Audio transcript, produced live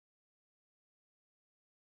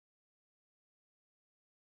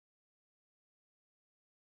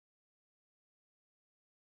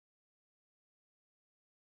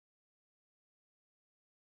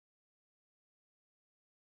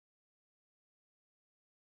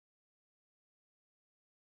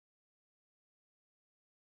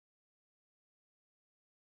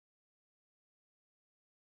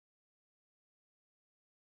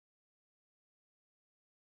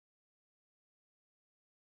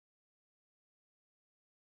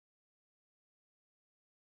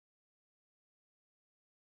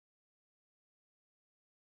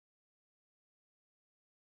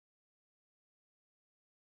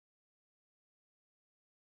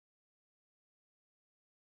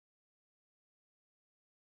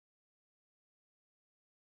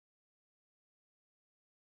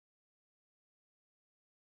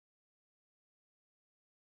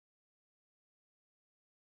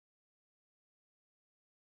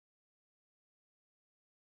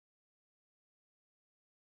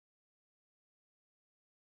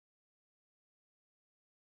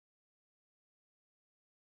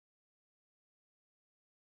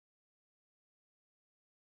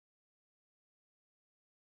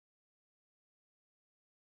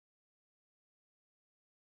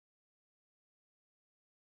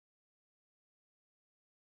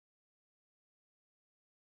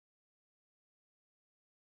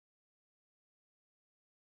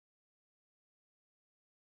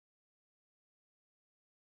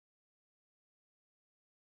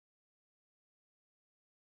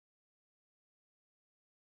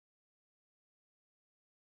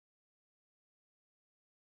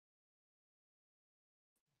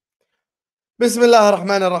Bismillah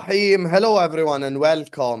ar-Rahman ar-Rahim. Hello everyone and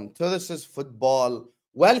welcome to This is Football.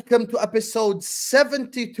 Welcome to episode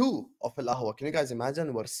 72 of Al Ahwa. Can you guys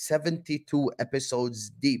imagine? We're 72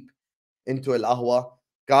 episodes deep into Al Ahwa.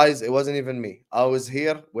 Guys, it wasn't even me. I was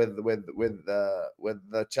here with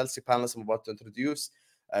the Chelsea panelists I'm about to introduce.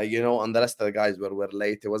 And the rest of the guys were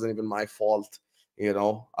late. It wasn't even my fault.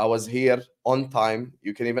 I was here on time.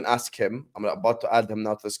 You can even ask him. I'm about to add him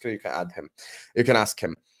now to the screen. You can add him. You can ask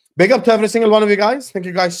him. Big up to every single one of you guys. Thank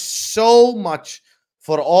you guys so much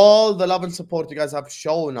for all the love and support you guys have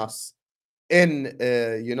shown us in,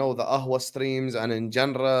 the Ahwa streams and in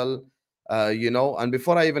general, And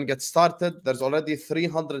before I even get started, there's already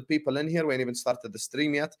 300 people in here. We ain't even started the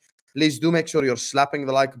stream yet. Please do make sure you're slapping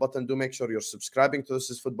the like button. Do make sure you're subscribing to This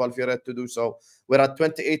is Football if you're ready to do so. We're at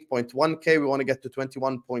 28.1K. We want to get to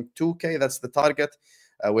 21.2K. That's the target.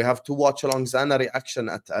 We have 2 watch-alongs and a reaction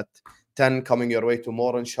at 10 coming your way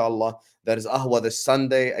tomorrow, inshallah. There is Ahwa this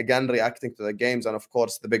Sunday, again reacting to the games, and of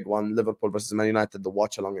course the big one, Liverpool versus Man United, the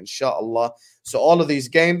watch along, inshallah. So all of these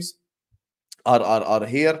games are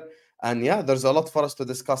here, and yeah, there's a lot for us to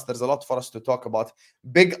discuss. There's a lot for us to talk about.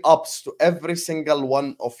 Big ups to every single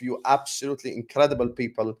one of you, absolutely incredible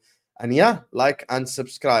people, and yeah, like and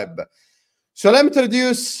subscribe. So let me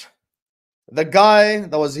introduce the guy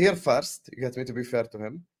that was here first. You get me, to be fair to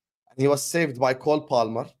him, and he was saved by Cole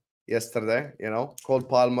Palmer yesterday. Cole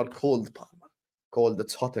Palmer, cold.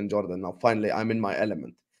 It's hot in Jordan now. Finally, I'm in my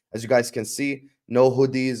element. As you guys can see, no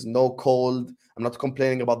hoodies, no cold. I'm not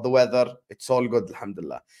complaining about the weather. It's all good,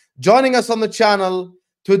 alhamdulillah. Joining us on the channel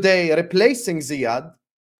today, replacing Ziad,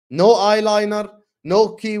 no eyeliner,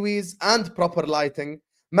 no kiwis, and proper lighting.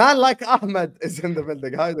 Man like Ahmed is in the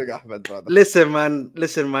building. How are you doing, Ahmed, brother? Listen, man.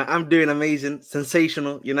 I'm doing amazing,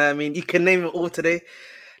 sensational. You know what I mean? You can name it all today.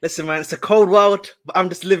 Listen, man, it's a cold world, but I'm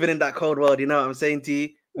just living in that cold world. You know what I'm saying to you?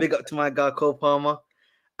 Big up to my guy, Cole Palmer.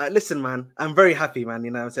 Listen, man, I'm very happy, man. You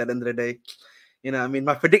know what I'm saying? At the end of the day, you know what I mean?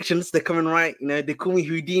 My predictions, they're coming right. You know, they call me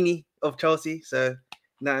Houdini of Chelsea. So, you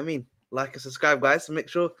know what I mean? Like and subscribe, guys, to make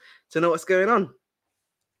sure to know what's going on.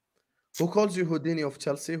 Who calls you Houdini of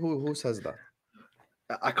Chelsea? Who says that?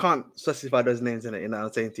 I can't specify those names in it. You know what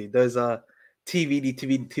I'm saying to you? Those are TV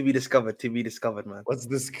discovered, man. What's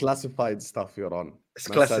this classified stuff you're on? It's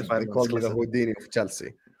classified. They call me the Houdini of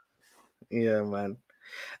Chelsea. Yeah, man.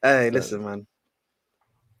 Hey, listen, man.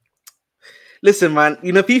 Listen, man.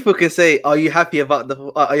 You know, people can say, "Are you happy about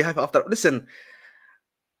the? Are you happy after?" Listen,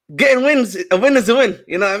 getting wins. A win is a win.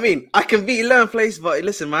 You know what I mean? I can beat 11th place, but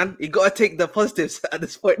listen, man, you gotta take the positives at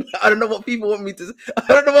this point. I don't know what people want me to. I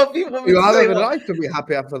don't know what people want me to say. You have the right to be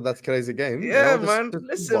happy after that crazy game. Yeah, man.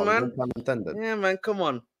 Listen, man. Yeah, man. Come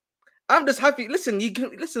on. I'm just happy. Listen,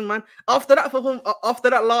 listen, man. After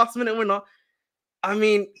that last minute winner, I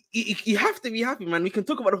mean, you have to be happy, man. We can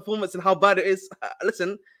talk about the performance and how bad it is.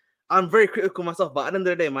 Listen, I'm very critical myself, but at the end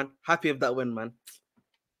of the day, man, happy with that win, man.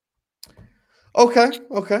 Okay,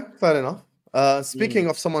 fair enough. Speaking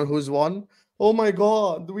of someone who's won, oh my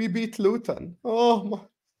God, we beat Luton. Oh,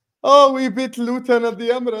 we beat Luton at the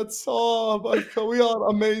Emirates. Oh, but we are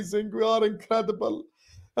amazing. We are incredible.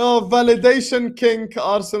 Oh, validation king,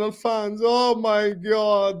 Arsenal fans. Oh my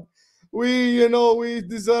God. We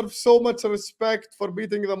deserve so much respect for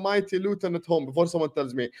beating the mighty Luton at home. Before someone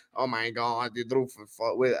tells me, oh my God, you drew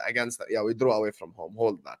against that. Yeah, we drew away from home.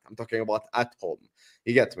 Hold that. I'm talking about at home.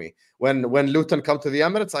 You get me? When Luton come to the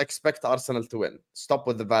Emirates, I expect Arsenal to win. Stop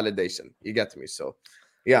with the validation. You get me? So,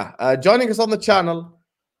 yeah. Joining us on the channel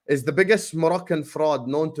is the biggest Moroccan fraud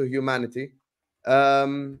known to humanity.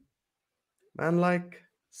 Man like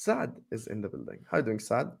Saad is in the building. How you doing,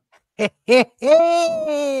 Saad?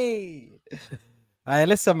 Hey,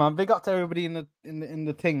 listen, man. Big up to everybody in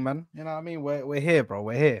the thing, man. You know what I mean? We're here, bro.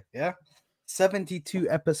 We're here. Yeah, 72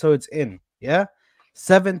 episodes in. Yeah,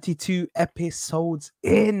 72 episodes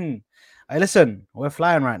in. Hey, listen, we're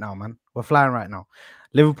flying right now, man. We're flying right now.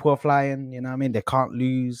 Liverpool are flying. You know what I mean? They can't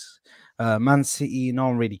lose. Man City, no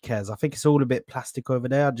one really cares. I think it's all a bit plastic over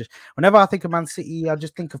there. Whenever I think of Man City, I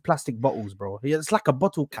just think of plastic bottles, bro. It's like a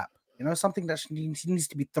bottle cap. You know, something that needs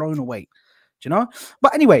to be thrown away. Do you know?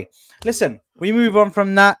 But anyway, listen, we move on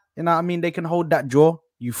from that. You know what I mean? They can hold that jaw,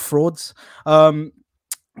 you frauds.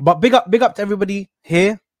 But big up to everybody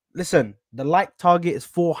here. Listen, the like target is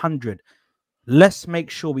 400. Let's make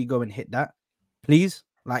sure we go and hit that. Please.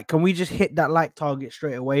 Like, can we just hit that like target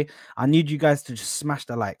straight away? I need you guys to just smash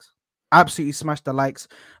the likes. Absolutely smash the likes.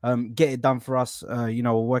 Get it done for us.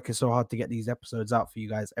 We're working so hard to get these episodes out for you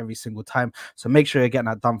guys every single time. So make sure you're getting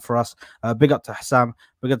that done for us. Big up to Hassan.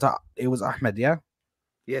 Big up to, it was Ahmed, yeah?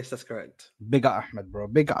 Yes, that's correct. Big up Ahmed, bro.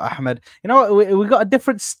 Big up Ahmed. You know what? We got a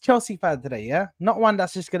different Chelsea fan today, yeah? Not one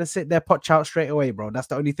that's just gonna sit there, potch out straight away, bro. That's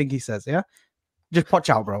the only thing he says, yeah? Just potch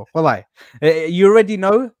out, bro. Well, you already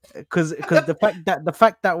know, because the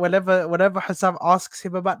fact that whenever Hassan asks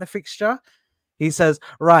him about the fixture, he says,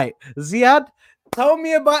 right, Ziad, tell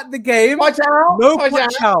me about the game. Watch out! No watch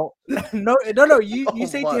potch out. No. You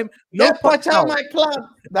say to him, no Get potch out. my club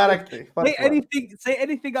directly. Say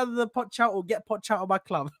anything other than potch out or get potch out of my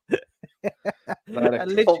club.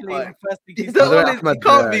 Directly. Literally, the first thing he He's said. the By the way, only- Ahmed,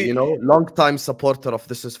 can't be. you know, long-time supporter of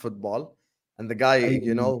This Is Football, and the guy,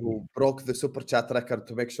 you know, who broke the super chat record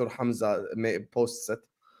to make sure Hamza posts it,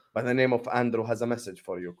 by the name of Andrew, has a message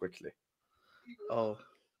for you quickly. Oh,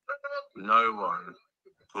 No one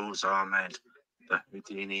calls Ahmed the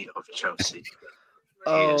Houdini of Chelsea.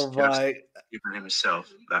 oh my, Given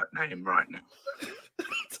himself that name right now.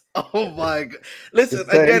 oh my God. Listen,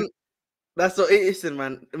 Just saying. again, that's what it is,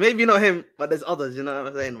 man. Maybe not him, but there's others, you know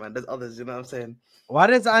what I'm saying, man? There's others, you know what I'm saying? Why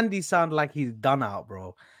does Andy sound like he's done out,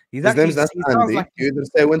 bro? He's His name's not he sounds Andy. like You either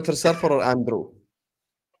say Winter Surfer or Andrew.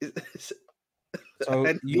 so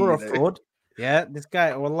Andy, you're a though. fraud. Yeah, this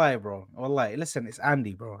guy, wallahi, bro. Wallahi. Listen, it's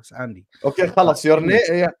Andy, bro. It's Andy. Okay, خلاص. Your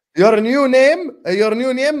new name,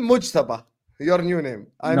 Mujtaba. Your new name.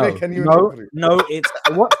 I make a new name for you. No, it's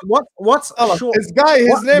what's خلاص. short. His guy,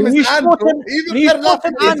 his name is Andrew. Even they're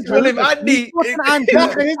laughing at Andrew. Call him Andy. Yeah,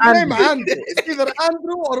 his name Andrew. It's either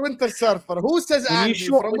Andrew or Winter Surfer. Who says Andy?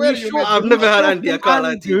 From where you met I've him? never heard Andy. I can't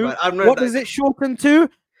lie to you, man. I've never What does it shorten to?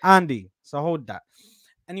 Andy. So hold that.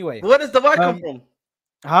 Anyway, Where does the Y come from?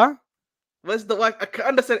 huh? Where's the Y? I can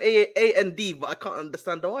understand A and D, but I can't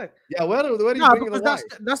understand the Y. Yeah, where are you No, bringing the because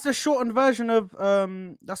Y? that's the shortened version of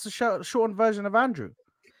shortened version of Andrew.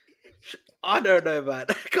 I don't know, man.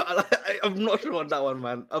 I'm not sure on that one,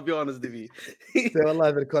 man. I'll be honest with you. Say,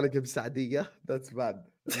 والله they're calling him Saadiya. That's bad.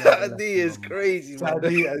 D is crazy, man.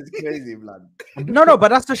 Saadiya is crazy, blood. No, but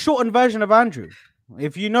that's the shortened version of Andrew.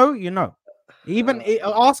 If you know, you know. Even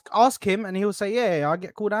ask him, and he'll say, "Yeah, I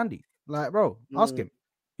get called Andy." Like, bro, ask him.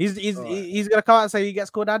 He's gonna come out and say he gets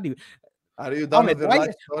called Andy. Are you done Ahmed, with your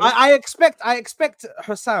life story? I expect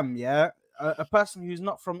Hussam, yeah, a person who's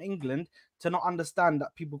not from England, to not understand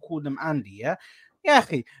that people call them Andy, yeah. Yeah,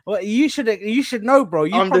 well, you should know, bro.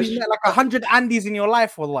 You probably met like 100 Andys in your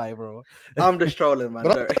life, wallahi, bro. I'm just trolling, man.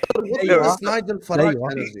 Bro, Sorry. It's Nigel Farage you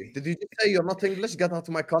are. energy. Did you just say you're not English? Get out of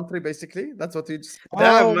my country, basically. That's what you just.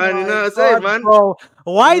 Damn, man, you know what I'm saying, man? Bro.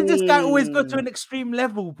 Why does this guy always go to an extreme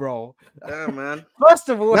level, bro? Damn, man. First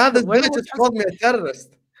of all, Now this when guy was just called me a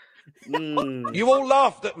terrorist. You all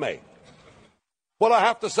laughed at me. Well, I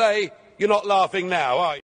have to say, you're not laughing now,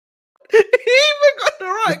 are you? He even got the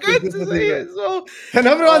right guy to say it as well. And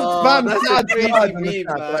everyone's Oh, spam that's Saad a crazy Faraj in the meme,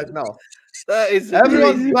 chat man. right now. That is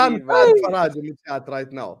Everyone's crazy, spam man. Saad Faraj in the chat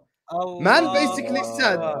right now. Man basically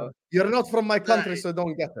said, Allah. "You're not from my country, so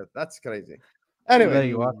don't get it." That's crazy. Anyway, there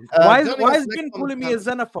you are. joining Why us is next Ben on the calling me a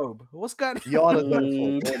channel- xenophobe? What's going on? You're a xenophobe.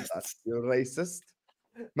 Hold that. You're racist.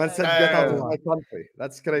 Man said, "Get out of my country."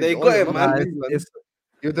 That's crazy. They got him, not man. in England.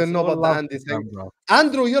 You didn't know all about the love Andy to thing. them, bro.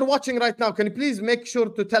 Andrew, you're watching right now. Can you please make sure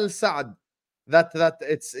to tell Saad that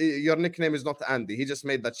it's your nickname is not Andy? He just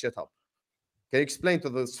made that shit up. Can you explain to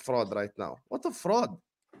this fraud right now? What a fraud.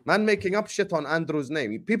 Man making up shit on Andrew's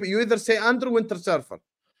name. People, you either say Andrew Winter Surfer.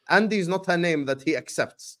 Andy is not a name that he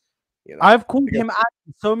accepts. You know? I've called him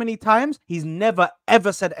Andy so many times. He's never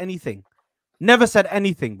ever said anything. Never said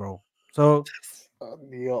anything, bro. So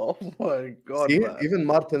Oh my God, See, man. even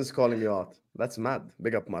Martin's calling you out. That's mad.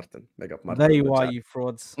 Big up Martin. Big up Martin. there in you the are, chat. you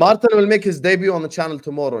frauds. Martin will make his debut on the channel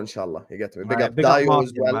tomorrow, inshallah. You get me? Big Alright, up big up Dio as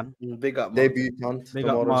Martin, well. man. Big up, man. Debutant Big up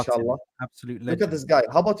tomorrow, Martin. inshallah. Absolute Look legend. at this guy.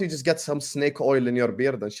 How about you just get some snake oil in your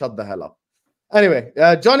beard and shut the hell up? Anyway,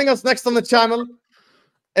 joining us next on the channel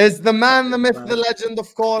is the man, the myth, the legend,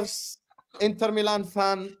 of course. Inter Milan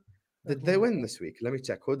fan. Did they win this week? Let me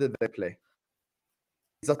check. Who did they play?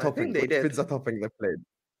 Pizza topping. they Which did. pizza topping they played?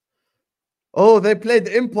 Oh, they played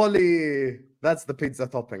Empoli. That's the pizza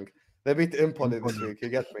topping. They beat Empoli this week. You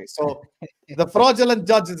get me? So the fraudulent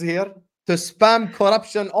judge is here to spam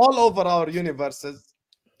corruption all over our universes.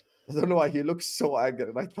 I don't know why he looks so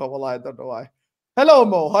angry right now. Wallah, I don't know why. Hello,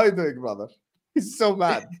 Mo. How you doing, brother? He's so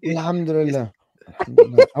mad. Alhamdulillah.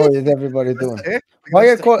 Alhamdulillah. How is everybody doing? Eh? Why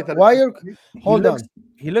you're hold on.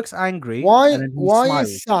 He looks angry. Why and then he why smiles.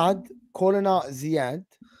 is Saad calling out Ziad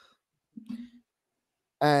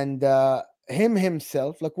and him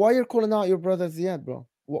himself? Like, why you're calling out your brother Ziad, bro?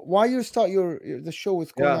 Why you start the show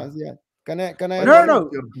with calling out Ziad? Can I?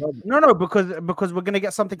 No, because we're gonna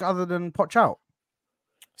get something other than Poch out.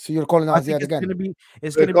 So you're calling I out think Ziad again?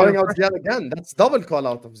 It's We're gonna calling be out Ziad again. That's double call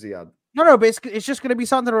out of Ziad. No, but it's just gonna be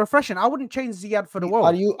something refreshing. I wouldn't change Ziad for the world.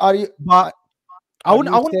 Are you? But I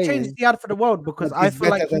wouldn't. you I wouldn't change saying Ziad for the world because that I he's feel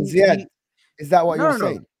like better than Ziad? Is that what you're no.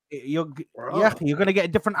 saying? You're gonna get a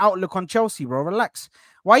different outlook on Chelsea, bro. Relax.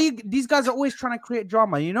 Why these guys are always trying to create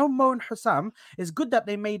drama? You know, Mo and Hussam. It's good that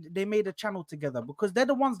they made a channel together because they're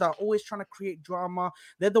the ones that are always trying to create drama.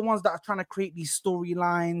 They're the ones that are trying to create these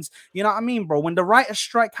storylines. You know what I mean, bro? When the writer's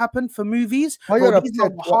strike happened for movies, Why bro, you're these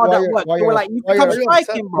upset? are hard at work. They were like, you come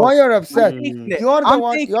striking, bro. Why you're upset? You're You're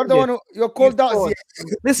the one who you're called out.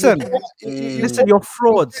 Listen, you're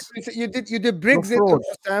frauds. You did Brexit on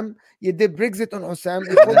Hussam. You did Brexit on Hussam.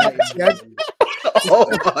 You called out Ziad. Oh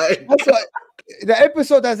my! The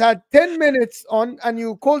episode has had 10 minutes on, and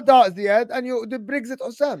you called out Ziad, and you did Brexit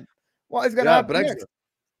Hussam. What is gonna happen next?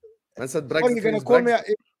 I said Brexit. What are you gonna call me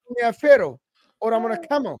a pharaoh or I'm on a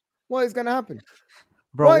camel? What is gonna happen?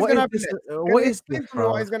 Bro, what is gonna happen this? next? What is this,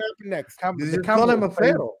 bro? What is gonna happen next? Did you call him a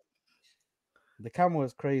pharaoh? The camel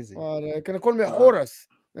is crazy. Gonna call me a Horus.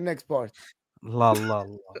 The next part. La.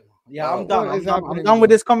 Yeah, I'm done. I'm done with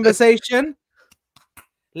this conversation.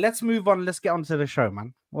 Let's move on. Let's get on to the show,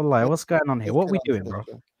 man. Wallahi, what's going on here? What are we doing, bro?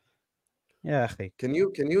 Yeah, okay. Can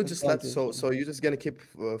you just let so you're just gonna keep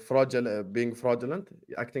being fraudulent,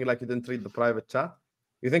 acting like you didn't read the private chat?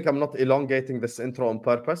 You think I'm not elongating this intro on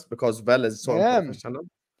purpose because Vel is so unprofessional?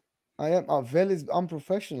 I am. Vel is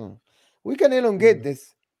unprofessional. We can elongate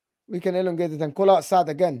this. We can elongate it and call out Saad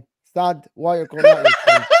again. Saad, why you calling out?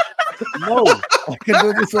 No, I can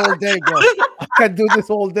do this all day, bro. I can do this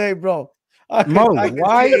all day, bro. I can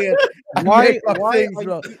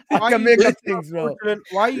make up things, bro.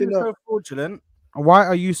 Why are you so fraudulent? Why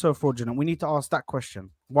are you so fraudulent? We need to ask that question.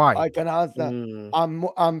 Why? I can ask that.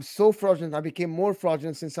 I'm so fraudulent. I became more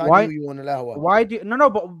fraudulent since I knew you on Ahwa. Why do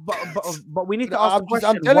but we need to ask the question.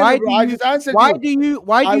 I'm telling you, bro, I just answered you.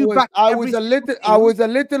 Why do you back I was a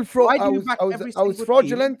little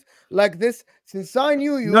fraudulent like this since I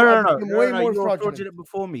knew you. No, way more you were fraudulent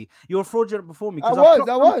before me. You were fraudulent before me. I was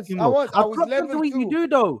level 2. You do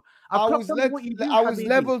though. I was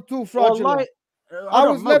level 2 fraudulent. I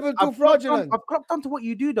was level 2 fraudulent. I've clocked onto what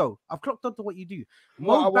you do, though. I've clocked onto what you do.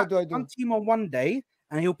 What do I do? One team on one day,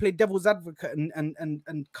 and he'll play devil's advocate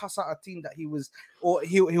and cuss out a team that he was, or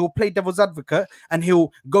he'll play devil's advocate and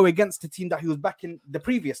he'll go against the team that he was back in the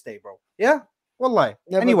previous day, bro. Yeah, wallahi.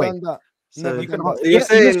 Anyway, so you can.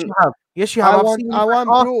 Yes, you have. I want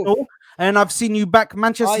Arsenal, proof. And I've seen you back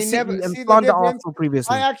Manchester City and slander Arsenal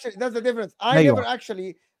previously. That's the difference.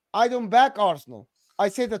 I don't back Arsenal. I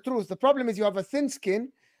say the truth. The problem is you have a thin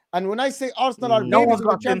skin, and when I say Arsenal are babies in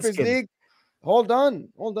the Champions League, hold on.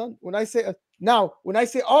 When I say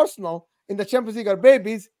Arsenal in the Champions League are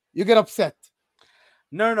babies, you get upset.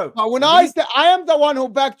 No. But when I say I am the one who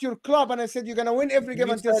backed your club, and I said you're gonna win every game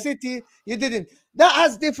until City, you didn't. That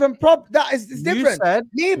has different That is different.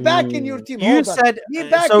 Me backing your team. You said me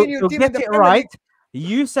backing your team. Get it right.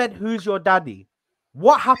 You said who's your daddy?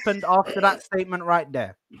 What happened after that statement right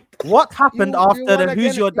there? What happened after the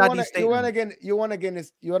 "Who's your daddy" statement? You won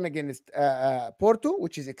against Porto,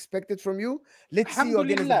 which is expected from you. Let's see you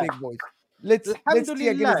against the big boys. Let's see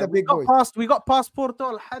against the big boys. We got past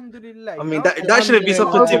Porto, alhamdulillah. I mean, that shouldn't be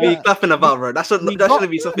something to be clapping about, bro. That shouldn't be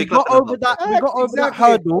something clapping about. We got over that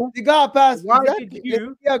hurdle. We got past. Why did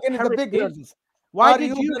you against the big girls? Why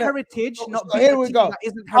did you Heritage not be here? We go.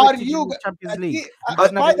 Are you Champions League? Are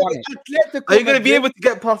you going to be able to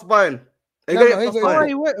get past Bayern?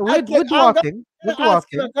 We're talking. I'm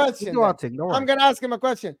going to ask him a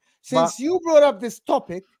question. Since you brought up this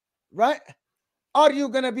topic, right? Are you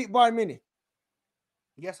going to beat Bayern Munich?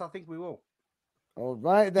 Yes, I think we will. All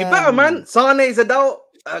right, then. You better, man. Sane is a doubt.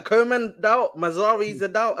 Koeman doubt. Mazzari is a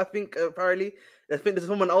doubt. I think apparently. I think there's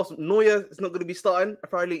someone else. Neuer is not going to be starting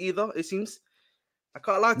apparently either. It seems. I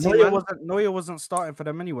can't lie to you, man. Neuer wasn't starting for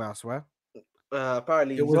them anyway, I swear.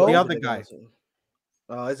 Apparently, it was the other guy.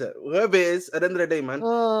 Oh, is it? Whoever it is, at the end of the day, man.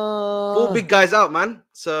 4 big guys out, man.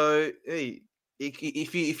 So, hey,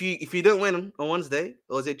 if you don't win on Wednesday,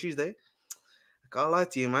 or is it Tuesday? I can't lie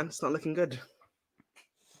to you, man. It's not looking good.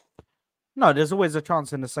 No, there's always a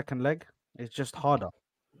chance in the second leg. It's just harder.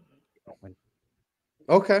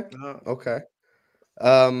 Okay.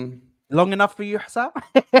 Long enough for you, Hassan?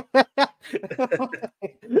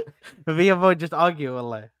 We avoid just argue,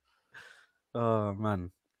 wallahi. Oh,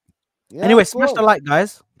 man. Yeah, anyway, smash the like,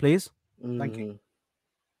 guys, please. Thank you.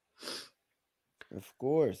 Of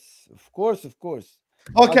course.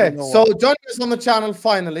 Okay, so join us on the channel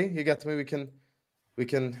finally. You get me? We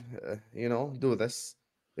can do this.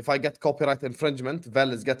 If I get copyright infringement,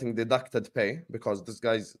 Vel is getting deducted pay because this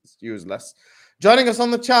guy's useless. Joining us on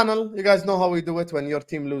the channel, you guys know how we do it when your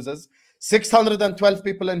team loses. 612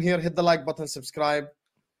 people in here. Hit the like button, subscribe,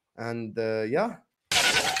 and yeah.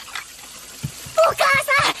 お母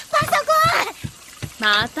さん、パソコン。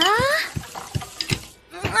また？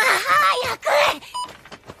早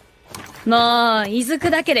く。もう、いず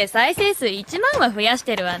くだけで再生数1万は増やし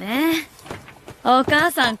てるわね。お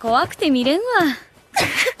母さん怖くて見れんわ。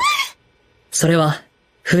それは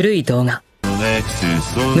古い動画。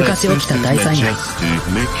昔起きた大災害。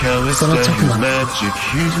その直後、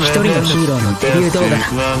一人のヒーローのデビュー動画だ。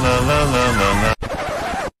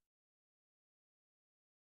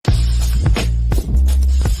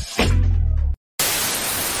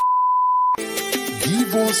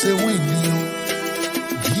Você winio,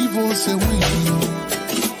 e você winio,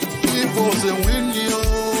 e você winio,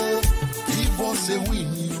 e você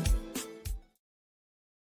winio.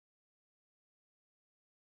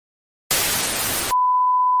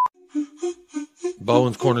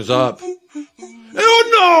 Bowen's corner's up. Oh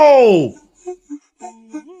no!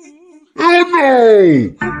 Oh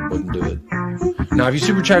no! Wouldn't do it. Now, if you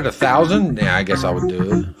super chatted 1,000, yeah, I guess I would do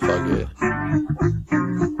it. Fuck it.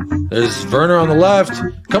 There's Werner on the left.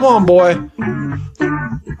 Come on, boy.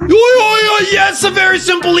 Yes, a very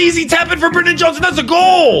simple, easy tap in for Brendan Johnson. That's a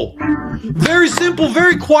goal. Very simple,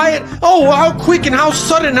 very quiet. Oh, how quick and how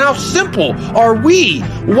sudden and how simple are we?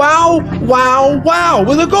 Wow, wow, wow,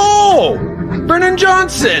 with a goal. Brendan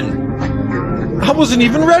Johnson. I wasn't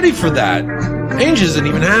even ready for that. Ainge isn't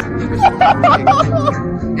even happy.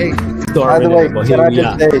 Hey. By the way, can I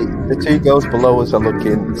just say, the two girls below us are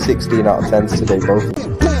looking 16 out of 10 today, both.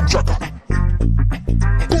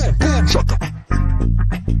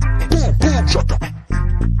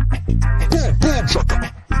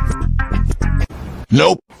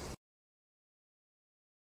 Nope.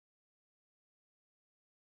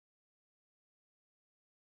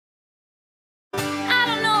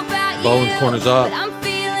 Bowen's corner's up.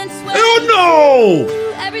 Oh no!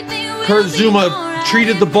 Kurt Zuma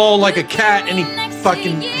treated the ball like a cat and he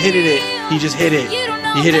fucking hit it. He just hit it.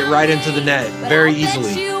 He hit it right into the net very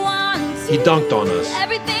easily. He dunked on us.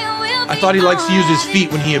 I thought he likes to use his feet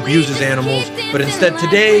when he abuses animals, but instead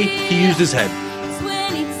today he used his head.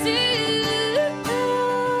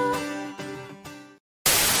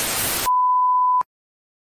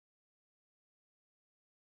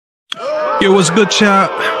 Yo, what's good, chat?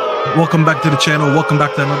 Welcome back to the channel. Welcome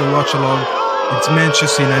back to another watch along. It's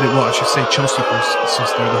Manchester United. Well, I should say Chelsea first,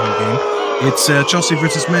 since they're the home game. It's Chelsea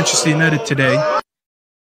versus Manchester United today.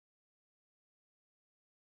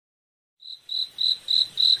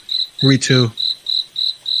 (3-2).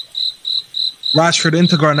 Rashford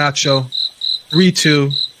into Garnacho.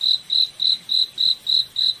 3-2.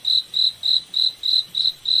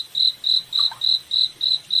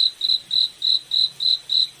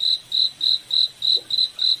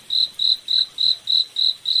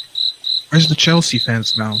 Where's the Chelsea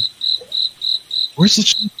fans now? Where's the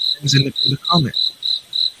Chelsea fans in the comments?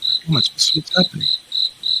 What's happening?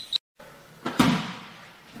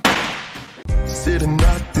 Sitting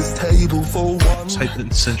at this table for one.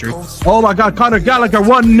 Century. Oh my God, Conor Gallagher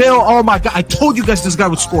 1-0. Oh my God, I told you guys this guy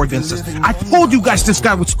would score against us. I told you guys this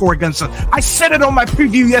guy would score against us. I said it on my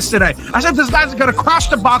preview yesterday. I said this guy's gonna crash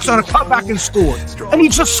the box on a cutback and score. And he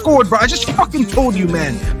just scored, bro. I just fucking told you,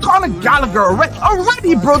 man. Conor Gallagher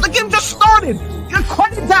already, bro. The game just started.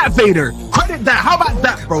 Credit that, Vader. Credit that. How about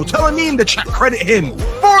that, bro? Telling me in the chat, credit him.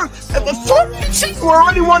 For 4 minutes, we're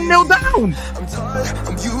already 1-0 down. I'm tired,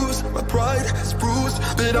 I'm used, my pride is bruised,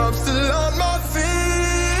 but I'm still on my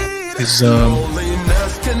feet. His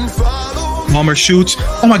Palmer shoots.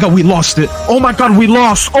 Oh my God, we lost it. Oh my God, we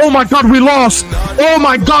lost. Oh my God, we lost. Oh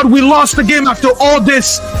my God, we lost the game after all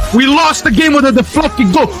this. We lost the game with a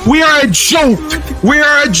deflected goal. We are a joke. We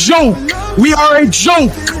are a joke. We are a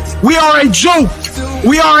joke. We are a joke.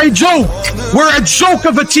 We are a joke. We're a joke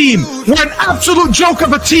of a team. We're an absolute joke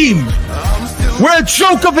of a team. We're a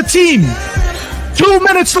joke of a team. 2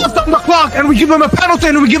 minutes left on the clock and we give him a penalty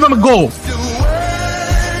and we give him a goal.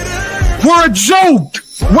 We're a joke.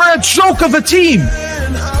 We're a joke of a team.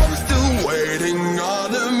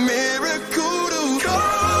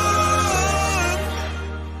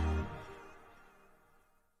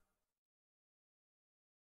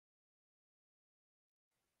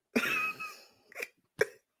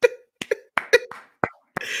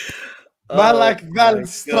 Malak Val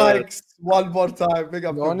strikes one more time. Big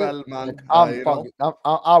up to Val, man.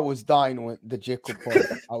 I was dying with the Jacob one.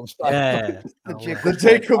 I was dying. Yeah. The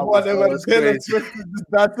Jacob one. I was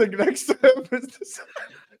dancing next to him.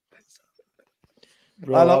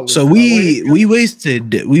 Bro, so we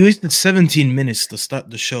wasted 17 minutes to start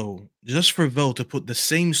the show just for Vel to put the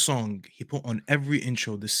same song he put on every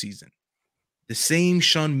intro this season. The same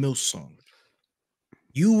Sean Mills song.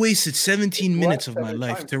 You wasted 17 minutes of my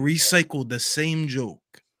life to recycle the same joke.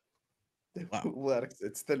 Wow. It works.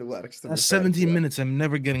 It still works. That's 17 minutes I'm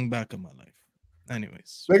never getting back in my life.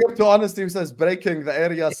 Anyways. Big up to Honesty, who says breaking the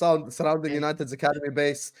area surrounding United's academy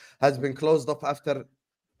base has been closed off after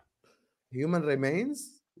human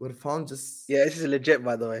remains were found just... Yeah, this is legit,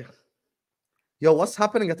 by the way. Yo, what's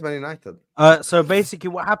happening at Man United? So basically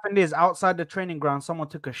what happened is outside the training ground, someone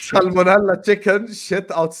took a shit. Salmonella chicken, shit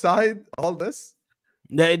outside, all this?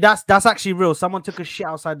 That's actually real. Someone took a shit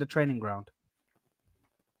outside the training ground.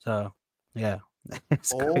 So, yeah.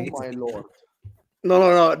 It's crazy. My Lord.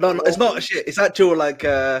 No, it's not a shit. It's actual, like,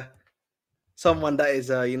 someone that is,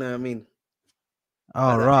 you know what I mean?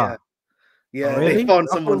 Oh, right. Yeah, really? They found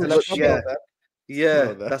someone's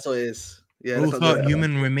yeah, that's what it is. Yeah, Who thought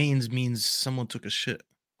human remains means someone took a shit?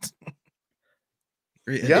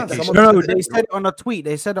 Yeah, no, they said it on a tweet.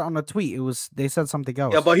 They said it on a tweet. They said something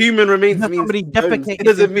else. Yeah, but human remains means somebody defecated. It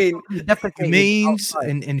doesn't mean remains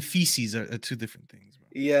and feces are two different things. Bro.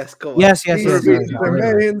 Yes, go on. Yes.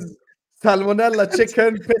 Remains, salmonella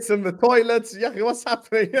chicken, piss in the toilets. What's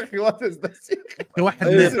happening? What is this?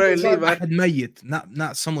 واحد ميت,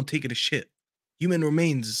 not someone taking a shit. Human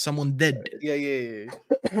remains, someone dead. Yeah.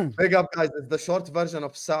 Big up, guys. It's the short version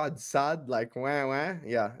of Saad, like wah wah.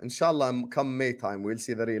 Yeah, inshallah, come May time, we'll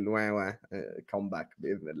see the real wah wah come back.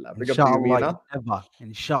 Big up to you, Mina.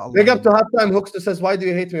 Inshallah. Big up to Halftime Hooks, who says, "Why do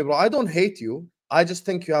you hate me, bro?" I don't hate you. I just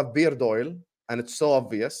think you have beard oil, and it's so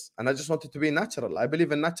obvious. And I just want it to be natural. I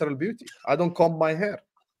believe in natural beauty. I don't comb my hair.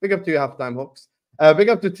 Big up to you, Halftime Hooks. Big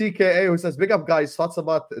up to TKA, who says, "Big up, guys. Thoughts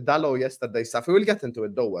about Dallo yesterday, Staffy?" We'll get into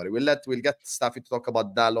it. Don't worry. We'll get Staffy to talk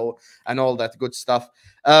about Dallo and all that good stuff.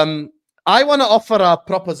 I want to offer a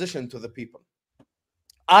proposition to the people.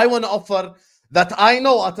 I want to offer that I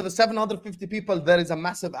know out of the 750 people, there is a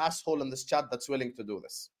massive asshole in this chat that's willing to do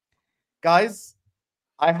this. Guys,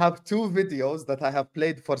 I have 2 videos that I have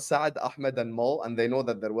played for Saad, Ahmed, and Mo, and they know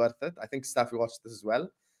that they're worth it. I think Staffy watched this as well.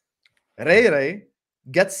 RayRay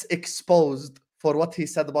gets exposed for what he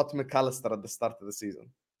said about McAllister at the start of the season.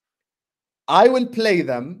 I will play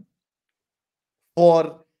them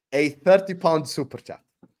for a £30 super chat.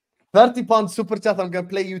 £30 super chat. I'm going to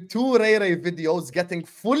play you 2 RayRay videos getting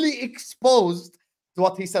fully exposed to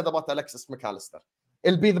what he said about Alexis McAllister.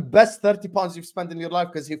 It'll be the best £30 you've spent in your life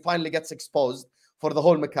because he finally gets exposed for the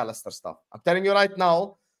whole McAllister stuff. I'm telling you right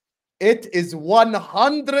now, it is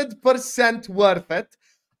 100% worth it.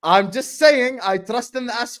 I'm just saying, I trust in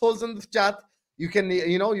the assholes in the chat. You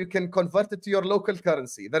can convert it to your local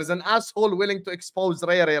currency. There is an asshole willing to expose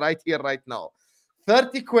RayRay right here, right now.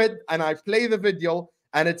 30 quid, and I play the video,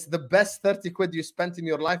 and it's the best 30 quid you spent in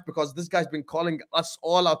your life because this guy's been calling us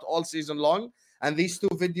all out all season long, and these 2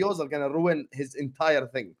 videos are going to ruin his entire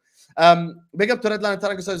thing. Big up to Redline and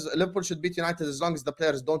Tarango says, Liverpool should beat United as long as the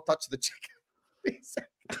players don't touch the chicken.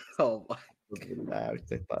 Oh my God.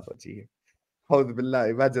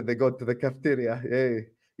 Imagine they go to the cafeteria. Hey,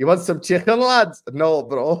 you want some chicken, lads? No,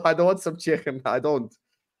 bro. I don't want some chicken. I don't.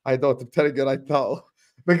 I'm telling you right now.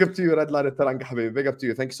 Big up to you, Red Line Taranga Habibi. Big up to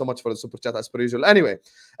you. Thank you so much for the super chat as per usual. Anyway,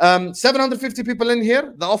 750 people in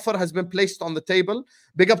here. The offer has been placed on the table.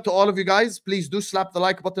 Big up to all of you guys. Please do slap the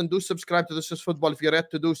like button. Do subscribe to This Is Football if you're yet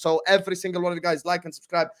to do so. Every single one of you guys like and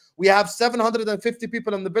subscribe. We have 750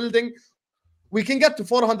 people in the building. We can get to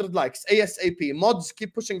 400 likes ASAP. Mods,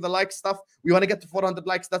 keep pushing the like stuff. We want to get to 400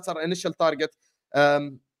 likes. That's our initial target.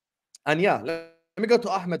 And yeah, let me go to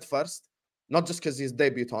Ahmed first. Not just because he's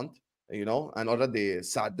debutant, and already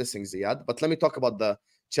Saad dissing Ziad, but let me talk about the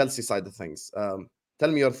Chelsea side of things.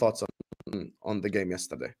 Tell me your thoughts on the game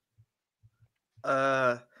yesterday.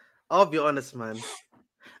 I'll be honest, man.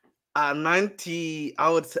 At 90, I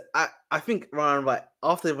would say, I think around right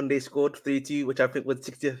after when they scored 3-2, which I think was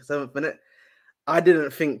 67th minute, I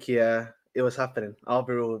didn't think it was happening. I'll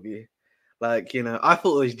be real with you. I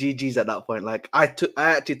thought it was GG's at that point. I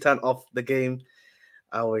actually turned off the game.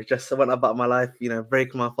 I went about my life,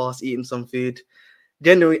 breaking my fast, eating some food.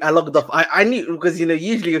 Genuinely, I logged off. I knew because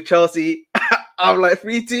usually with Chelsea, I'm like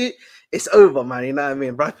 3-2, it's over, man. You know what I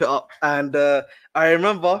mean? Wrap it up. And I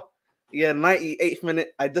remember, 98th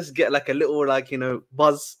minute, I just get a little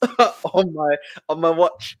buzz on my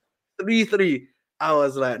watch. 3-3. I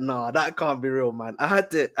was like, nah, that can't be real, man. I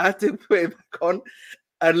had to put it back on.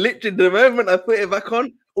 And literally the moment I put it back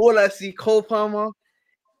on, all I see, Cole Palmer,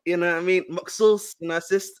 you know what I mean? Muxos,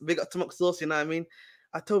 assist, big up to Muxos, you know what I mean?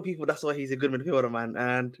 I told people that's why he's a good midfielder, man.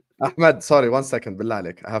 And Ahmed, sorry, 1 second, Billah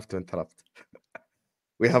Alik, I have to interrupt.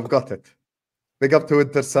 We have got it. Big up to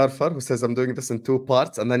Winter Surfer, who says I'm doing this in 2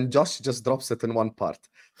 parts, and then Josh just drops it in 1 part.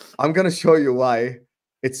 I'm going to show you why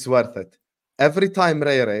it's worth it. every time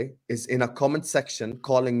RayRay is in a comment section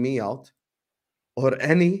calling me out, or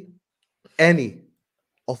any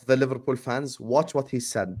of the Liverpool fans, watch what he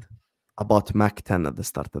said about Mac 10 at the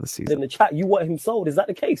start of the season. In the chat, you want him sold. Is that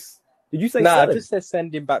the case? Did you say? Nah, I just said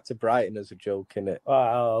send him back to Brighton as a joke, innit?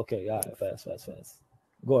 Oh, okay, all right, fair.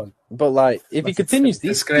 Go on. But like, if he continues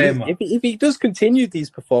if he does continue these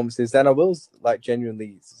performances, then I will like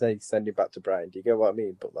genuinely say send him back to Brighton. Do you get what I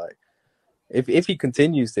mean? But like, if he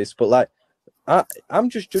continues this, but like, I'm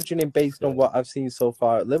just judging him based on what I've seen so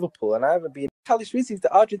far at Liverpool, and I haven't been. Callus Rizzi's the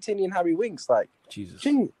Argentinian Harry Winks, like Jesus.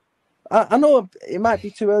 I know it might be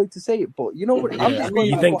too early to say it, but you know what? I'm just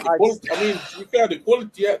going to be fair, the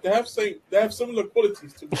quality, they have similar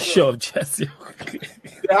qualities to. Sure, Jesse.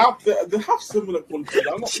 They have similar qualities.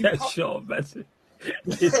 I'm not sure, Jesse.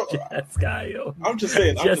 Jess guy, yo. I'm just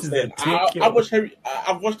saying. I've watched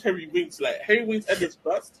Harry Winks. Like Harry Winks at his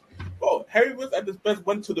best. Oh, Harry Winks at his best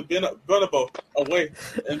went to the Bernabeu away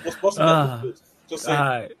and was possible. Just saying. All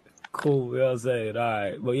right. Cool, you know what I'm saying? All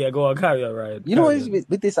right. But yeah, go on, carry on, Ryan. You know what is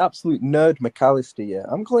with this absolute nerd McAllister, yeah?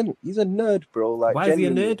 I'm calling him, he's a nerd, bro. Like, why is he a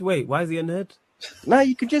nerd? Wait, why is he a nerd? Nah,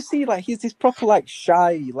 you could just see, like, he's this proper, like,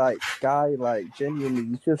 shy, like, guy, like,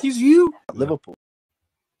 genuinely. He's you. Liverpool.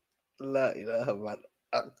 Man.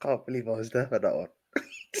 I can't believe I was there for that one.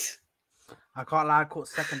 I can't lie, I caught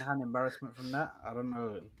second-hand embarrassment from that. I don't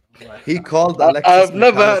know. He called Alexis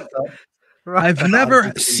I've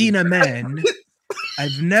never seen a man...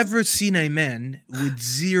 I've never seen a man with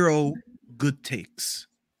zero good takes.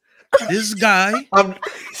 This guy...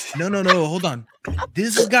 No, hold on.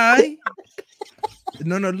 This guy...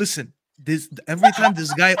 No, listen. Every time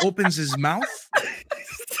this guy opens his mouth,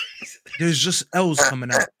 there's just L's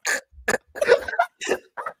coming out.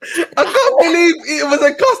 I can't believe it was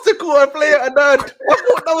a Costa Quarter player and I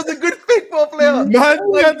thought that was a good thing for a player. Man,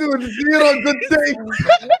 you're doing zero good things.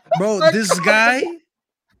 Bro, this guy,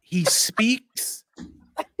 he speaks...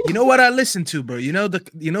 You know what I listen to, bro? You know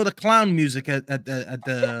the clown music at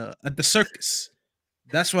the circus.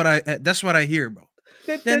 That's what I hear, bro.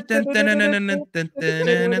 16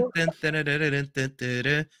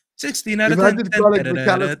 out of 10.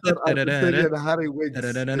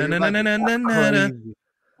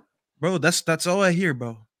 Bro, that's all I hear,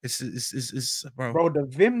 bro. It's bro, the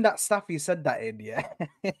vim that Staffy said that in, yeah.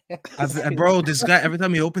 Bro, this guy, every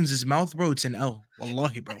time he opens his mouth, bro, it's an L.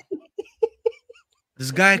 Wallahi, bro. This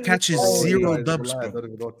guy catches zero dubs, bro. I don't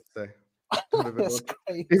even know what to say.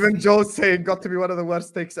 Even Joe's saying got to be one of the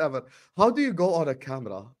worst takes ever. How do you go on a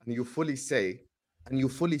camera and you fully say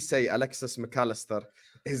Alexis McAllister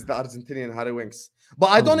is the Argentinian Harry Winks? But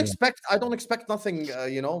I don't expect nothing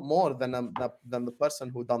more than the person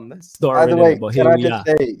who done this. By the way, can I just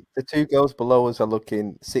say the two girls below us are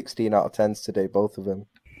looking 16 out of 10s today, both of them.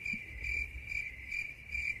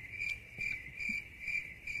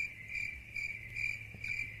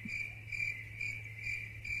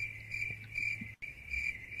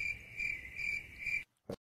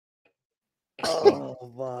 Oh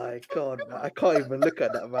my god, man. I can't even look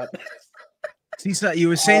at that, man. See, so you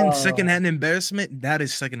were saying secondhand embarrassment. That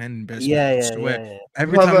is secondhand embarrassment. Yeah.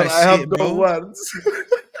 Every time I see it, bro.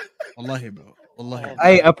 Wallahi, bro. Wallahi.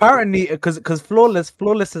 Hey, apparently, because flawless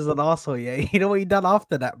is an arsehole, yeah. You know what he done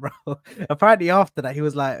after that, bro? Apparently, after that, he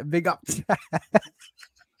was like, big up.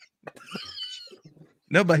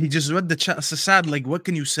 No, but he just read the chat. It's sad. Like, what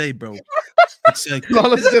can you say, bro? It's like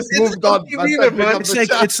Flawless just moved on.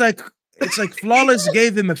 It's like Flawless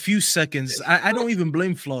gave him a few seconds. I don't even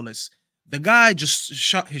blame Flawless. The guy just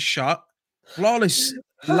shot his shot. Flawless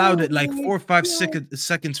allowed it like 4 or 5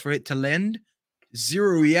 seconds for it to land.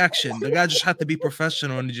 Zero reaction. The guy just had to be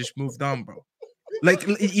professional and he just moved on, bro. Like,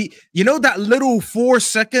 you know that little 4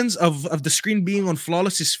 seconds of the screen being on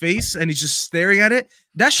Flawless's face and he's just staring at it?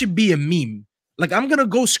 That should be a meme. Like, I'm going to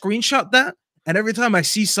go screenshot that. And every time I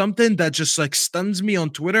see something that just like stuns me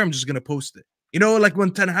on Twitter, I'm just going to post it. You know, like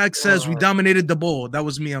when Ten Hag says we dominated the ball. That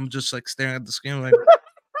was me. I'm just like staring at the screen like...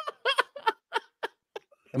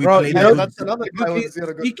 Bro, that's another guy with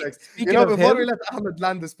zero good takes. Before we let Ahmed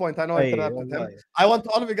land this point, I know I interrupted him. I want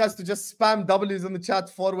all of you guys to just spam W's in the chat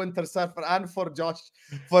for Winter Surfer and for Josh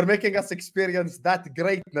for making us experience that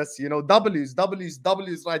greatness. You know, W's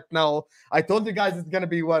right now. I told you guys it's going to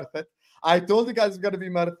be worth it.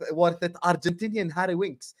 Argentinian Harry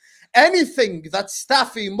Winks. Anything that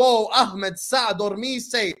Staffy, Mo, Ahmed, Saad, or me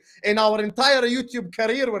say in our entire YouTube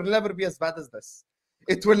career will never be as bad as this.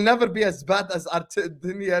 It will never be as bad as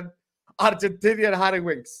Argentinian Harry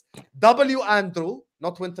Winks. W Andrew,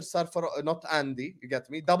 not Winter Surfer, not Andy, you get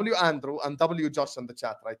me? W Andrew and W Josh in the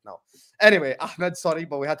chat right now. Anyway, Ahmed, sorry,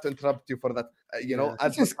 but we had to interrupt you for that. You know,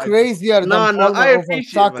 this is crazier than I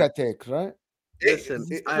appreciate Saka take, right? Listen,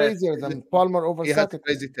 It's crazier than Palmer over He has Saka.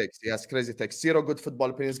 crazy takes. He has crazy takes. Zero good football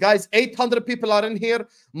opinions. Guys, 800 people are in here.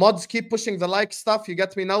 Mods, keep pushing the like stuff. You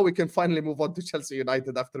get me now? We can finally move on to Chelsea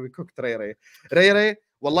United after we cooked RayRay. RayRay,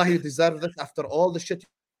 wallahi, you deserve this after all the shit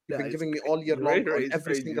you've been giving me all year long on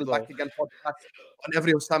every single back again podcast, on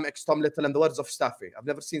every Hussam X Tom Little, and the words of Staffy. I've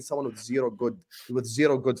never seen someone with zero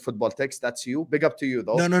good football takes. That's you. Big up to you,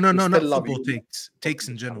 though. No, not football takes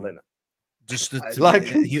in general. Just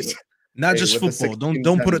not just football.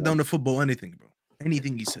 Don't put it down to football. Anything, bro.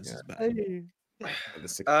 Anything he says is bad. The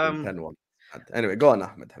 16-10 one. Anyway, go on,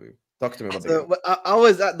 Ahmed. Talk to me about so, I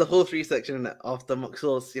was at the whole 3 section after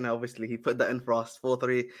Maxos. Obviously he put that in for us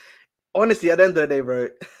 4-3. Honestly, at the end of the day, bro,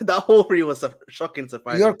 that whole 3 was a shocking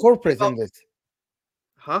surprise. You're corporate in this.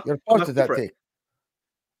 Huh? You're part of that take.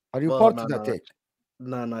 Are you part of that take?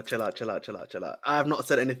 No, chill out. I have not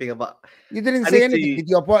said anything about. You didn't say anything.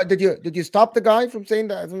 Did you stop the guy from saying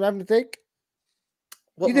that, from having to take?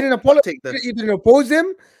 You didn't apologize. You didn't oppose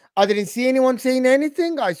him. I didn't see anyone saying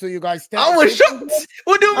anything. I saw you guys. I was shocked.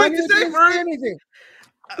 What do you want me to say, bro? Anything.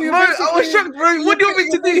 Bro, I was shocked, bro. What do you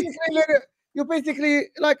want me to do? You basically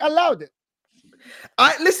like allowed it.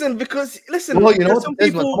 Listen. Well, you know what?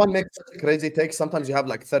 When someone makes such a crazy take, sometimes you have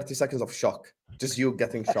like 30 seconds of shock. Just you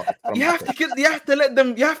getting shocked. You have to let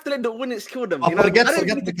the winners kill them. Forget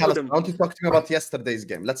the Callum. I want to talk to you about yesterday's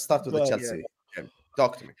game. Let's start with the Chelsea game.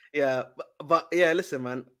 Talk to me. Yeah, but listen,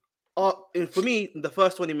 man. For me, the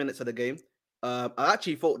first 20 minutes of the game, I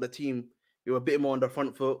actually thought the team, we were a bit more on the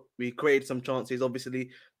front foot. We created some chances. Obviously,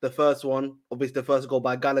 the first goal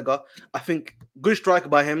by Gallagher. I think good strike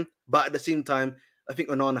by him, but at the same time, I think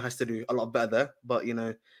Onana has to do a lot better there. But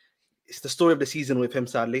it's the story of the season with him,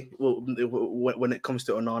 sadly, when it comes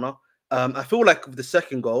to Onana. I feel like with the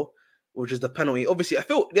second goal, which is the penalty, obviously, I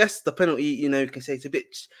feel, yes, the penalty, you can say it's a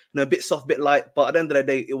bit soft, bit light, but at the end of the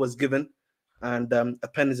day, it was given. And a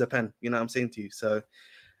pen is a pen, you know what I'm saying to you. So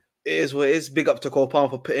it is what it is. Big up to Cole Palmer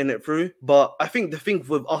for putting it through. But I think the thing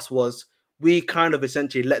with us was we kind of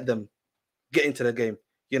essentially let them get into the game.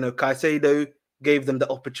 Caicedo gave them the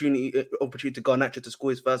opportunity to Garnacho to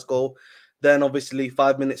score his first goal. Then obviously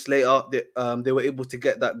 5 minutes later, they were able to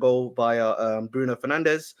get that goal via Bruno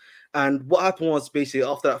Fernandes. And what happened was basically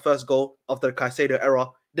after that first goal, after the Caicedo error,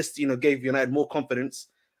 this gave United more confidence.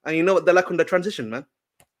 And you know what they're like on the transition, man.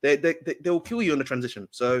 They will kill you in the transition.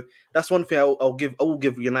 So that's one thing I will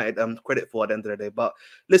give United credit for at the end of the day. But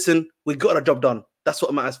listen, we got the job done. That's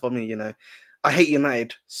what matters for me. I hate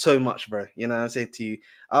United so much, bro. I'm saying to you,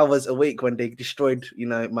 I was awake when they destroyed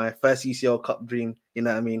my first UCL Cup dream. You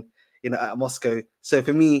know what I mean? At Moscow. So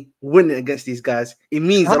for me, winning against these guys, it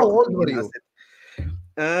means. How old were you?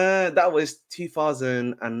 That was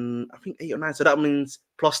 2000 and I think 8 or 9. So that means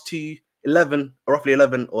 +2, 11, or roughly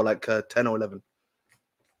 11, or like 10 or 11.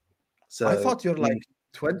 So I thought you're like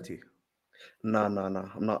 20. No,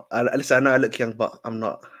 I'm not. Listen, I know I look young, but I'm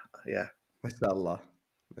not. Yeah. Mashallah,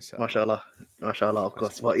 of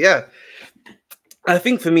course. But yeah, I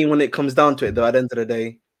think for me, when it comes down to it, though, at the end of the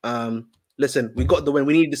day, listen, we got the win.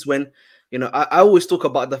 We need this win. I always talk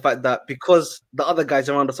about the fact that because the other guys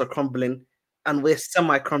around us are crumbling and we're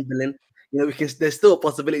semi-crumbling, there's still a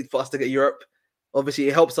possibility for us to get Europe. Obviously,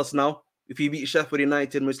 it helps us now. If you beat Sheffield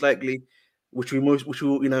United, most likely, which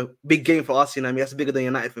will, big game for us. That's bigger than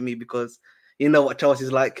United for me because you know what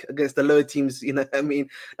Chelsea's like against the lower teams.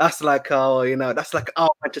 That's like that's like our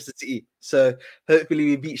Manchester City. So hopefully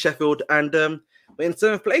we beat Sheffield and we're in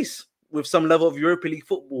 7th place with some level of Europa League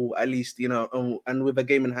football at least, and with a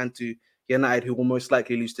game in hand to United, who will most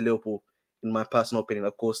likely lose to Liverpool. In my personal opinion,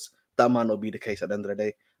 of course, that might not be the case at the end of the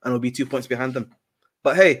day, and we'll be 2 points behind them.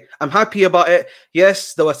 But hey, I'm happy about it.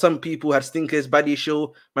 Yes, there were some people who had stinkers. Buddy Shaw,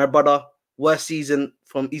 my brother. Worst season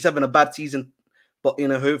he's having a bad season, but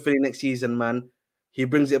hopefully next season, man, he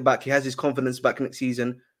brings it back. He has his confidence back next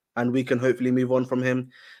season, and we can hopefully move on from him.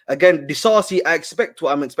 Again, Disasi, I expect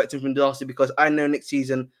what I'm expecting from Disasi because I know next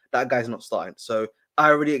season that guy's not starting. So I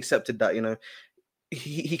already accepted that.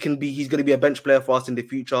 He's going to be a bench player for us in the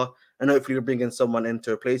future, and hopefully we'll bring in someone in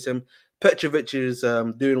to replace him. Petrovic is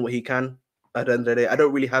doing what he can. At the end of the day, I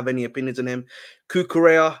don't really have any opinions on him.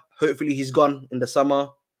 Kukurea, hopefully he's gone in the summer.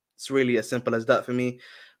 It's really as simple as that for me.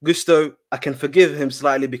 Gusto, I can forgive him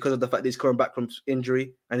slightly because of the fact that he's coming back from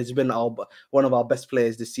injury and he's been one of our best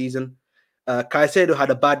players this season. Caicedo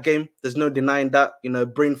had a bad game. There's no denying that.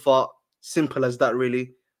 Brain fart. Simple as that,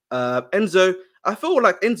 really. Enzo, I feel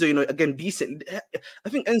like Enzo, again, decent. I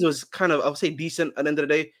think Enzo is kind of, I would say, decent at the end of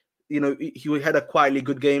the day. He had a quietly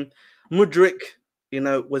good game. Mudryk,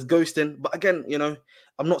 was ghosting. But again,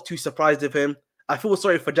 I'm not too surprised with him. I feel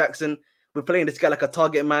sorry for Jackson. We're playing this guy like a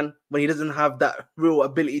target man when he doesn't have that real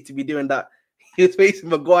ability to be doing that. he was facing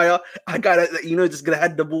Maguire, a guy that just gonna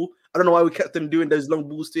head the ball. I don't know why we kept him doing those long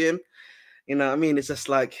balls to him. You know what I mean? It's just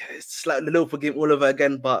like the Liverpool game all over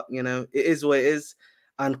again. But it is what it is.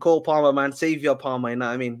 And Cole Palmer, man, Savior Palmer, you know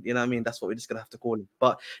what I mean? You know what I mean? That's what we're just gonna have to call him.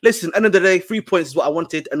 But listen, end of the day, 3 points is what I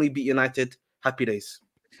wanted, and we beat United. Happy days.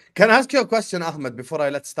 Can I ask you a question, Ahmed, before I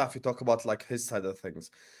let Staffy talk about like his side of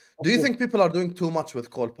things? Do you think people are doing too much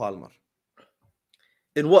with Cole Palmer?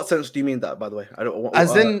 In what sense do you mean that, by the way? I don't.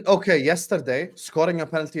 As in, okay, yesterday, scoring a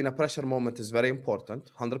penalty in a pressure moment is very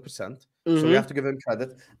important, 100%. So we have to give him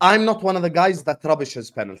credit. I'm not one of the guys that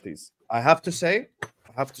rubbishes penalties. I have to say,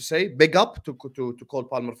 big up to Cole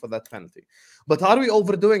Palmer for that penalty. But are we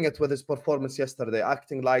overdoing it with his performance yesterday,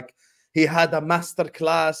 acting like he had a master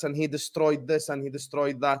class and he destroyed this and he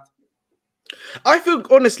destroyed that? I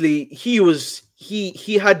think honestly, he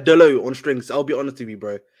had Delo on strings. I'll be honest with you,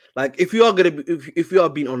 bro. Like, if you are if you are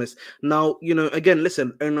being honest, now again,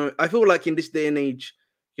 listen. I feel like in this day and age,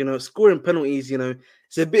 scoring penalties,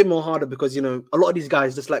 it's a bit more harder because a lot of these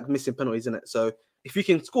guys just like missing penalties, isn't it? So if you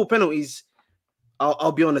can score penalties,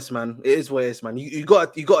 I'll be honest, man. It is what it is, man. You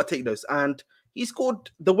got to take those, and he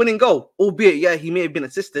scored the winning goal, albeit he may have been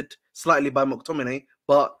assisted slightly by McTominay,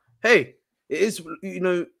 but hey, it is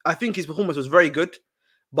I think his performance was very good,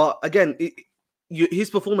 but again, his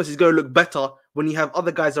performance is going to look better when you have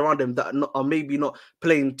other guys around him that are maybe not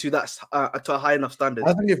playing to that to a high enough standard.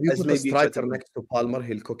 I think if you put a striker next to Palmer,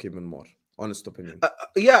 he'll cook even more. Honest opinion. I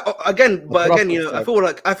feel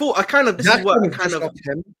I kind of this is what I kind of.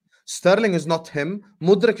 Sterling is not him.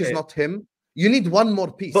 Mudryk is not him. You need one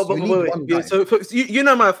more piece. But wait. So you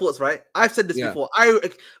know my thoughts, right? I've said this before.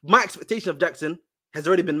 My expectation of Jackson has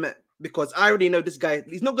already been met because I already know this guy.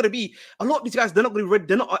 He's not going to be a lot of these guys. They're not going to be ready.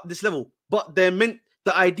 They're not at this level, but they're meant.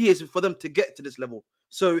 The idea is for them to get to this level.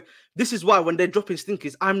 So this is why when they're dropping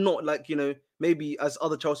stinkers, I'm not like maybe as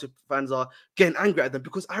other Chelsea fans are getting angry at them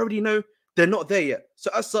because I already know they're not there yet. So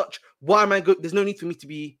as such, why am I good? There's no need for me to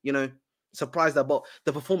be surprised about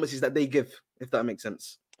the performances that they give, if that makes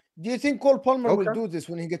sense. Do you think Cole Palmer will do this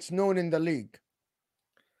when he gets known in the league?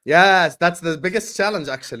 Yes, that's the biggest challenge,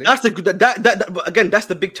 actually. That's the again. That's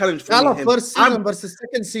the big challenge for me. First season versus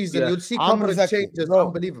second season, you'll see coverage changes.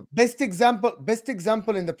 Unbelievable. Best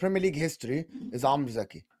example in the Premier League history is Amr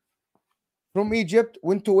Zaki. From Egypt,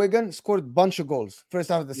 went to Wigan, scored a bunch of goals first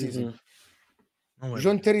half of the season.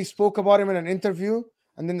 John Terry spoke about him in an interview,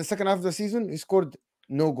 and then the second half of the season, he scored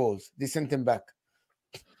no goals. They sent him back.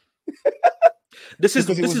 This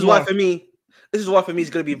is why for me it's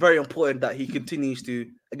going to be very important that he continues to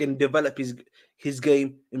again develop his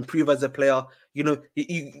game, improve as a player.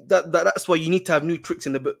 That's why you need to have new tricks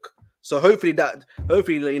in the book. So hopefully that's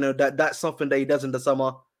something that he does in the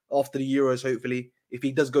summer after the Euros. Hopefully, if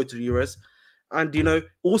he does go to the Euros, and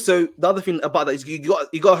also the other thing about that is you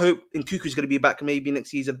got to hope Nkuku's going to be back maybe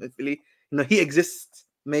next season. Hopefully, he exists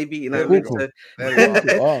maybe.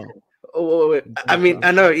 I mean,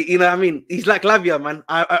 I know, he's like Lavia, man.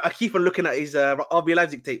 I keep on looking at his RB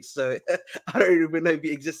Leipzig tapes, so I don't even know if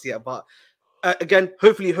he exists yet. But again,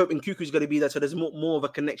 hopefully, Nkuku's going to be there, so there's more of a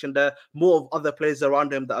connection there, more of other players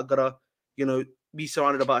around him that are gonna, be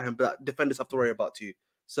surrounded about him, but defenders have to worry about too.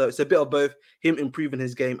 So it's a bit of both, him improving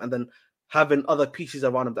his game and then having other pieces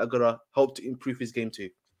around him that are gonna help to improve his game too.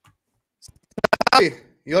 Hey,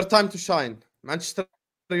 your time to shine, Manchester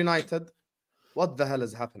United. What the hell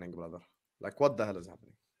is happening, brother? Like, what the hell is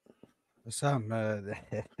happening? Sam,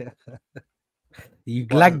 you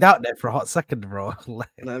lagged out there for a hot second, bro. I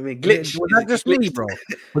mean, glitch. Was that just me, bro?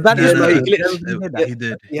 Was that just me? He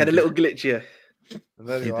did. He had a little glitch, yeah.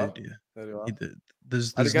 Very He well. did, yeah. Very well. He did.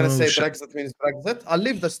 Are you going to say Brexit means Brexit? I'll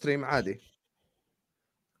leave the stream, Adi.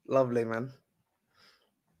 Lovely, man.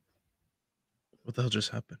 What the hell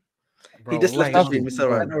just happened? Bro, he just left the stream. It's all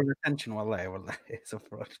right. No retention, wallahi. It's a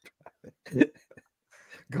fraud.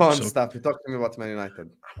 Go on, Staffy. Talk to me about Man United.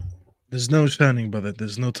 There's no shining, brother.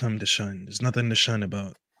 There's no time to shine. There's nothing to shine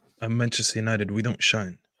about. I'm Manchester United. We don't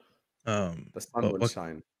shine. The sun will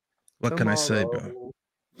shine. What can I say, bro?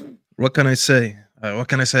 What can I say? What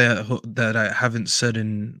can I say that I haven't said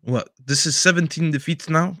in what? This is 17 defeats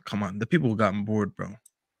now. Come on, the people gotten bored, bro.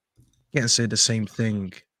 Can't say the same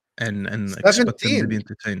thing and expect them to be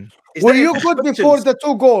entertained. Were you good before the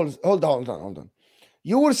 2 goals? Hold on.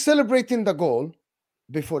 You were celebrating the goal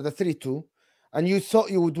before the 3-2, and you thought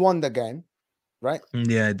you would won the game, right?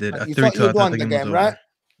 Yeah, I did. You thought you'd won the game, right?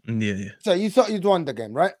 Yeah. So you thought you'd won the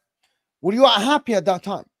game, right? Were you happy at that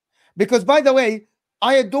time? Because by the way,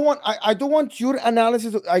 I don't want your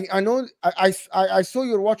analysis. I know I saw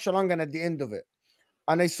your watch along and at the end of it,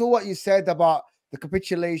 and I saw what you said about the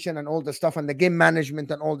capitulation and all the stuff and the game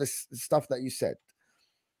management and all this stuff that you said.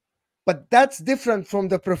 But that's different from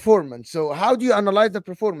the performance. So how do you analyze the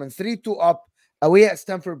performance? 3-2 up away at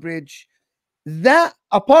Stamford Bridge. That,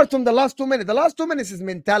 apart from the last 2 minutes, the last 2 minutes is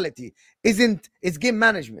mentality, it's game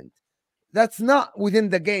management. That's not within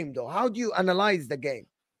the game, though. How do you analyze the game?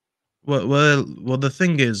 Well. The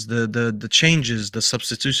thing is, the changes, the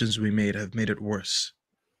substitutions we made have made it worse.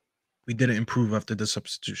 We didn't improve after the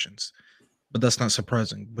substitutions, but that's not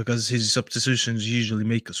surprising because his substitutions usually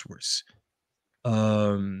make us worse.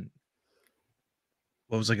 What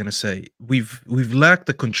was I gonna say? We've lacked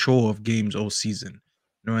the control of games all season.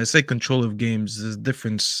 You know, I say control of games. There's a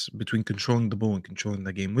difference between controlling the ball and controlling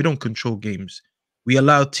the game. We don't control games. We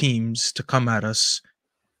allow teams to come at us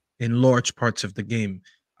in large parts of the game.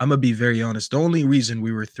 I'm gonna be very honest. The only reason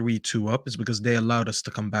we were 3-2 up is because they allowed us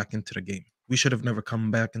to come back into the game. We should have never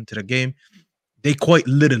come back into the game. They quite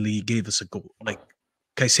literally gave us a goal. Like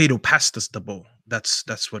Caicedo passed us the ball.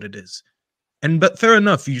 That's what it is. But fair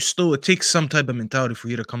enough, it takes some type of mentality for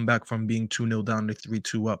you to come back from being 2-0 down to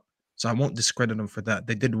 3-2 up. So I won't discredit them for that.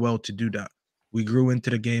 They did well to do that. We grew into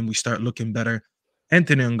the game. We start looking better.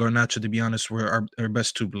 Anthony and Garnacho, to be honest, were our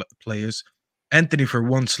best two players. Anthony, for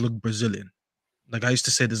once, looked Brazilian. Like, I used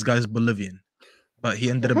to say this guy's Bolivian, but he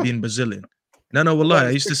ended up being Brazilian. No, wallah, I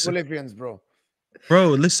used to say Bolivians, bro. Bro,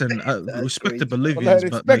 listen, I respect the Bolivians,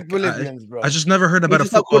 but like, Bolivians, bro. I just never heard about a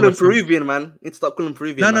stop footballer. Calling Peruvian, man. It's stop calling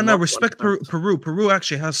Peruvian. No. Respect Peru. Peru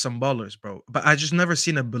actually has some ballers, bro. But I just never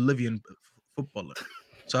seen a Bolivian footballer.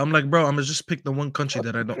 So I'm like, bro, I'm gonna just pick the one country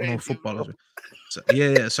that I don't know footballers. So,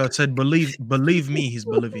 yeah. So I said, believe me, he's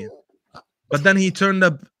Bolivian. But then he turned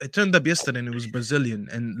up. It turned up yesterday, and it was Brazilian.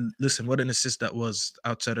 And listen, what an assist that was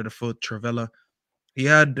outside of the foot. Travella, he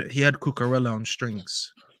had Cucurella on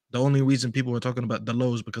strings. The only reason people were talking about the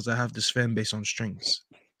lows because I have this fan base on strings.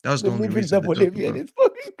 That was the only reason. Bolivian is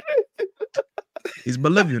fucking crazy. He's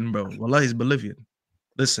Bolivian, bro. Wallah, he's Bolivian.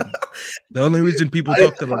 Listen, the only reason people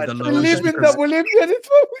talked about the lows is because the Bolivian is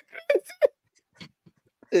fucking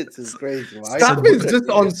crazy. It's crazy. Man. Staffy's just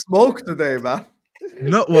on smoke today, man.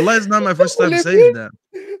 No, wallah, it's not my first time saying that.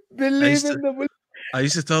 I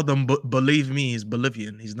used to tell them, believe me, he's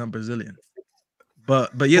Bolivian. He's not Brazilian.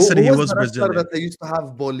 But yesterday he was Brazilian. That they used to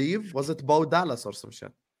have Boliv. Was it Bo Dallas or some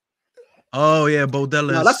shit? Oh yeah, Bo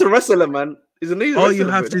Dallas. No, that's a wrestler, man. He's an All you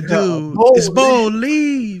have to do is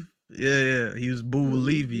Boliv. Yeah, he was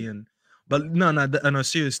Bolivian. But no, on a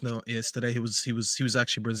serious note, yesterday he was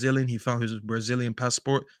actually Brazilian. He found his Brazilian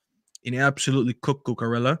passport, and he absolutely cooked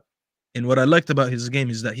Cucurella. And what I liked about his game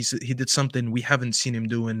is that he did something we haven't seen him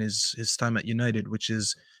do in his time at United, which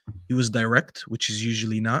is he was direct, which is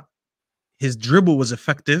usually not. His dribble was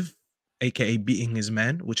effective, aka beating his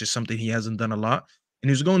man, which is something he hasn't done a lot. And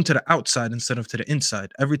he was going to the outside instead of to the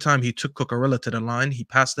inside. Every time he took Cucurella to the line, he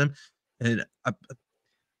passed him. And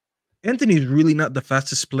Anthony is really not the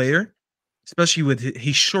fastest player, especially with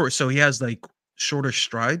he's short, so he has like shorter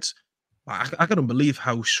strides. I couldn't believe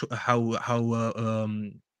how slow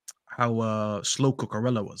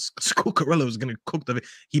Cucurella was. Because Cucurella was gonna cook the.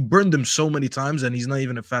 He burned him so many times, and he's not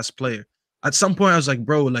even a fast player. At some point, I was like,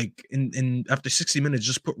 bro, like in after 60 minutes,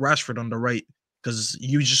 just put Rashford on the right because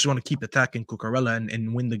you just want to keep attacking Cucurella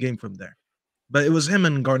and win the game from there. But it was him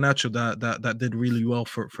and Garnacho that did really well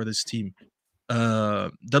for this team.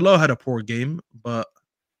 Delo had a poor game, but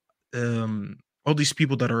all these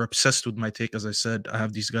people that are obsessed with my take, as I said, I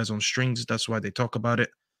have these guys on strings. That's why they talk about it.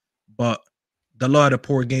 But Delo had a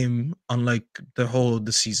poor game, unlike the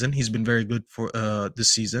season. He's been very good for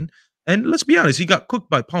this season. And let's be honest, he got cooked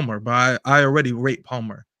by Palmer, but I already rate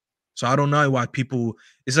Palmer. So I don't know why people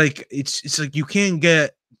it's like you can't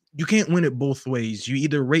win it both ways. You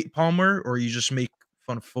either rate Palmer or you just make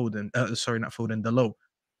fun of Foden. Sorry, not Foden, Delo.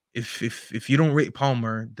 If you don't rate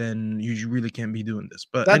Palmer, then you really can't be doing this.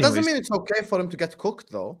 But that doesn't mean it's okay for him to get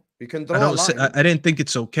cooked, though. You can draw a line. I didn't think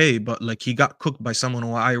it's okay, but like he got cooked by someone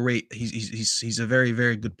who I rate. He's a very,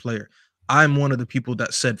 very good player. I'm one of the people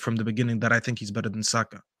that said from the beginning that I think he's better than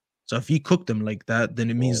Saka. So if he cooked him like that, then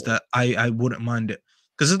it means that I wouldn't mind it.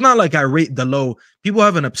 Because it's not like I rate Delo. People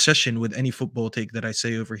have an obsession with any football take that I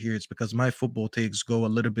say over here. It's because my football takes go a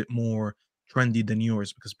little bit more trendy than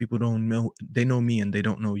yours because people don't know. They know me and they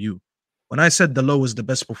don't know you. When I said Delo was the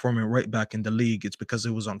best performing right back in the league, it's because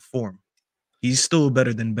it was on form. He's still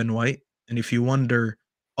better than Ben White. And if you wonder,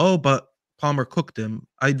 oh, but Palmer cooked him,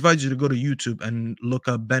 I advise you to go to YouTube and look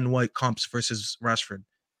up Ben White comps versus Rashford.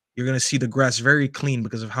 You're going to see the grass very clean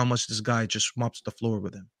because of how much this guy just mops the floor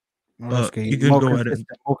with him. You can go at it.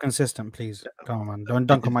 More consistent, please. Come on, man. Don't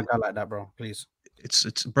dunk on my guy like that, bro. Please.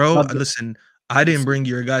 It's bro. Listen, I didn't bring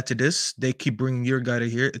your guy to this. They keep bringing your guy to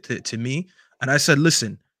here to me. And I said,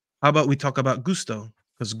 listen, how about we talk about Gusto?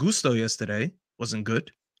 Because Gusto yesterday wasn't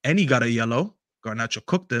good. and he got a yellow. Garnacho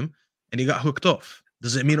cooked him, and he got hooked off.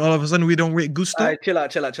 Does it mean all of a sudden we don't rate Gusto? Chill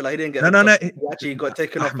out. He didn't get no. He actually got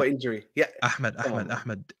taken off for injury. Yeah. Ahmed.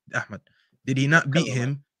 Did he not beat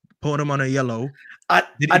him, put him on a yellow? I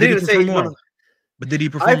didn't say well? But did he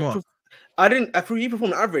perform well? I didn't. I thought he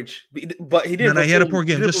performed average, but he didn't. No, he had a poor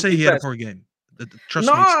game. Just say he had a poor game. Trust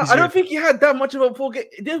me. I don't think he had that much of a poor game.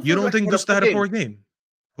 You don't think Gusto had a poor game?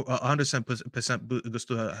 100%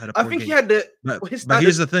 Gusto had a poor game. I think he had the. But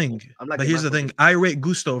here's the thing. I rate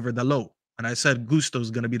Gusto over the low, and I said Gusto is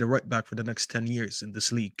going to be the right back for the next 10 years in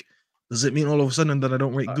this league. Does it mean all of a sudden that I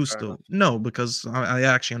don't rate Gusto? No, because I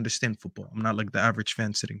actually understand football. I'm not like the average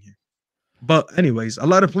fan sitting here. But anyways, a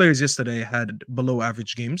lot of players yesterday had below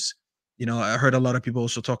average games. You know, I heard a lot of people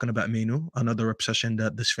also talking about Menu, another obsession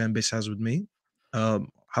that this fan base has with me. How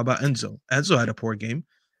about Enzo? Enzo had a poor game.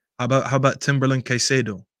 How about Timberland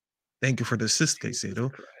Caicedo? Thank you for the assist,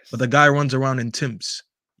 Caicedo. But the guy runs around in Timbs.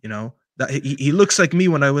 You know that he looks like me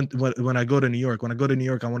when I go to New York. When I go to New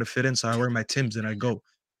York, I want to fit in, so I wear my Timbs and I go.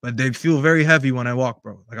 But they feel very heavy when I walk,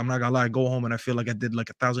 bro. Like I'm not gonna lie, I go home and I feel like I did like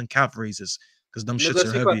 1,000 calf raises because them shits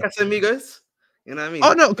are heavy. Casamigos? You know what I mean?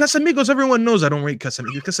 Oh no, Casamigos. Everyone knows I don't rate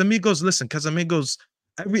Casamigos. Casamigos, listen, Casamigos.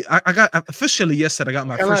 I got officially yesterday. I got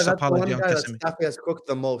my first apology on Casamigos. Staffy has cooked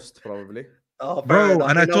the most, probably. Oh, bro,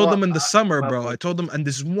 and I told them in the summer, bro. I told them, and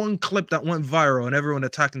this one clip that went viral, and everyone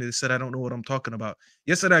attacked me. They said I don't know what I'm talking about.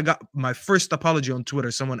 Yesterday, I got my first apology on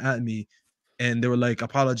Twitter. Someone at me, and they were like,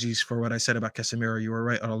 "Apologies for what I said about Casemiro. You were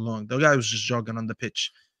right all along." The guy was just jogging on the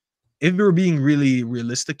pitch. If we're being really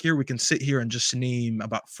realistic here, we can sit here and just name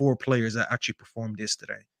about 4 players that actually performed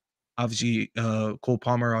yesterday. Obviously, Cole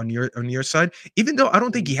Palmer on your side. Even though I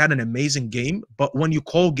don't think he had an amazing game, but when you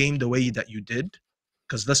call game the way that you did,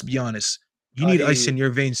 because let's be honest, you need ice in your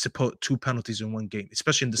veins to put 2 penalties in one game,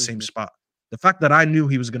 especially in the same spot. The fact that I knew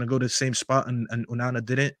he was going to go to the same spot and Onana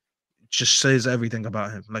didn't just says everything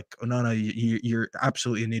about him. Like, Onana, you're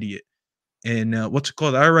absolutely an idiot. And what's it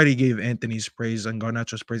called? I already gave Anthony's praise and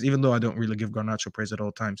Garnacho's praise, even though I don't really give Garnacho praise at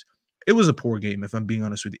all times. It was a poor game, if I'm being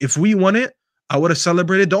honest with you. If we won it, I would have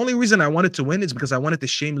celebrated. The only reason I wanted to win is because I wanted to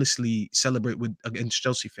shamelessly celebrate against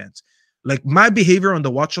Chelsea fans. Like, my behavior on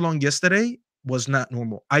the watch-along yesterday was not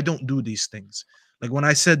normal. I don't do these things. Like, when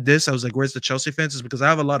I said this, I was like, where's the Chelsea fans? It's because I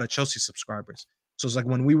have a lot of Chelsea subscribers. So it's like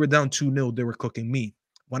when we were down 2-0, they were cooking me.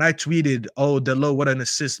 When I tweeted, oh, Delo, what an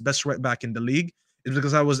assist, best right back in the league, it's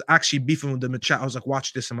because I was actually beefing with them in the chat. I was like,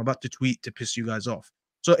 watch this. I'm about to tweet to piss you guys off.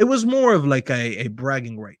 So it was more of like a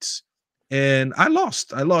bragging rights. And I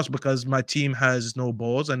lost. I lost because my team has no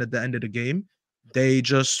balls. And at the end of the game, they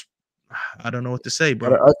just, I don't know what to say,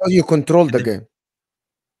 bro. I thought you controlled the game.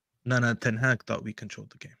 No, Ten Hag thought we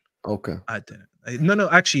controlled the game. Okay. I didn't. No,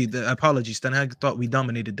 actually, apologies. Ten Hag thought we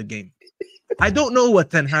dominated the game. I don't know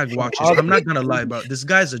what Ten Hag watches. I'm not going to lie, bro. This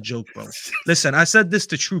guy's a joke, bro. Listen, I said this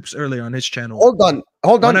to Troops earlier on his channel. Hold on.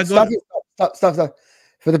 Stop.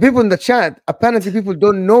 For the people in the chat, apparently people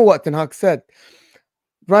don't know what Ten Hag said.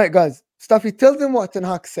 Right, guys? Staffy, tell them what Ten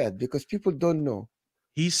Hag said because people don't know.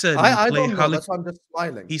 He said, I don't know. That's why I'm just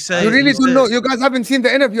smiling. He said, you really don't know. You guys haven't seen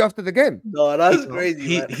the interview after the game. No, that's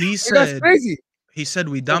crazy. He said, that's crazy. He said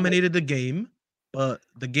we dominated the game, but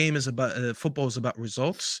the game is about football is about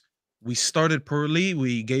results. We started poorly.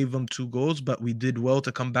 We gave them 2 goals, but we did well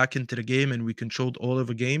to come back into the game and we controlled all of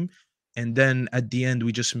the game. And then at the end,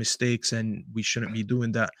 we just mistakes and we shouldn't be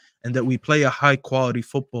doing that. And that we play a high quality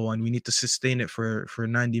football and we need to sustain it for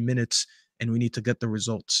 90 minutes and we need to get the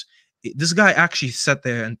results. This guy actually sat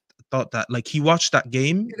there and thought that, like, he watched that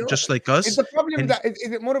game just like us. Is the problem that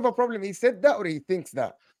is it more of a problem he said that or he thinks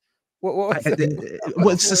that? Well,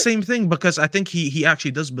 it's the same thing because I think he actually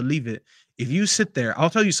does believe it. If you sit there, I'll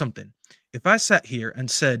tell you something. If I sat here and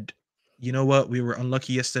said, you know what, we were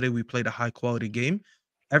unlucky yesterday, we played a high quality game,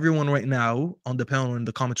 everyone right now on the panel in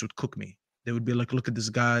the comments would cook me. They would be like, look at this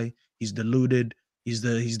guy, he's deluded, he's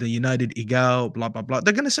the United Egal, blah blah blah.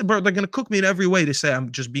 They're gonna say, bro, they're gonna cook me in every way. They say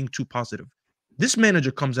I'm just being too positive. This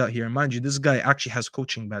manager comes out here, and mind you, this guy actually has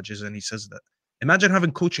coaching badges, and he says that. Imagine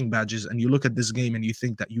having coaching badges and you look at this game and you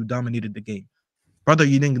think that you dominated the game. Brother,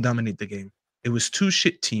 you didn't dominate the game. It was 2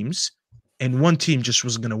 shit teams and one team just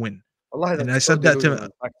was going to win. And I said that to him.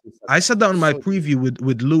 I said that on my preview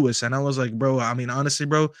with Lewis and I was like, bro, I mean, honestly,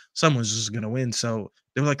 bro, someone's just going to win. So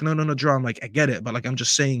they were like, no, draw. I'm like, I get it. But like, I'm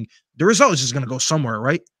just saying the result is just going to go somewhere,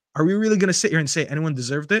 right? Are we really going to sit here and say anyone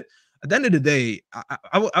deserved it? At the end of the day,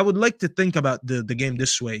 I would like to think about the game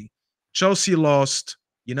this way. Chelsea lost.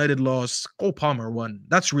 United lost. Cole Palmer won.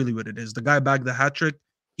 That's really what it is. The guy bagged the hat trick.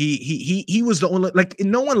 He was the only, like,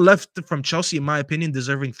 no one left from Chelsea, in my opinion,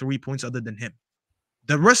 deserving 3 points other than him.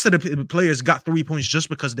 The rest of the players got 3 points just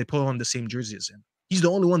because they put on the same jersey as him. He's the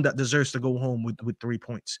only one that deserves to go home with 3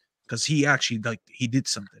 points because he actually he did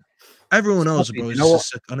something. Everyone else, bro, is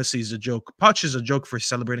just honestly is a joke. Poch is a joke for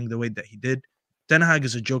celebrating the way that he did. Ten Hag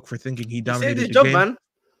is a joke for thinking he dominated the game. Man.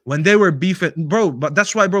 When they were beefing, bro, but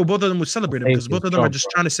that's why, bro, both of them would celebrate him because both of them are just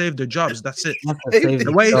trying to save their jobs. That's it.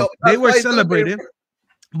 The way they were celebrating,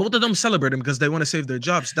 both of them celebrating because they want to save their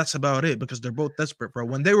jobs. That's about it because they're both desperate, bro.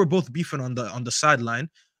 When they were both beefing on the sideline,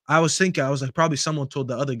 I was like, probably someone told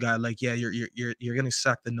the other guy, like, yeah, you're getting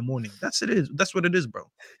sacked in the morning. That's it is. That's what it is, bro.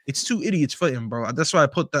 It's two idiots fighting, bro. That's why I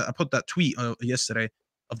put that tweet yesterday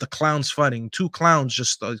of the clowns fighting. Two clowns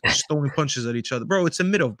just throwing punches at each other, bro. It's a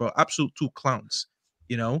middle, bro. Absolute two clowns,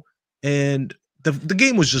 you know. And the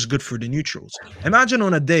game was just good for the neutrals. Imagine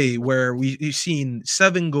on a day where we've seen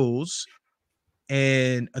 7 goals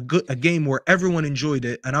and a game where everyone enjoyed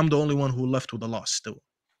it, and I'm the only one who left with a loss still.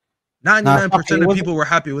 99% of people were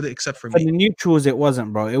happy with it except for me. For the neutrals, it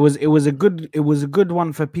wasn't, bro. It was a good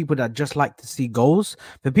one for people that just like to see goals.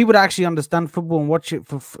 For people that actually understand football and watch it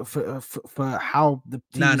for how the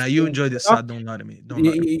Nah, you enjoyed it, Saad. Don't lie to me. Don't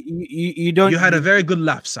lie to me. You don't. You had a very good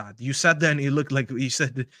laugh, Saad. You sat there and you looked like you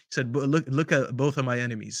said, look at both of my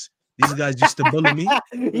enemies. These guys used to bully me.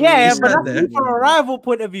 Yeah, but that's from a rival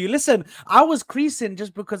point of view. Listen, I was creasing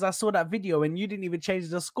just because I saw that video and you didn't even change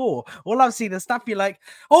the score. All I've seen is Staffy like,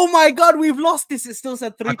 oh my God, we've lost this. It still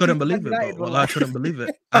said 3-2. I couldn't believe it, bro. Well, I couldn't believe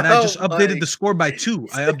it. And I just updated the score by 2.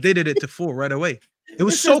 I updated it to 4 right away. It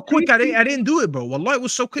was so quick. I didn't do it, bro. Wallah, it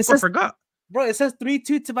was so quick. I forgot. Bro, it says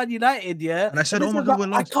 3-2 to Man United, yeah? And I said, oh my God, we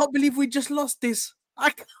lost. I can't believe we just lost this. I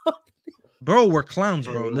can't. Bro, we're clowns,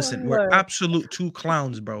 bro. Listen, we're absolute 2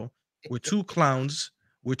 clowns, bro. We're 2 clowns.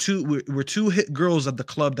 We're two hit girls at the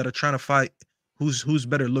club that are trying to fight who's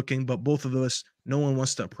better looking, but both of us, no one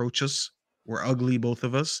wants to approach us. We're ugly, both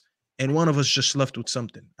of us. And one of us just left with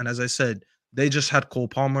something. And as I said, they just had Cole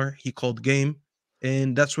Palmer. He called game.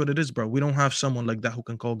 And that's what it is, bro. We don't have someone like that who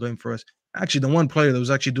can call game for us. Actually, the one player that was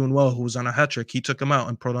actually doing well, who was on a hat-trick, he took him out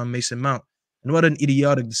and put on Mason Mount. And what an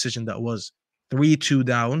idiotic decision that was. 3-2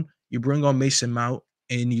 down. You bring on Mason Mount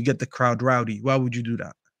and you get the crowd rowdy. Why would you do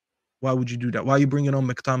that? Why would you do that? Why are you bringing on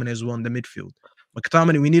McTominay as well in the midfield?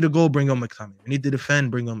 McTominay, we need a goal, bring on McTominay. We need to defend,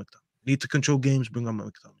 bring on McTominay. We need to control games, bring on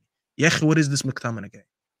McTominay. Yeah, what is this McTominay guy?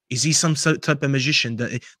 Is he some type of magician?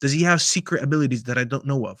 Does he have secret abilities that I don't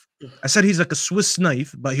know of? I said he's like a Swiss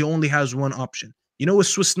knife, but he only has one option. You know a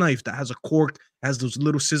Swiss knife that has a cork, has those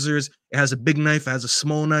little scissors, it has a big knife, it has a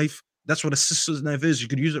small knife. That's what a Swiss knife is. You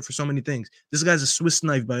could use it for so many things. This guy's a Swiss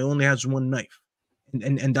knife, but he only has one knife.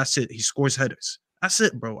 And that's it. He scores headers. That's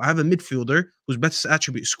it, bro. I have a midfielder whose best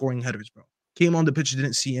attribute is scoring headers, bro. Came on the pitch,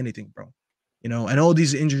 didn't see anything, bro. You know, and all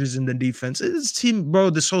these injuries in the defense. This team,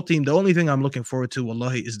 bro, this whole team, the only thing I'm looking forward to,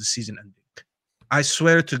 wallahi, is the season ending. I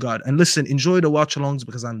swear to God. And listen, enjoy the watch-alongs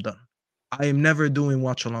because I'm done. I am never doing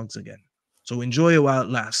watch-alongs again. So enjoy it while it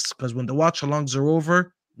lasts because when the watch-alongs are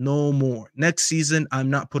over, no more. Next season,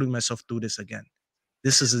 I'm not putting myself through this again.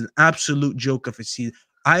 This is an absolute joke of a season.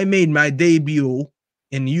 I made my debut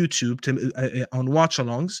in YouTube on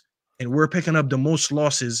watch-alongs, and we're picking up the most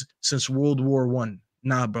losses since World War I.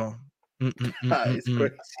 Nah, bro.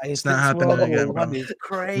 It's not happening again, bro. It's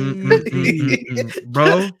crazy.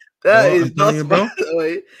 Bro, that is not you, bro.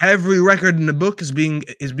 Every record in the book is being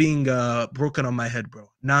broken on my head, bro.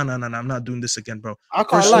 No. I'm not doing this again, bro.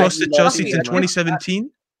 First lost to Chelsea in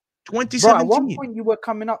 2017. 2017. Bro, at one point you were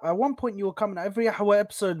coming up. Every Ahwa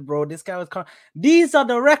episode, bro. This guy was coming. These are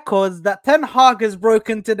the records that Ten Hag has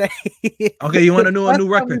broken today. Okay, you want to know a new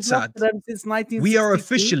record, Saad? Since 1962.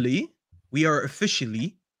 We are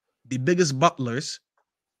officially the biggest butlers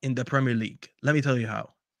in the Premier League. Let me tell you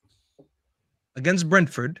how. Against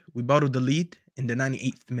Brentford, we bottled the lead in the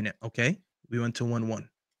 98th minute. Okay, we went to 1-1.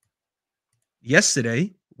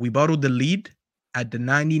 Yesterday, we bottled the lead at the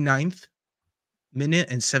 99th minute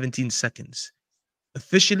and 17 seconds.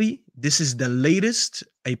 Officially, this is the latest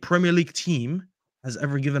a Premier League team has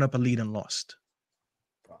ever given up a lead and lost.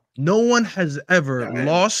 No one has ever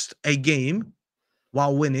lost a game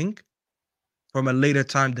while winning from a later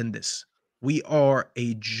time than this. We are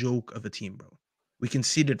a joke of a team, bro. We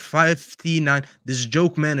conceded 59. This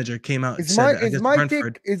joke manager came out and said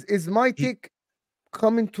is my take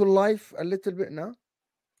coming to life a little bit now?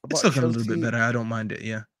 It's looking a little bit better. I don't mind it,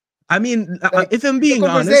 yeah. I mean, if I'm being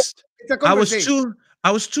honest, I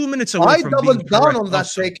was 2 minutes away from being correct. I doubled down on that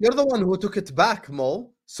take. You're the one who took it back,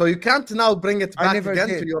 Mo. So you can't now bring it back again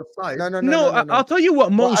to your side. No. I'll tell you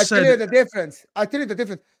what Mo said. I'll tell you the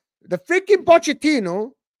difference. The freaking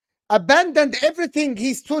Pochettino abandoned everything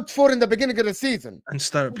he stood for in the beginning of the season and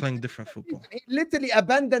started playing different football. He literally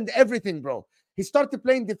abandoned everything, bro. He started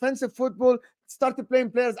playing defensive football, started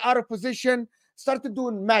playing players out of position, started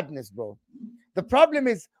doing madness, bro. The problem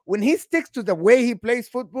is when he sticks to the way he plays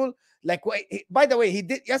football, like, by the way, he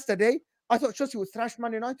did yesterday. I thought Chelsea would thrash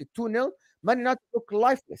Man United 2-0. Man United looked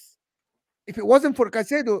lifeless. If it wasn't for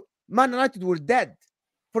Caicedo, Man United were dead.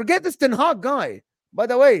 Forget this Ten Hag guy. By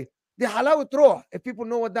the way, the halawat roh, if people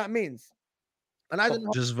know what that means. And I don't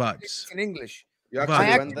know just vibes in English. You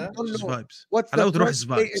actually went there? Just vibes. What's halawat roh the is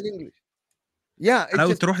vibes. in English? Yeah, it's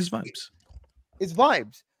halawat roh is vibes. It's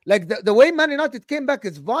vibes. Like the way Man United came back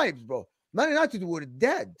is vibes, bro. Man United were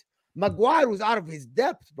dead. Maguire was out of his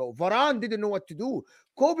depth, bro. Varane didn't know what to do.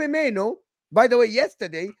 Kobe Mainoo, by the way,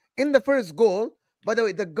 yesterday in the first goal, by the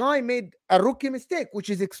way, the guy made a rookie mistake, which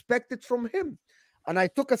is expected from him. And I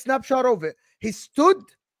took a snapshot of it. He stood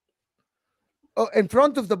in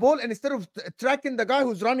front of the ball, and instead of tracking the guy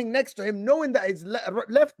who's running next to him, knowing that his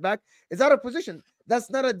left back is out of position, that's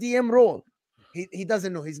not a DM role. He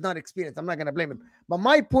doesn't know. He's not experienced. I'm not going to blame him. But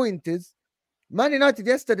my point is, Man United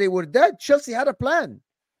yesterday were dead. Chelsea had a plan.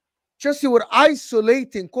 Chelsea were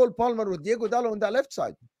isolating Cole Palmer with Diego Dallo on that left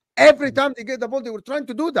side. Every time they get the ball, they were trying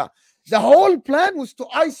to do that. The whole plan was to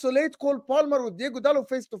isolate Cole Palmer with Diego Dallo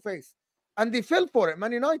face to face. And they fell for it,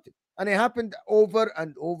 Man United. And it happened over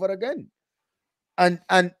and over again. And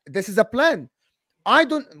this is a plan. I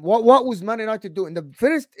don't what was Man United doing?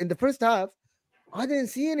 In the first half, I didn't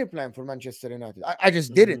see any plan for Manchester United. I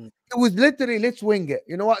just didn't. It was literally, let's wing it.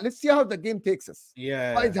 You know what? Let's see how the game takes us.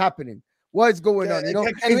 Yeah. What is happening? What is going on? You know,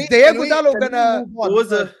 is Diego Dallo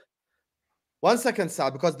gonna? One second,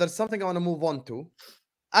 Saad, because there's something I want to move on to.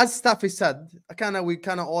 As Staffy said, we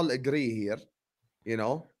kind of all agree here. You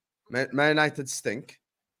know, Man United stink,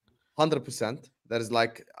 100%. There's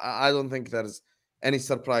like, I don't think there's any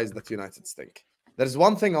surprise that United stink. There's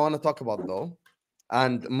one thing I want to talk about though,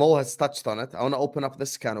 and Mo has touched on it. I want to open up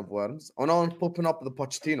this can of worms. I want to open up the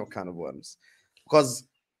Pochettino can of worms, because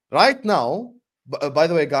right now, by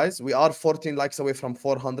the way, guys, we are 14 likes away from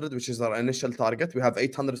 400, which is our initial target. We have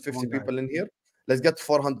 850 people in here. Let's get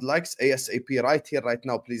 400 likes ASAP right here, right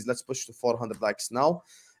now, please. Let's push to 400 likes now.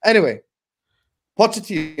 Anyway,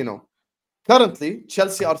 Pochettino. Currently,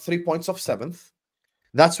 Chelsea are 3 points off 7th.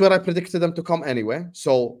 That's where I predicted them to come anyway.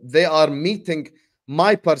 So they are meeting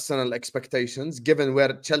my personal expectations, given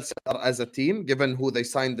where Chelsea are as a team, given who they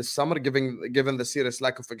signed this summer, given the serious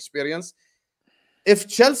lack of experience. If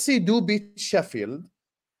Chelsea do beat Sheffield,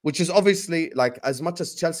 which is obviously, like, as much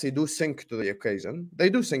as Chelsea do sink to the occasion, they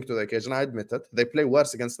do sink to the occasion, I admit it. They play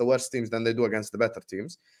worse against the worst teams than they do against the better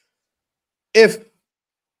teams. If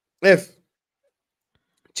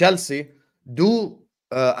Chelsea do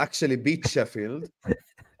actually beat Sheffield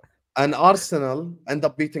and Arsenal end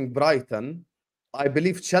up beating Brighton, I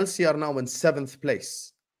believe Chelsea are now in 7th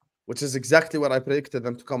place, which is exactly what I predicted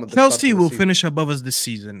them to come. Chelsea will finish above us this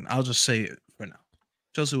season. I'll just say it for now.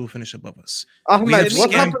 Chelsea will finish above us. Ahmed,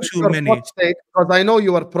 what happened to your Poch take? Because I know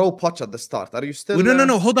you were pro Poch at the start. Are you still? Well,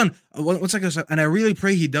 no. Hold on. One second. And I really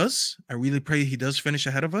pray he does. I really pray he does finish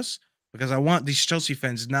ahead of us, because I want these Chelsea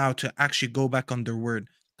fans now to actually go back on their word.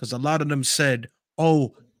 Because a lot of them said,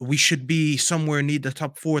 "Oh, we should be somewhere near the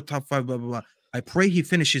top 4, top 5, blah blah blah." I pray he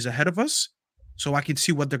finishes ahead of us, so I can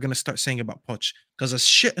see what they're gonna start saying about Poch. Because as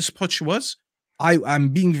shit as Poch was, I'm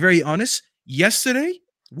being very honest. Yesterday,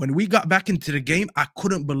 when we got back into the game, I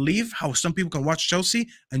couldn't believe how some people can watch Chelsea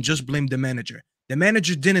and just blame the manager. The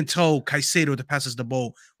manager didn't tell Caicedo to pass us the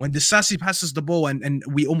ball. When Sassy passes the ball and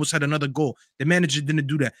we almost had another goal, the manager didn't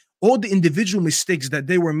do that. All the individual mistakes that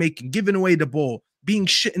they were making, giving away the ball, being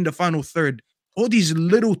shit in the final third, all these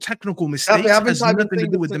little technical mistakes has nothing to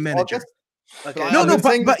do with the manager. Okay. No,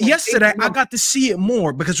 but yesterday I got to see it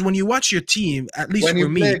more, because when you watch your team, at least for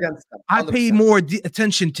me, I pay more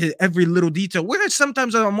attention to every little detail. Whereas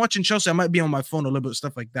sometimes I'm watching Chelsea, I might be on my phone a little bit,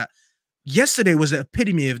 stuff like that. Yesterday was the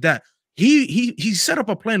epitome of that. He set up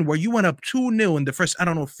a plan where you went up 2-0 in the first, I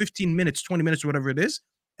don't know, 15 minutes, 20 minutes, whatever it is,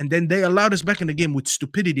 and then they allowed us back in the game with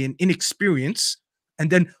stupidity and inexperience. And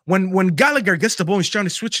then when Gallagher gets the ball, he's trying to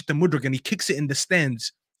switch it to Mudryk and he kicks it in the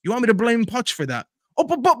stands. You want me to blame Poch for that? Oh,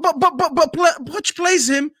 but Poch plays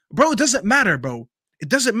him, bro. It doesn't matter, bro. It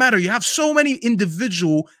doesn't matter. You have so many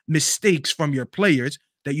individual mistakes from your players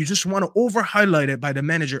that you just want to over highlight it by the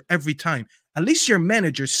manager every time. At least your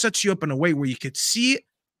manager sets you up in a way where you could see it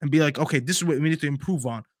and be like, okay, this is what we need to improve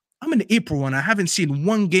on. I'm in April and I haven't seen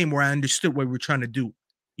one game where I understood what we're trying to do.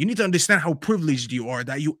 You need to understand how privileged you are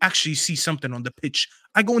that you actually see something on the pitch.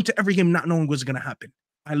 I go into every game not knowing what's going to happen.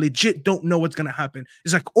 I legit don't know what's going to happen.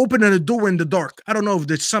 It's like opening a door in the dark. I don't know if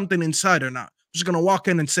there's something inside or not. I'm just going to walk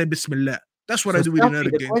in and say Bismillah. That's what I do with another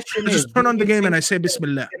game. I just turn on the game and I say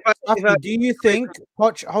Bismillah. Do you think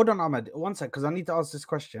Poch? Hold on, Ahmed. One sec, because I need to ask this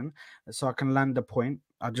question so I can land the point.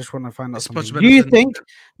 I just want to find out something. Do you think?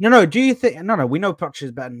 No. Do you think? No. We know Poch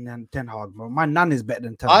is better than Ten Hag, bro. My nan is better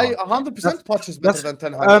than Ten Hag. 100% Poch is better than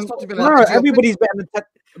Ten Hag. That's not even everybody's better than Ten.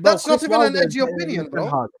 That's not even an edgy opinion,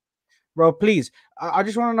 bro. Bro, please. I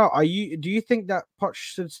just want to know: do you think that Poch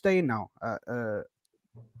should stay now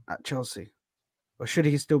at Chelsea, or should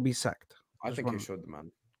he still be sacked? I think he should,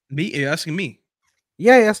 man. Me? You're asking me?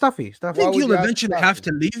 Yeah, Staffy. I think he'll eventually have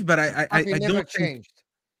to leave, but I don't think.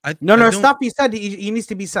 No. Staffy said he needs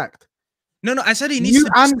to be sacked. No. I said he needs to be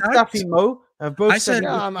sacked. You and Staffy, Mo, have both said.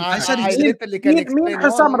 I said he literally can explain. Me and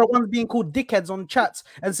Hassam are the ones being called dickheads on chats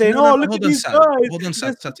and saying, "Oh, look at these guys." Hold on,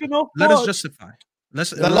 Saad. Let us justify.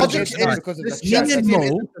 The logic is because of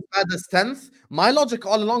the bad as 10th. My logic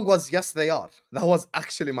all along was yes, they are. That was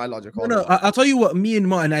actually my logic. No, I'll tell you what. Me and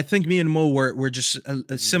Mo, and I think me and Mo were just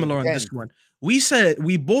similar on this one. We said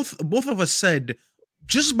both of us said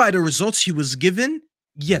just by the results he was given,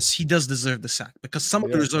 yes, he does deserve the sack because some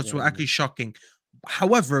of the results were actually shocking.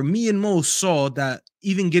 However, me and Mo saw that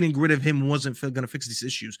even getting rid of him wasn't going to fix these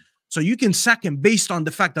issues. So you can sack him based on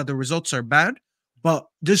the fact that the results are bad. But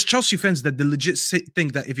there's Chelsea fans that legit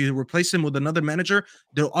think that if you replace him with another manager,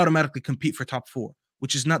 they'll automatically compete for top 4,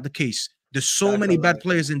 which is not the case. There's so many bad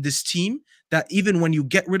players in this team that even when you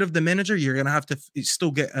get rid of the manager, you're going to have to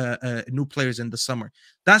still get new players in the summer.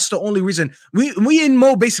 That's the only reason. We and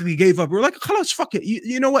Mo basically gave up. We're like, "Khalas, fuck it.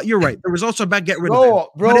 You know what? You're right. The results are bad. Get rid of them."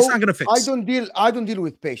 But it's not going to fix. I don't deal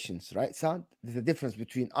with patience, right, Saad? There's a difference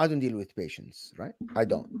between I don't deal with patience, right? I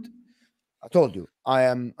don't. I told you, I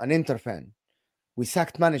am an Inter fan. We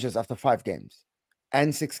sacked managers after 5 games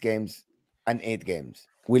and 6 games and 8 games.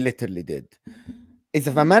 We literally did. If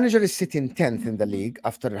a manager is sitting 10th in the league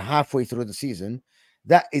after halfway through the season,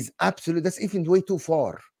 that's even way too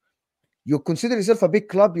far. You consider yourself a big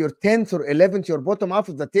club, you're 10th or 11th, you're bottom half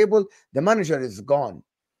of the table, the manager is gone.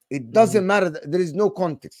 It doesn't matter. There is no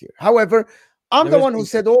context here. However, I'm the one who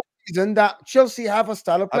said all season that Chelsea have a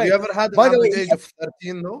style of play. Have you ever had an average age of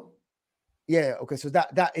 13 though? Yeah, okay, so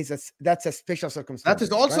that's a special circumstance. That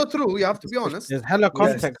is also true. You have to be honest. There's hella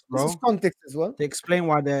context, bro. This is context as well to explain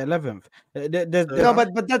why they're 11th. No,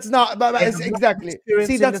 but that's not. But it's exactly.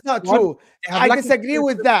 See, that's not true. I disagree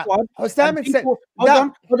with that.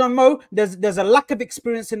 Hold on, Mo. There's a lack of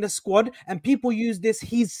experience in the squad, and people use this.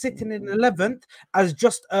 He's sitting in 11th as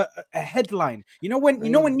just a headline. You know when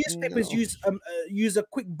newspapers use a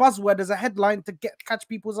quick buzzword as a headline to catch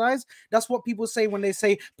people's eyes. That's what people say when they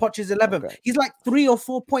say Poch is 11th. Okay. He's like 3 or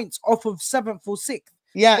 4 points off of 7th or 6th.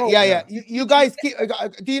 Yeah. You guys keep.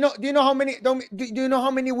 Do you know how many? Do you know how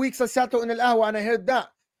many weeks I sat on Ahwa and I heard that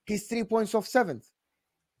he's 3 points off 7th?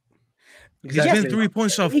 He's been 3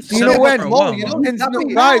 points off. You know when?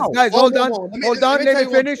 Guys, hold on. Let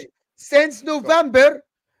me finish. Since November,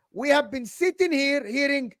 we have been sitting here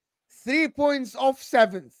hearing 3 points off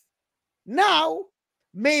 7th. Now,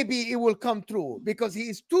 maybe it will come true because he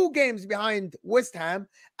is 2 games behind West Ham,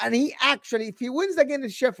 and he actually, if he wins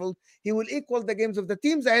against Sheffield, he will equal the games of the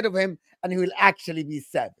teams ahead of him, and he will actually be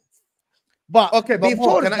 7th. But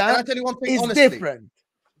before can I tell you one thing? It's different.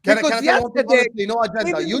 Because yesterday, no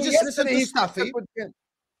agenda. You just listen to Staffy.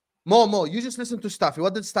 Mo, you just listen to Staffy.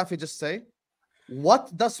 What did Staffy just say?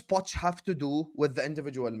 What does Poch have to do with the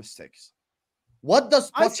individual mistakes? What does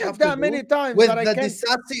Poch have to do many times with the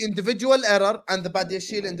Disassi individual error and the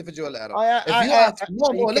Badiashile individual error?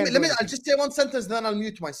 I'll just say one sentence, then I'll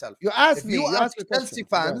mute myself. You ask me. You ask Chelsea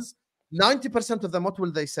fans, 90% of them, what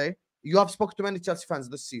will they say? You have spoken to many Chelsea fans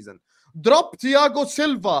this season. Drop Thiago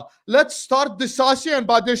Silva. Let's start Disassi and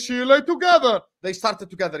Badiashile together. They started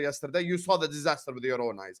together yesterday. You saw the disaster with your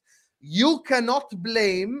own eyes. You cannot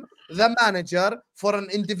blame the manager for an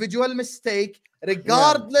individual mistake,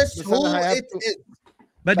 regardless who it is.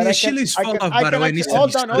 But the Achilles fall off, by the way.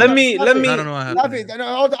 Let me. I don't know what happened.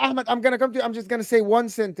 Ahmed, I'm gonna come to you. I'm just gonna say one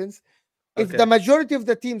sentence. If the majority of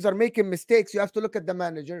the teams are making mistakes, you have to look at the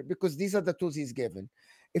manager because these are the tools he's given.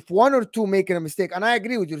 If 1 or 2 making a mistake, and I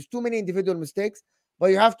agree with you, there's too many individual mistakes,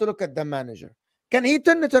 but you have to look at the manager. Can he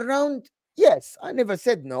turn it around? Yes. I never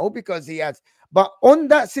said no because he has. But on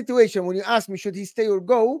that situation, when you ask me, should he stay or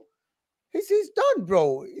go? He's done,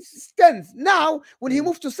 bro. He's 10th. Now, when he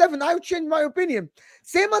moved to 7, I would change my opinion.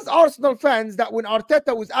 Same as Arsenal fans that when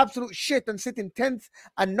Arteta was absolute shit and sitting 10th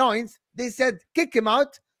and 9th, they said, kick him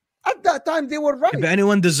out. At that time, they were right. If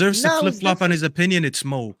anyone deserves to flip-flop on his opinion, it's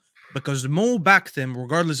Mo. Because Mo backed him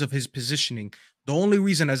regardless of his positioning. The only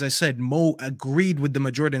reason, as I said, Mo agreed with the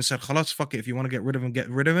majority and said, "Khalas, fuck it. If you want to get rid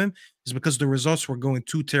of him, is because the results were going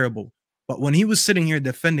too terrible. But when he was sitting here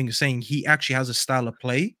defending, saying he actually has a style of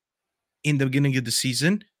play in the beginning of the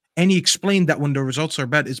season, and he explained that when the results are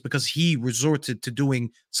bad, it's because he resorted to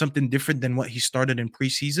doing something different than what he started in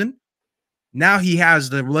preseason. Now he has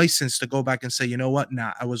the license to go back and say, you know what?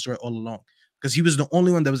 Nah, I was right all along. Because he was the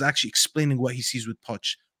only one that was actually explaining what he sees with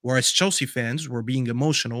Poch. Whereas Chelsea fans were being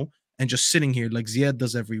emotional and just sitting here like Ziad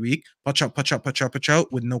does every week. Poch out, Poch out, Poch out, Poch out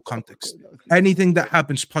with no context. Anything that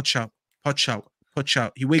happens, Poch out, Poch out, Poch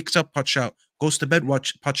out. He wakes up, Poch out. Goes to bed,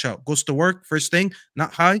 watch, Poch out. Goes to work, first thing,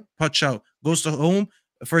 not high, Poch out. Goes to home,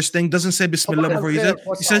 first thing, doesn't say Bismillah before he says,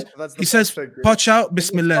 Poch out,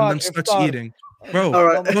 Bismillah, and then starts eating. Bro,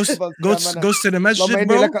 goes to the masjid,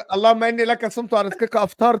 bro. اللهم اني لك صمت ورزقك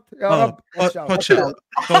افطرت يا رب.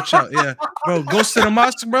 Poch out, yeah. Bro, goes to the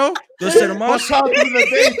mosque, bro. Goes to the mosque.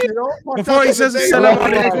 Before he says Assalamu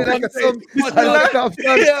alaikum.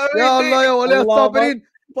 يا الله يا ولي الصابرين.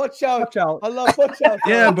 Poch out. Allah, Poch out.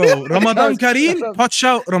 Yeah, bro. Ramadan Kareem. Poch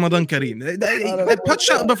out, Ramadan Kareem. Poch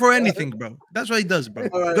out before anything, bro. That's what he does, bro.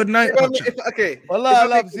 Good night, Poch out. Okay. Wallah, I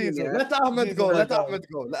love Zizo. Let Ahmed go. Let Ahmed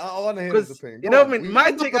go. I want to hear his opinion. You know what I mean?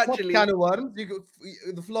 My take actually.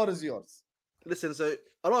 The floor is yours. Listen, so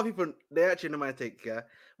a lot of people, they actually know my take, yeah,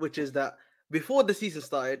 which is that before the season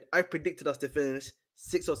started, I predicted us to finish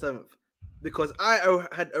 6th or 7th because I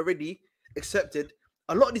had already accepted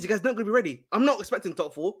a lot of these guys not going to be ready. I'm not expecting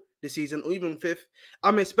top 4 this season or even 5th.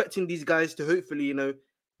 I'm expecting these guys to hopefully, you know,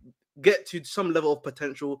 get to some level of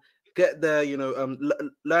potential, get the, you know,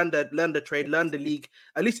 learn the trade, learn the league,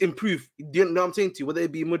 at least improve. You know what I'm saying to you? Whether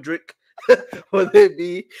it be Mudryk, whether it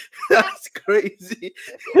be, that's crazy.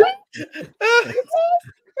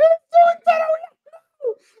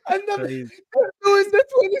 And I'm doing the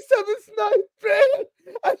 27th night prayer.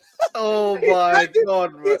 Oh my God,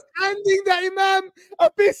 bro. He's handing the Imam a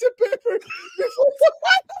piece of paper before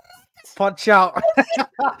Punch out.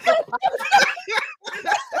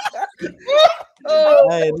 Oh,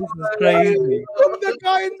 hey, this is crazy. From the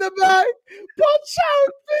guy in the back, punch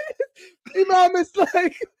out, please. Imam is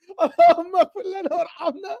like, Allahumma lana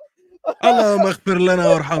warhamna. اللهم اغفر لنا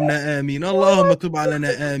وارحمنا آمين اللهم تب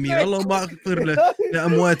علينا آمين اللهم اغفر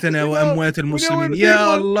لأمواتنا وأموات المسلمين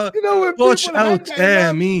يا الله Poch out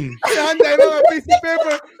آمين.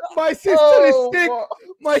 My sister is sick.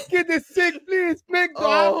 My kid is sick. Please make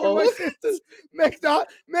dua for my sister. Make dua,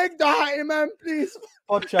 Imam, please.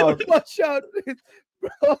 Watch out. Watch out, please,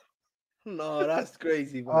 bro. No, that's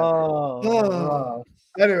crazy, man. Oh.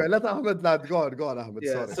 Anyway, let Ahmed lad go on, Ahmed.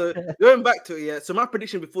 Yeah, sorry. so going back to it, yeah. So my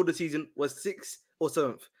prediction before the season was 6th or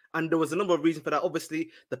 7th, and there was a number of reasons for that.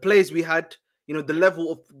 Obviously, the players we had, you know, the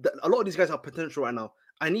level of a lot of these guys have potential right now.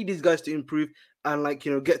 I need these guys to improve and, like,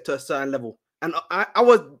 you know, get to a certain level. And I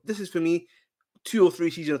was, this is for me, 2 or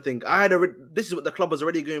 3 season thing. This is what the club was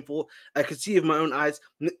already going for. I could see with my own eyes.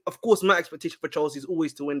 Of course, my expectation for Chelsea is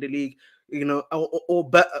always to win the league, you know, or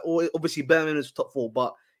obviously Birmingham is top 4.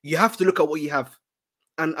 But you have to look at what you have.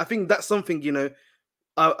 And I think that's something, you know,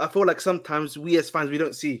 I feel like sometimes we as fans, we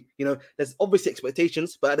don't see, you know, there's obviously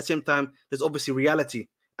expectations, but at the same time, there's obviously reality.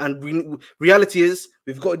 And reality is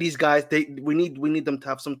we've got these guys, we need them to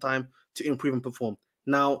have some time to improve and perform.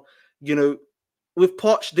 Now, you know, with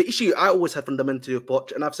Poch, the issue I always had fundamentally with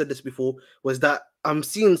Poch, and I've said this before, was that I'm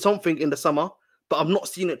seeing something in the summer, but I'm not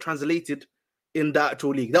seeing it translated in the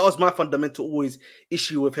actual league. That was my fundamental always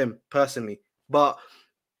issue with him personally. But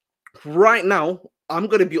right now, I'm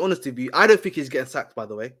going to be honest with you. I don't think he's getting sacked, by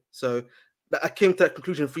the way. So I came to that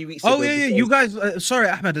conclusion 3 weeks ago. Oh, yeah. You guys, sorry,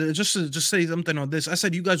 Ahmed, just say something on this. I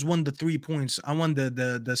said you guys won the 3 points. I won the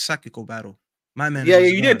Sakiko battle. My man. Yeah,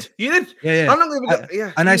 you did. You did. Yeah. I'm not gonna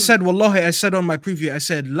yeah. And I said, Wallahi, I said on my preview, I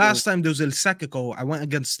said last time there was El Sakiko, I went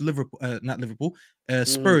against Liverpool, not Liverpool,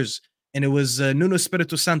 Spurs. And it was Nuno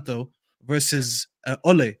Espirito Santo versus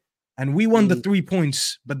Ole. And we won the 3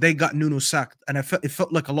 points, but they got Nuno sacked. And it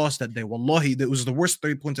felt like a loss that day. Wallahi, it was the worst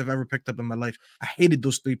 3 points I've ever picked up in my life. I hated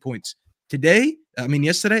those 3 points. Yesterday,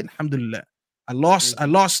 alhamdulillah, I lost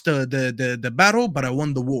the battle, but I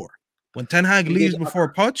won the war. When Ten Hag leaves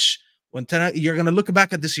before Poch, you're going to look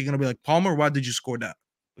back at this, you're going to be like, Palmer, why did you score that?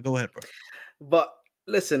 Go ahead, bro. But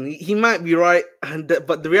listen, he might be right,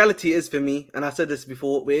 but the reality is for me, and I said this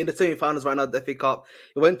before, we're in the semi-finals right now at the FA Cup.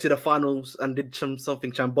 We went to the finals and did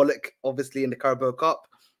something shambolic, obviously, in the Carabao Cup.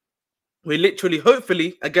 We literally,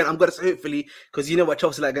 hopefully, again, I'm going to say hopefully, because you know what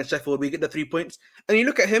Chelsea like against Sheffield, we get the 3 points. And you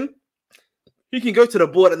look at him, he can go to the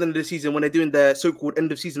board at the end of the season when they're doing their so-called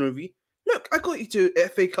end-of-season review. Look, I got you to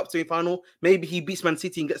FA Cup semi-final. Maybe he beats Man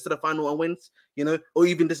City and gets to the final and wins, you know, or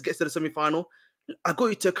even just gets to the semi-final. I got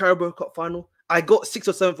you to a Carabao Cup final. I got 6th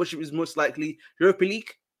or 7th, which is most likely Europa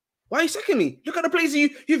League. Why are you sacking me? Look at the players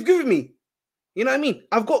you've given me. You know what I mean?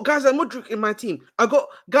 I've got guys like Mudryk in my team. I've got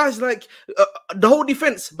guys like the whole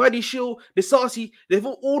defense, Buddy Shield, Disasi. They've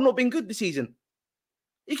all not been good this season.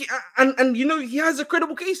 And you know, he has a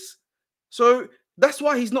credible case. So that's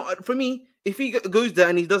why he's not, for me, if he goes there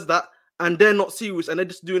and he does that and they're not serious and they're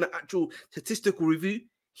just doing an actual statistical review,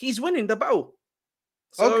 he's winning the battle.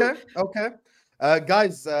 So, okay.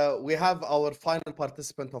 Guys, we have our final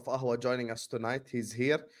participant of Ahwa joining us tonight. He's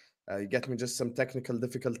here. You get me just some technical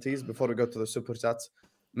difficulties before we go to the super chats.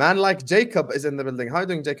 Man like Jacob is in the building. How are you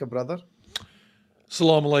doing, Jacob, brother?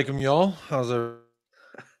 Assalamu alaikum, y'all. How's it?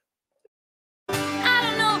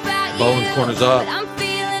 Bowen's corner's up.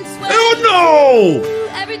 Oh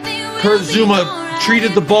no! Kurt Zuma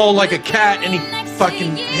treated the ball like a cat and he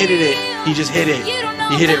fucking hit it. He just hit it.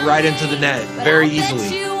 He hit it right into the net very easily.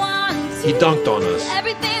 He dunked on us.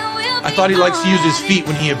 I thought he likes to use his feet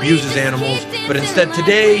when he abuses animals, but instead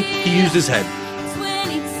today he used his head.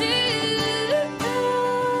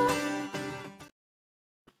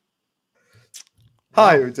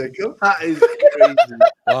 Hi, Jacob. That is crazy.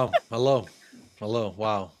 Wow. Hello.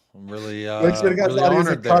 Wow. I'm really, make sure you guys really are using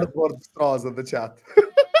honored there. cardboard straws in the chat.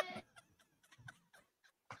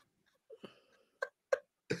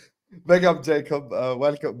 Big up, Jacob.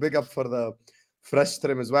 Welcome. Big up for the fresh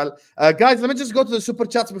trim as well. Guys, let me just go to the super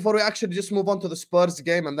chats before we actually just move on to the Spurs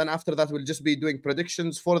game. And then after that, we'll just be doing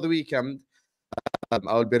predictions for the weekend.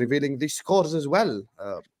 I'll be revealing the scores as well.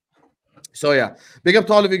 So yeah, big up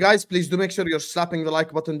to all of you guys. Please do make sure you're slapping the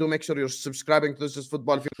like button. Do make sure you're subscribing to This Is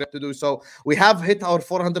Football if you're ready to do so. We have hit our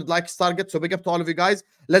 400 likes target. So big up to all of you guys.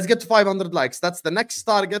 Let's get to 500 likes. That's the next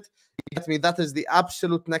target. That is the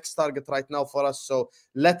absolute next target right now for us. So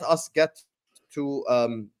let us get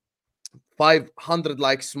to 500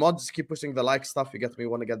 likes. Mods, keep pushing the like stuff. You get me?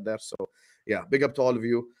 Want to get there. So yeah, big up to all of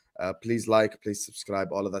you. Please like, please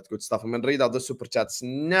subscribe, all of that good stuff. I'm going to read out the super chats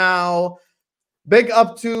now. Big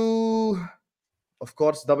up to, of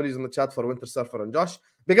course, W's in the chat for Winter Surfer and Josh.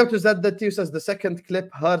 Big up to Zed that says the second clip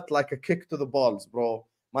hurt like a kick to the balls, bro.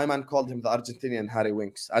 My man called him the Argentinian Harry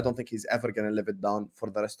Winks. I don't think he's ever going to live it down for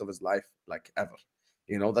the rest of his life, like ever.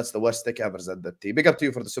 You know, that's the worst stick ever, Zed that Big up to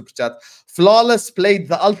you for the super chat. Flawless played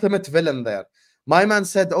the ultimate villain there. My man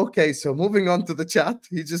said, okay, so moving on to the chat,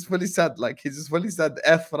 he just fully said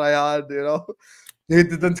F Rayad, you know. He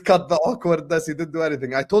didn't cut the awkwardness. He didn't do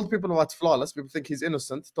anything. I told people about Flawless. People think he's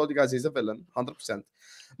innocent. Told you guys he's a villain, 100%.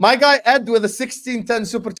 My guy Ed with a 1610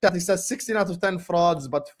 super chat. He says 16 out of 10 frauds,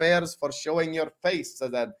 but fairs for showing your face,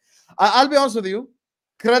 says Ed. I'll be honest with you.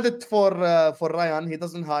 Credit for Ryan. He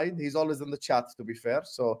doesn't hide. He's always in the chat, to be fair.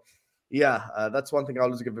 So, yeah, that's one thing I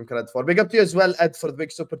always give him credit for. Big up to you as well, Ed, for the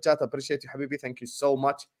big super chat. I appreciate you, Habibi. Thank you so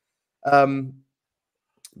much.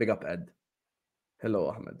 Big up, Ed. Hello,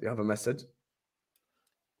 Ahmed. You have a message?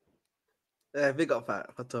 Big up,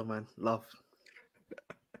 Fato, man. Love.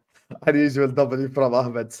 Unusual W from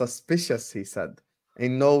Ahmed. Suspicious, he said.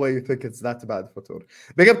 In no way you think it's that bad, Fatur.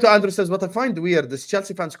 Big up to Andrew says, what I find weird is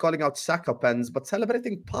Chelsea fans calling out Saka pens, but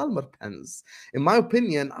celebrating Palmer pens. In my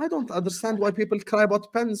opinion, I don't understand why people cry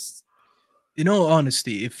about pens. You know,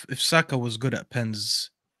 honestly, if Saka was good at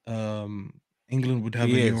pens, England would have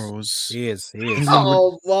Euros. He is. He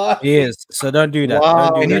is. So don't do that.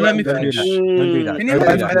 Wow. Don't do Can you that. let me Don't do finish? that. Don't do that. Can you Don't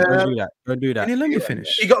let do me that. finish? Don't do that. Don't do that. Can you let me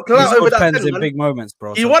finish? He got He clout over scored that pens pen, in man. big moments,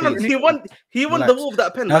 bro. He so won please, the war with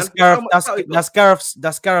that pen, That's man.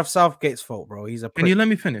 That's Gareth Southgate's fault, bro. He's a prick. Can you let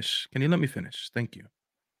me finish? Can you let me finish? Thank you.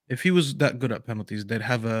 If he was that good at penalties, they'd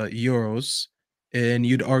have a Euros, and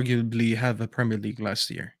you'd arguably have a Premier League last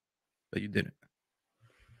year, but you didn't.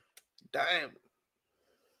 Damn.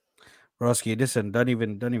 Broski, listen, don't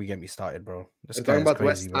even get me started, bro. This You're guy talking is about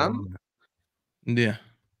crazy, West bro. Ham? Yeah.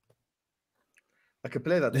 I could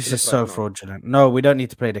play that. This clip is so right now. fraudulent. No, we don't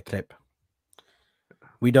need to play the clip.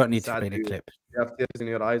 We don't need to Sad play the you. clip. You have tears in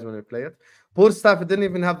your eyes when we play it. Poor Staffy didn't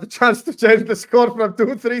even have the chance to change the score from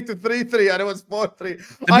 2-3 to 3-3, and it was 4-3.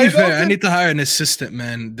 To be fair, I need to hire an assistant,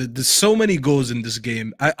 man. There's so many goals in this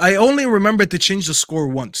game. I only remember to change the score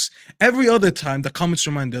once. Every other time, the comments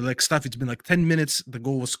remind me, like, Staffy, it's been like 10 minutes, the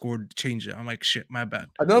goal was scored, change it. I'm like, shit, my bad.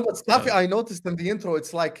 I know, but Staffy, I noticed in the intro,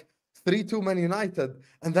 it's like 3-2 Man United.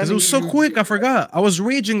 And then it was so quick, I forgot. I was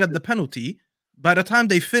raging at the penalty. By the time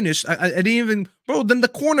they finished, I didn't even, bro. Then the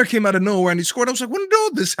corner came out of nowhere and he scored. I was like, when did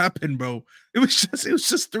all this happen, bro? It was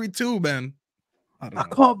just 3-2, man. I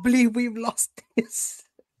can't believe we've lost this.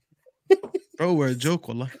 Bro, we're a joke,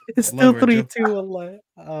 wallah. It's still 3-2,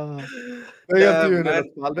 wallah.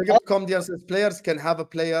 Big up Comedian says players can have a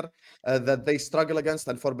player that they struggle against,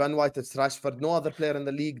 and for Ben White, it's Rashford. No other player in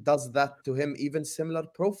the league does that to him, even similar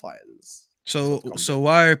profiles. So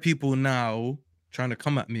why are people now trying to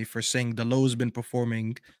come at me for saying Dalot's been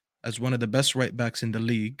performing as one of the best right backs in the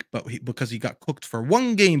league, but because he got cooked for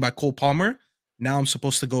one game by Cole Palmer, now I'm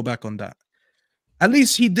supposed to go back on that. At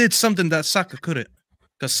least he did something that Saka couldn't,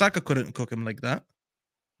 because Saka couldn't cook him like that.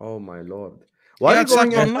 Oh my lord! Why are you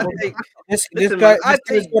going on? This guy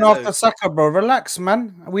is going after Saka, bro. Relax,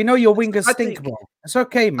 man. We know your wingers stink, bro. It's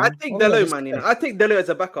okay, man. I think Delo, man. You know, I think Delo as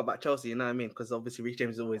a backup at Chelsea. You know what I mean? Because obviously Reece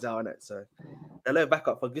James is always out on it. So Delo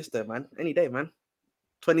backup for Gusto, man. Any day, man.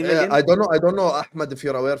 20 million. I don't know, Ahmed, if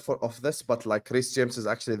you're aware of this, but like Reece James is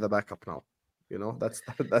actually the backup now. You know, that's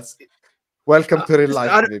welcome to real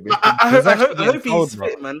life, baby. I hope he's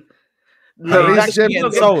fit, man. No, Reece James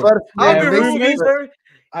is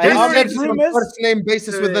first name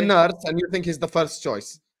basis with the nurse, and you think he's the first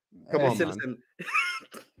choice. Come on, man.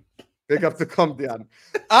 Big up to Comdian.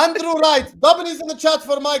 Andrew Wright. W's in the chat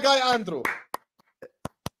for my guy, Andrew.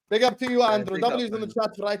 Big up to you, Andrew. W's in the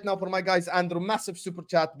chat right now for my guys, Andrew. Massive super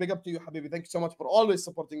chat. Big up to you, Habibi. Thank you so much for always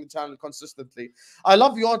supporting the channel consistently. I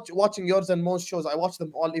love watching yours and most shows. I watch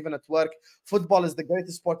them all, even at work. Football is the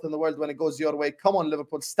greatest sport in the world when it goes your way. Come on,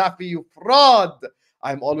 Liverpool. Staffy, you fraud.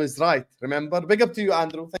 I'm always right. Remember? Big up to you,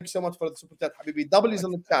 Andrew. Thank you so much for the super chat, Habibi. W's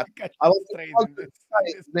in the chat. I want to call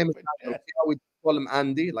his name is Andrew. We call him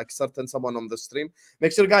Andy, like someone on the stream.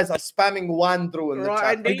 Make sure you guys are spamming Wandrew in the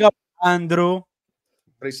chat. Big up, Andrew.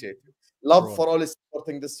 Appreciate you. Love for always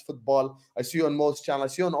supporting this football. I see you on most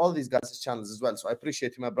channels. I see you on all these guys' channels as well. So I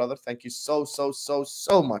appreciate you, my brother. Thank you so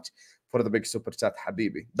much for the big super chat,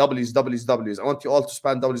 Habibi. W's. I want you all to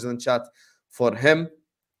spam W's in the chat for him.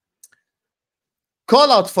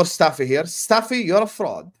 Call out for Staffy here. Staffy, you're a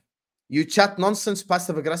fraud. You chat nonsense,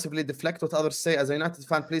 passive aggressively deflect what others say. As a United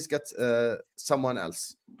fan, please get someone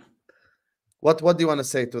else. What do you want to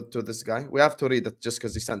say to this guy? We have to read it just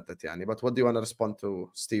because he sent it, yani. But what do you want to respond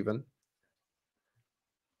to, Stephen?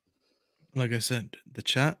 Like I said, the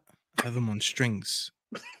chat, I have him on strings.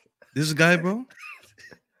 This guy, bro,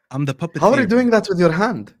 I'm the puppet. How are you doing that with your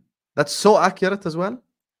hand? That's so accurate as well.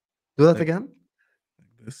 Do that again.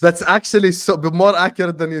 That's actually more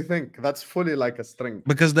accurate than you think. That's fully like a string.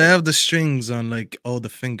 Because they have the strings on like all the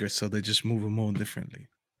fingers, so they just move them all differently.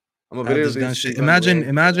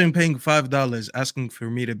 Imagine paying $5 asking for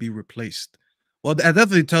me to be replaced. Well, I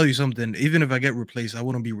definitely tell you something. Even if I get replaced, I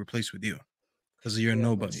wouldn't be replaced with you because you're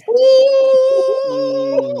nobody.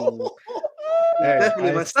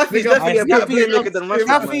 Definitely, man. Staffy's definitely a better playmaker than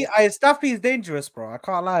Rashford. Staffy is dangerous, bro. I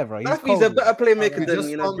can't lie, bro. Staffy's a better playmaker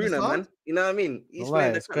than Bruno, man. You know what I mean? He's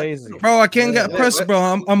playing it's crazy, bro. I can't get pressed, bro.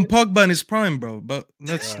 I'm Pogba in his prime, bro. But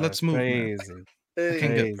let's move. I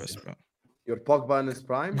can't get pressed, bro. Your Pogba in his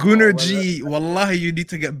prime. Gunnar G, wallahi, you need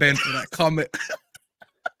to get banned for that comment.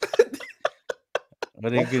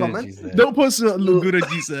 What comment? Don't post what Gunnar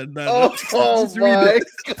G said. Oh my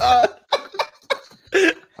god!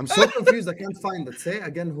 I'm so confused. I can't find it. Say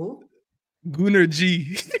again, who? Gunnar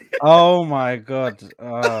G. Oh my god.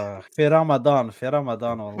 في رمضان والله.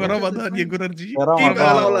 في رمضان يا Gunnar G.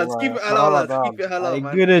 Keep it halal,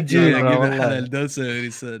 man. Gunnar G. Keep it halal. That's what he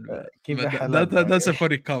said. That's a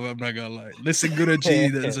funny comment. I'm not gonna lie. Listen, Gunnar G.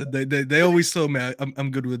 They always told me I'm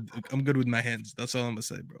good with my hands. That's all I'm gonna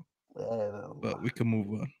say, bro. But we can move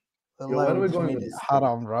on. Yo, where are we going with this?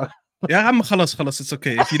 Haram, bro. Yeah, I'm خلاص. It's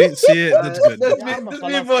okay. If you didn't see it, that's good.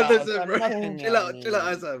 Chill out,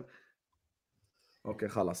 Azam. Okay,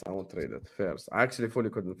 خلاص. I won't read it first. I actually fully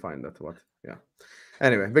couldn't find that. What? Yeah.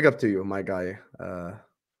 Anyway, big up to you, my guy.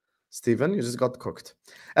 Stephen, you just got cooked.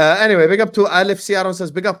 Anyway, big up to LFC. Aaron says,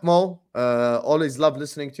 big up, Mo. Always love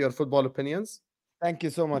listening to your football opinions. Thank you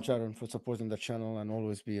so much, Aaron, for supporting the channel and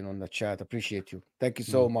always being on the chat. Appreciate you. Thank you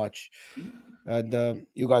so much. And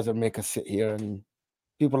you guys are make us sit here, and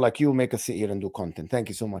people like you make us sit here and do content. Thank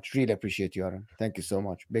you so much. Really appreciate you, Aaron. Thank you so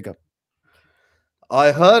much. Big up.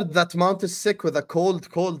 I heard that Mount is sick with a cold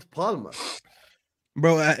Palmer.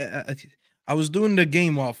 Bro, I was doing the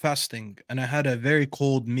game while fasting, and I had a very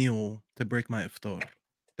cold meal to break my iftar,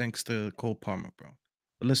 thanks to Cole Palmer, bro.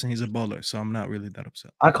 But listen, he's a baller, so I'm not really that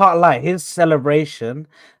upset. I can't lie. His celebration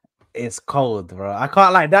is cold, bro. I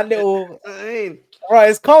can't lie. That little... Bro,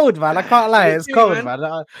 it's cold, man. I can't lie. It's cold,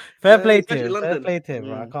 man. Fair play to him. Fair play to him,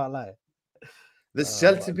 bro. I can't lie. This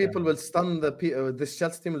Chelsea people will stun the people. This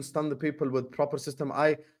Chelsea team will stun the people with proper system.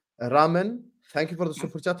 Ramen, thank you for the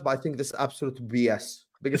super chat, but I think this is absolute BS.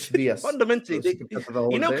 Biggest BS. Fundamentally,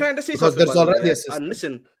 kind of say because there's already a system. And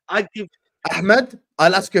listen, I give Ahmed,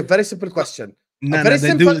 I'll ask you a very simple question. I'm actually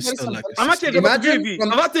agree with you. No,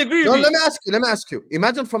 let me ask you.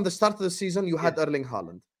 Imagine from the start of the season you had Erling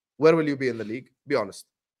Haaland. Where will you be in the league? Be honest.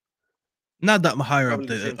 Not that higher up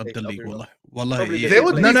the league, wallahi. They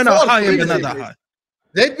would no, higher, but not that high.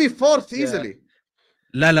 They'd be fourth easily.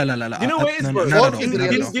 La la la la la. Do you know what it is, bro?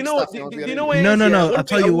 Do you know what? Do you know what? No. I'll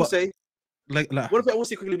tell you what. Like, one thing I will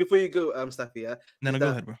say quickly before you go, Staffy. Yeah. No, go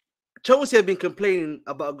ahead, bro. Chelsea have been complaining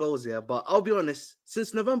about goals, yeah, but I'll be honest.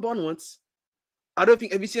 Since November onwards, I don't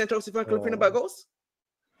think. Have you seen a Chelsea fan complaining about goals?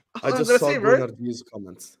 I just saw Bernard's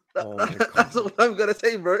comments. That's what I'm gonna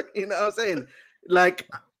say, bro. You know what I'm saying? Like,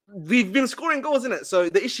 we've been scoring goals in it. So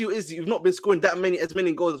the issue is you've not been scoring as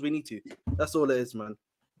many goals as we need to. That's all it is, man.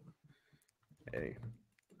 Hey,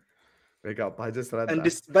 wake up! I just read and that.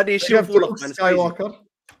 this body issue full of Skywalker.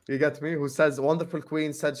 You get me? Who says Wonderful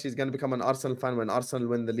Queen said she's going to become an Arsenal fan when Arsenal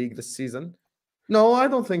win the league this season? No, I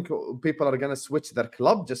don't think people are going to switch their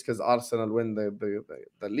club just because Arsenal win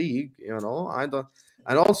the league. You know, I don't.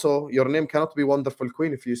 And also, your name cannot be Wonderful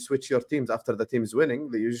Queen if you switch your teams after the team's winning.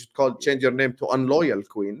 You should change your name to Unloyal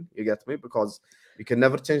Queen. You get me? Because you can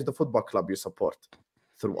never change the football club you support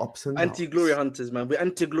through ups and downs. Anti-glory hunters, man. We're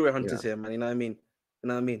anti-glory hunters here, man. You know what I mean? You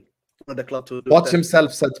know what I mean? The club to Watch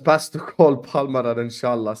himself said pass to Cole Palmer and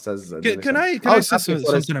inshallah says. Can I say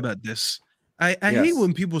something about this? I hate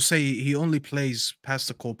when people say he only plays past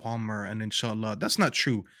the Cole Palmer and inshallah. That's not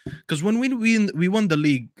true. Because when we won the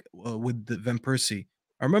league with Van Persie,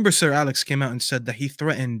 I remember Sir Alex came out and said that he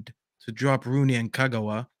threatened to drop Rooney and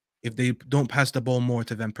Kagawa if they don't pass the ball more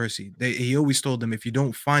to Van Persie. He always told them, if you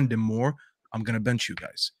don't find them more, I'm gonna bench you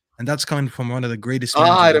guys. And that's coming from one of the greatest.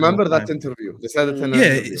 I remember that interview. They said it in an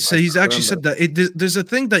interview, so he's actually said that there's a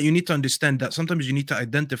thing that you need to understand, that sometimes you need to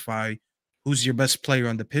identify who's your best player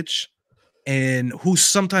on the pitch and who's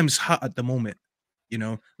sometimes hot at the moment. You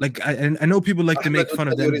know, like I know people like to make fun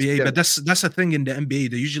of the NBA, but that's a thing in the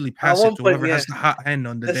NBA. They usually pass it to whoever has the hot hand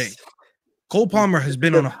on the day. Cole Palmer has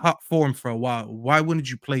been on a hot form for a while. Why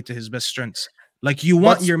wouldn't you play to his best strengths? Like, you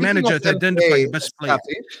want your manager to identify your best player.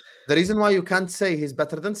 The reason why you can't say he's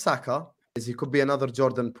better than Saka is he could be another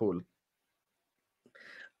Jordan Poole.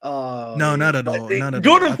 No, not at all.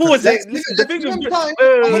 Jordan Poole is the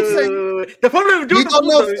problem with Jordan Poole. You don't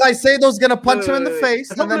know if Caicedo's gonna punch him in the face,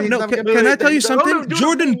 and then he's never gonna. Can I tell you something?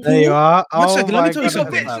 Jordan Poole. There you are. One second, let me tell you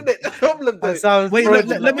something. Wait,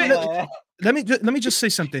 let me just say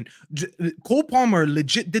something. Cole Palmer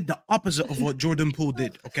legit did the opposite of what Jordan Poole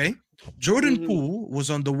did. Okay, Jordan Poole was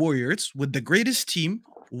on the Warriors with the greatest team,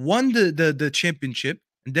 won the championship.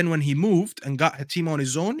 And then when he moved and got a team on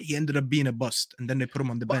his own, he ended up being a bust. And then they put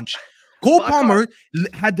him on the bench. Cole Palmer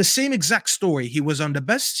had the same exact story. He was on the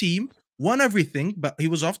best team, won everything, but he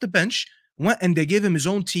was off the bench, went and they gave him his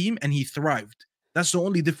own team and he thrived. That's the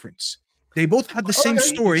only difference. They both had the same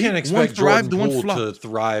story. One thrived, one flopped. To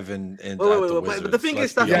thrive and but the thing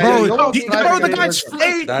is that the guy's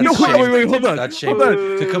wait, hold on. That's shameful.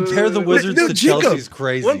 To compare the Wizards to Chelsea is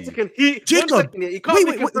crazy. One second, he can't be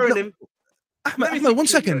comparing him. Ahmed, 1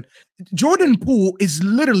 second. Jordan Poole is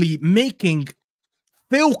literally making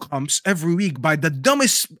fail comps every week by the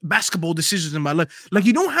dumbest basketball decisions in my life. Like,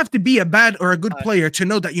 you don't have to be a bad or a good player to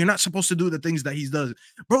know that you're not supposed to do the things that he does.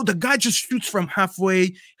 Bro, the guy just shoots from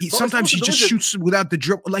halfway. Sometimes he just shoots without the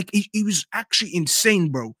dribble. Like, he was actually insane,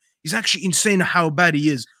 bro. He's actually insane how bad he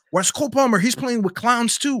is. Whereas Cole Palmer, he's playing with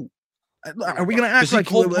clowns too. Are we gonna act like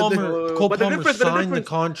Cole Palmer signed the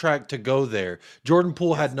contract to go there? Jordan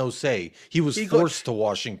Poole had no say. He was forced to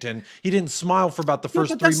Washington. He didn't smile for about the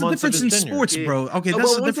first 3 months of his tenure. That's the difference in sports, bro. Okay,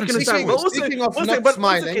 that's the difference in sports. Speaking of not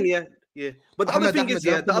smiling, but the other thing is,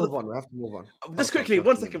 we have to move on. Just quickly,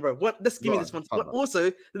 1 second, bro. Just give me this one.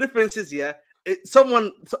 Also, the difference is,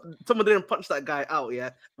 someone didn't punch that guy out,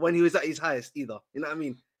 when he was at his highest either. You know what I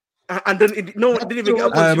mean? And then no one didn't even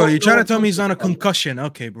get up. Bro, you're trying to tell me he's on a concussion?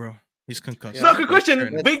 Okay, bro. He's concussed. It's not a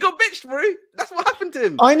concussion, but he got bitched, bro. That's what happened to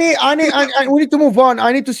him. We need to move on.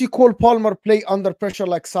 I need to see Cole Palmer play under pressure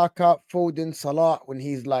like Saka, Foden, Salah when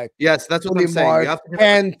he's like, yes, that's what I'm saying.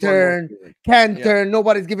 Can't turn.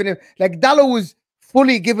 Nobody's giving him, like, Dallo was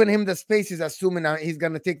fully giving him the spaces, assuming he's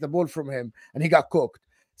gonna take the ball from him, and he got cooked.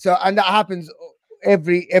 So, and that happens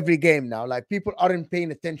every game now. Like, people aren't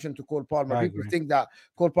paying attention to Cole Palmer. People think that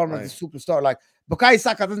Cole Palmer is a superstar. Like, Bukayo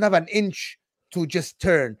Saka doesn't have an inch to just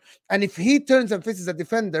turn, and if he turns and faces a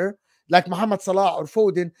defender like Mohamed Salah or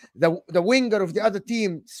Foden, the winger of the other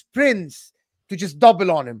team sprints to just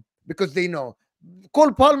double on him because they know.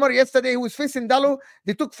 Cole Palmer yesterday, he was facing Dallo.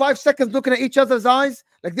 They took 5 seconds looking at each other's eyes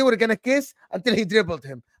like they were gonna kiss until he dribbled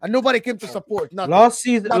him, and nobody came to support. Last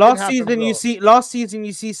season, you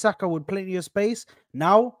see Saka with plenty of space.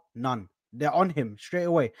 Now, none. They're on him straight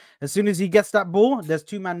away. As soon as he gets that ball, there's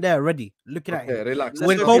 2 men there ready, looking at him. Relax.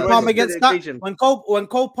 When Cole Palmer gets that, when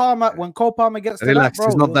Cole Palmer gets relax, that, bro,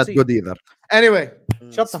 he's not that good either. Anyway,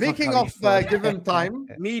 speaking of give him time,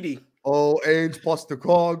 meaty. Age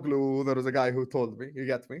Postecoglou. There was a guy who told me. You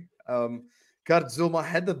get me? Kurt Zuma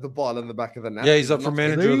headed the ball in the back of the net. Yeah, he's up for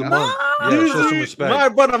manager of the month. Yeah, show some respect. My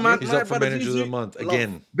brother, man. He's up for manager of the month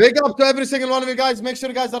again. Big up to every single one of you guys. Make sure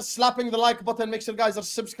you guys are slapping the like button. Make sure you guys are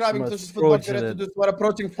subscribing to this football. We're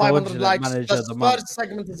approaching 500 likes. The first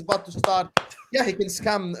segment is about to start. Yeah, he can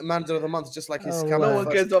scam manager of the month just like he's scamming. No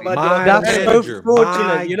one cares about That's so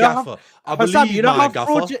fraudulent. You know how do you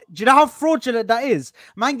know how fraudulent that is?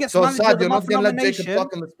 Man gets so manager Saad, of the you're not month gonna let nomination. Jacob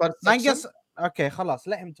talk in this first Man section? gets okay. Khalas,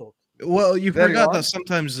 let him talk. Well, you There forgot you are. that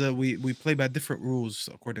sometimes we play by different rules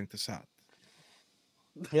according to Saad.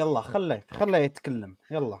 يلا خليه يتكلم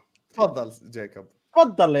يلا. تفضل جيكوب.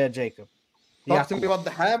 تفضل يا جيكوب. Talk to me about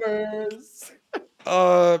the hammers.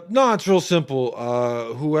 No, it's real simple.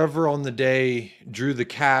 Whoever on the day drew the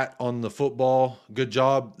cat on the football, good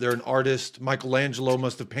job. They're an artist. Michelangelo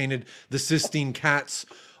must have painted the Sistine cats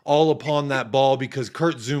all upon that ball because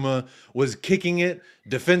Kurt Zuma was kicking it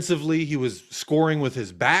defensively. He was scoring with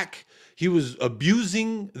his back. He was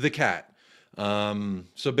abusing the cat.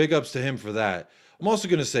 So big ups to him for that. I'm also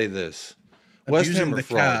going to say this. West Ham are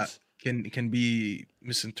frauds. Can be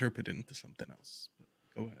misinterpreted into something else.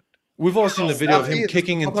 Go ahead. We've all seen the video of him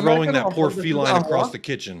kicking and throwing that poor feline across the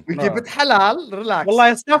kitchen. We keep it halal, relax.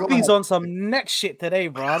 Wallahi, Staffy's on some next shit today,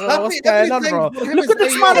 bro. I don't know what's going on, bro. Look at the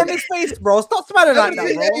smile on his face, bro. Stop smiling like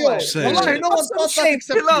that, bro. Wallahi, no one thought that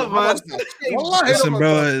except you. Listen,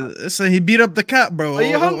 bro. Listen, he beat up the cat, bro. Are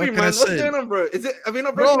you hungry, what man? What's going on, bro? Is it? Have you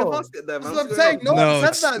not broken the basket there, man? That's what I'm saying. No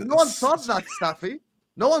one said that. No one thought that, Staffy.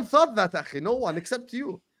 No one thought that, Akhi. No one except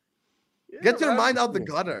you. Get your mind out the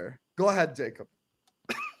gutter. Go ahead, Jacob.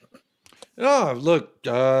 No, look,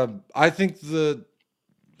 I think the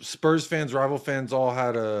Spurs fans, rival fans all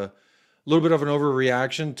had a little bit of an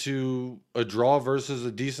overreaction to a draw versus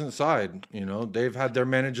a decent side. You know, they've had their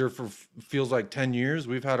manager for feels like 10 years.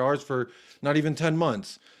 We've had ours for not even 10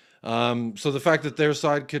 months. So the fact that their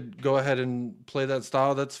side could go ahead and play that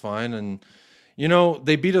style, that's fine. And, you know,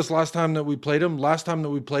 they beat us last time that we played them. Last time that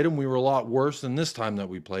we played them, we were a lot worse than this time that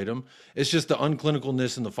we played them. It's just the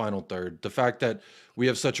unclinicalness in the final third. The fact that we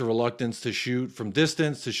have such a reluctance to shoot from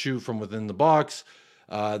distance, to shoot from within the box.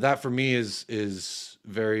 That for me is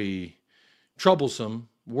very troublesome,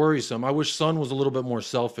 worrisome. I wish Son was a little bit more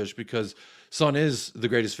selfish because Son is the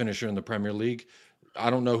greatest finisher in the Premier League. I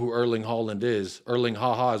don't know who Erling Haaland is. Erling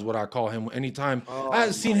Haha is what I call him. Anytime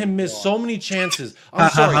I've seen him miss so many chances. I'm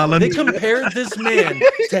sorry. They compared this man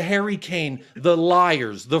to Harry Kane, the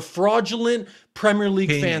liars, the fraudulent Premier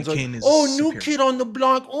League fans. Like, oh, new kid on the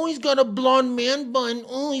block. Oh, he's got a blonde man bun.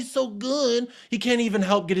 Oh, he's so good. He can't even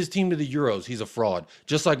help get his team to the Euros. He's a fraud,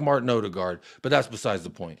 just like Martin Odegaard. But that's besides the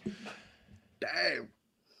point. Damn.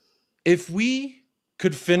 If we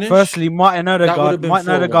could finish. Firstly, Martin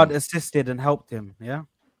Odegaard assisted and helped him. Yeah,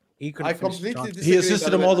 he could. He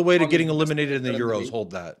assisted him all the way to getting eliminated in the Euros. Hold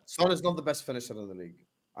that. Son is not the best finisher in the league.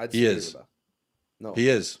 He is. No, he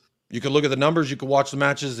is. You can look at the numbers. You can watch the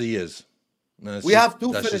matches. He is. We have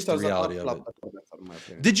two finishers. The reality of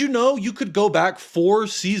it. Did you know you could go back 4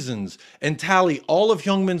 seasons and tally all of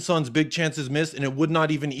Heung-min Son's big chances missed, and it would not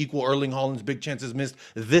even equal Erling Haaland's big chances missed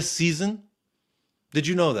this season? Did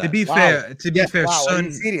you know that? To be fair,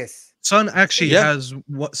 Son actually has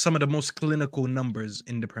some of the most clinical numbers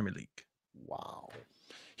in the Premier League. Wow.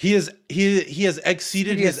 He has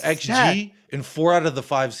exceeded his XG in 4 out of the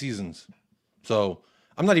 5 seasons. So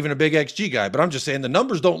I'm not even a big XG guy, but I'm just saying the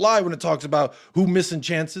numbers don't lie when it talks about who missing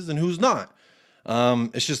chances and who's not.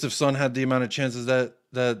 It's just if Son had the amount of chances that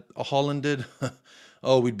Haaland did,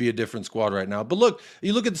 oh, we'd be a different squad right now. But look,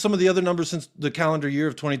 you look at some of the other numbers since the calendar year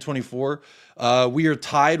of 2024. We are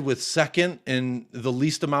tied with second in the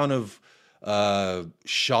least amount of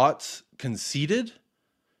shots conceded,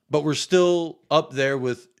 but we're still up there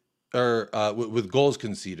with goals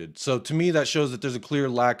conceded. So to me, that shows that there's a clear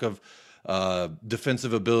lack of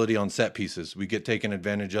defensive ability on set pieces. We get taken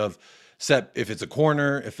advantage of if it's a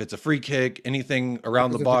corner, if it's a free kick, anything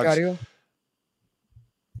around the box. Vicario?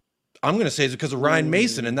 I'm going to say it's because of Ryan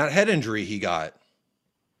Mason and that head injury he got.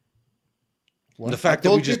 And the fact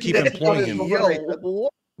that we just keep employing him.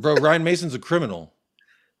 Bro, Ryan Mason's a criminal.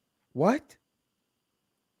 What?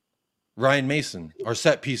 Ryan Mason, our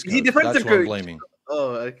set piece coach. That's what I'm blaming. Oh,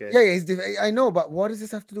 okay. Yeah, he's I know, but what does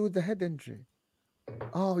this have to do with the head injury?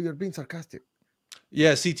 Oh, you're being sarcastic.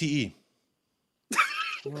 Yeah, CTE.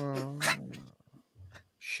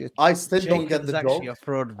 Shit. I still don't get the joke.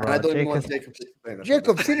 I don't want Jacob to explain it.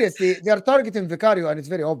 Jacob, seriously, they are targeting Vicario, and it's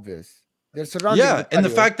very obvious. They're surrounding. Yeah, Vicario. and the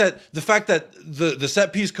fact that the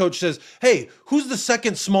set piece coach says, "Hey, who's the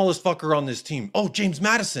second smallest fucker on this team? Oh, James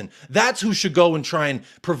Maddison. That's who should go and try and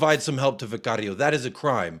provide some help to Vicario. That is a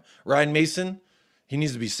crime." Ryan Mason, He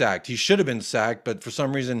needs to be sacked. He should have been sacked, but for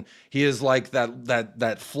some reason he is like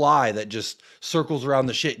that fly that just circles around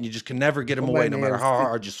the shit, and you just can never get him away, no matter how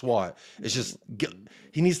hard you swat. It's just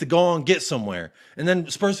he needs to go on and get somewhere. And then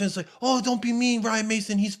Spurs fans like, oh, don't be mean, Ryan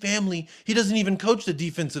Mason. He's family. He doesn't even coach the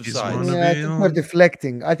defensive side. Yeah, I think you're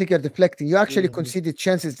deflecting. I think you're deflecting. You actually conceded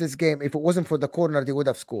chances this game. If it wasn't for the corner, they would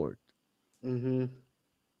have scored.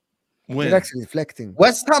 You're actually deflecting.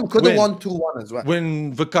 West Ham could have won 2-1 as well.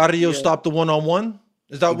 When Vicario stopped the one-on-one?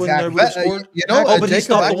 Is that when they would have scored? But he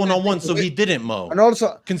stopped the one-on-one, so he didn't, Mo. And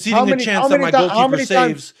also, conceding a chance that my goalkeeper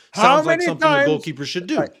saves sounds like something a goalkeeper should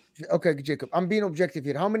do. Right. Okay, Jacob, I'm being objective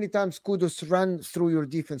here. How many times Kudus ran through your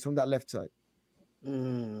defense from that left side?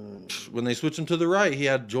 When they switched him to the right, he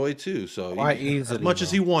had joy too. So easily, as much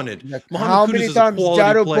as he wanted. How many times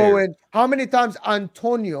Jared Bowen? How many times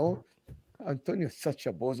Antonio? Antonio's such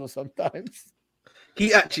a bozo sometimes.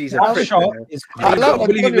 He actually is a prick. I love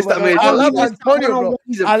Antonio, bro.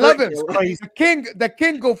 I love him. The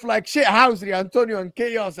king of like shit housery, Antonio, and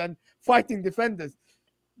chaos and fighting defenders.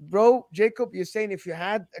 Bro, Jacob, you're saying if you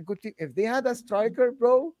had a good team, if they had a striker,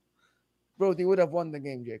 bro, they would have won the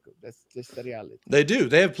game, Jacob. That's just the reality. They do.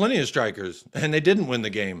 They have plenty of strikers, and they didn't win the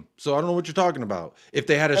game. So I don't know what you're talking about. If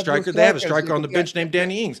they had a striker, they have a striker on the bench named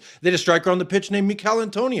Danny Ings. They had a striker on the pitch named Mikel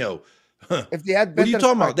Antonio. If they had what are you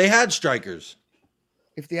talking about? They had strikers.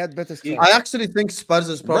 If they had better strikers. I actually think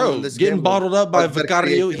Spurs' problem in this game getting bottled up by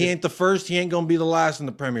Vicario. He ain't the first. He ain't gonna be the last in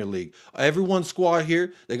the Premier League. Everyone's squad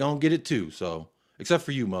here, they're gonna get it too. So except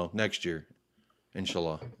for you, Mo, next year,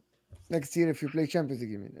 inshallah. Next year, if you play Champions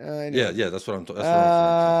League, you mean? Yeah, that's what I'm. To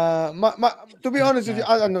be honest with you,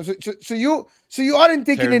 I don't know. So you aren't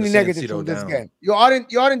taking any negatives from this game. You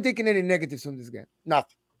aren't taking any negatives from this game.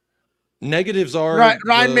 Nothing. Negatives are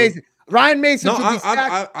Ryan Mason. Ryan Mason. No,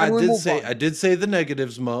 I did say the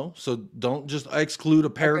negatives, Mo. So don't just exclude a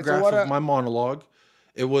paragraph of my monologue.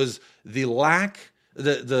 It was the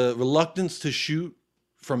the reluctance to shoot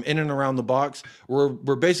from in and around the box.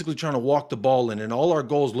 We're basically trying to walk the ball in, and all our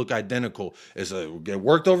goals look identical. It's get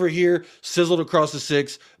worked over here, sizzled across the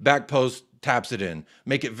 6, back post, taps it in.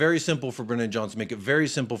 Make it very simple for Brennan Johnson. Make it very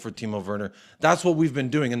simple for Timo Werner. That's what we've been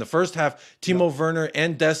doing. In the first half, Timo Werner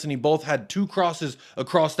and Destiny both had 2 crosses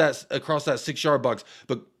across that 6-yard box,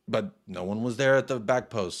 but no one was there at the back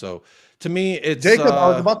post. So to me, it's Jacob, I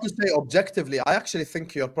was about to say objectively, I actually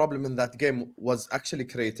think your problem in that game was actually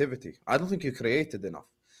creativity. I don't think you created enough.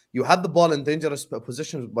 You had the ball in dangerous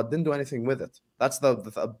positions, but didn't do anything with it. That's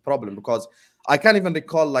the problem, because I can't even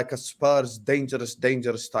recall like a Spurs dangerous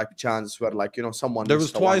type chance where like, someone. There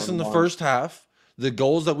was twice in the first half. The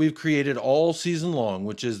goals that we've created all season long,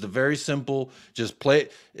 which is the very simple, just play,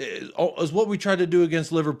 is what we tried to do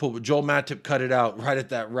against Liverpool, but Joel Matip cut it out right at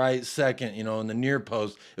that right second, in the near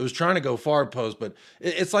post. It was trying to go far post, but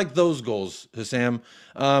it's like those goals, Hassam.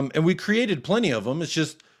 And we created plenty of them. It's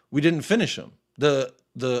just we didn't finish them.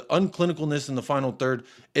 The unclinicalness in the final third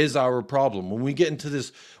is our problem. When we get into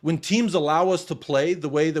this, when teams allow us to play the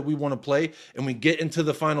way that we want to play, and we get into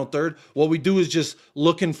the final third, what we do is just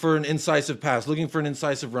looking for an incisive pass, looking for an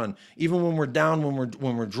incisive run. Even when we're down,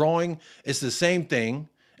 when we're drawing, it's the same thing,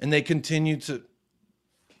 and they continue to.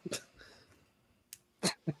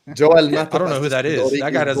 Joel Matip. I don't know who that is.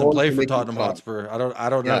 That guy doesn't play for Tottenham Hotspur. I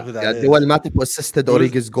don't know who that is. Joel Matip assisted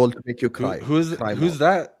Origi's goal to make you cry. Who's that?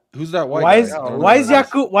 Who's that white guy? Why is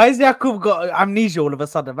Jakub got amnesia all of a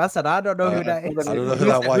sudden? I said I don't know who that is. I don't know who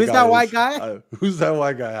that white guy is. Who's that white guy? Who's that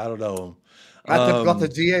white guy? I don't know him. Matip got a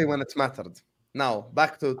GA when it mattered. Now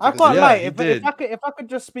back to I can't lie. If I could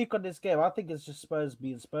just speak on this game, I think it's just Spurs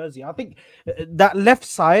being Spursy. I think that left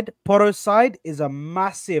side, Porro's side, is a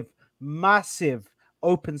massive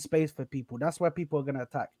open space for people. That's where people are going to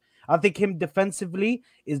attack. I think him defensively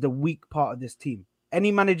is the weak part of this team. Any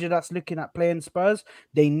manager that's looking at playing Spurs,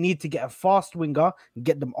 they need to get a fast winger,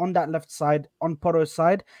 get them on that left side, on Porro's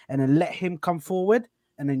side, and then let him come forward,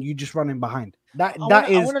 and then you just run him behind. I want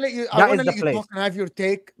to let you talk and have your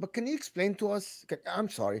take, but can you explain to us? I'm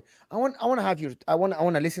sorry. I want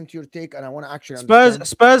to listen to your take, and I want to actually understand.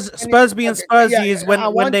 Spurs being Spursy is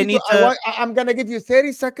when they need to. I'm gonna give you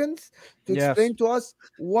 30 seconds to explain to us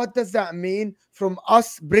what does that mean from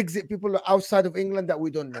us Brexit people outside of England that we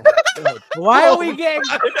don't know. Why are we getting?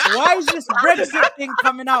 Why is this Brexit thing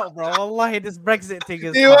coming out, bro? Wallahi, this Brexit thing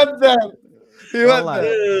is. He went there.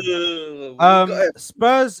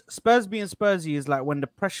 Spurs being Spursy is like when the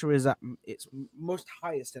pressure is at its most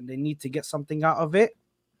highest and they need to get something out of it.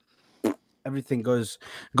 Everything goes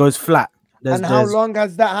flat. And how long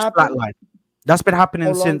has that happened? Flatline. That's been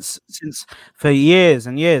happening since for years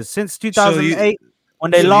and years, since 2008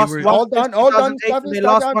 when they last won. Hold on. They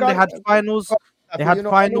last won. They had finals. They had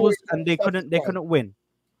finals and they couldn't win.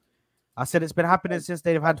 I said it's been happening since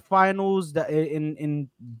they've had finals that in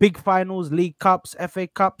big finals, League Cups, FA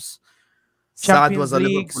Cups, Saad was a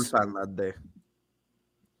Leagues. Liverpool fan that day.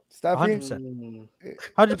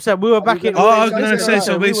 100%. We were back in. Oh, I was gonna say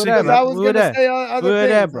so. Basically, we were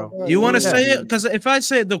there, bro. You want to say it? Because if I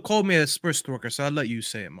say it, they'll call me a Spurs stalker. So I'll let you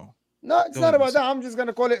say it, Mo. No, it's not about that. I'm just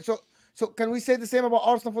gonna call it. So can we say the same about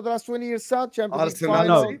Arsenal for the last 20 years, Saad? Champions League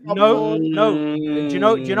final? No. Do you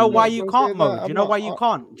know why you can't, Mo? Do you know why you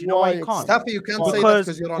can't? Do you know why you can't? Staffy, you can't say that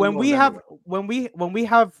because you're on when we have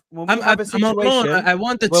a situation, I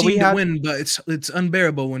want the team to win, but it's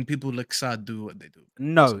unbearable when people like Saad do what they do.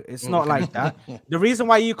 No, it's not like that. The reason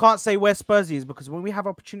why you can't say we're Spursy is because when we have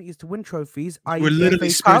opportunities to win trophies, we're literally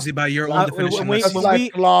Spursy by your own definition. When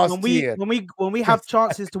we have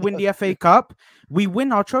chances to win the FA Cup, we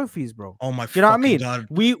win our trophies, bro. Oh my! You know what I mean? God.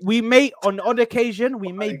 We may on odd occasion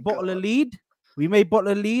we may bottle a lead. We may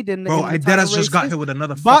bottle a lead in. Bro, I dead as just got hit with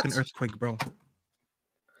another fucking earthquake, bro.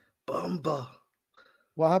 Bumba.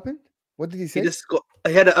 What happened? What did he say?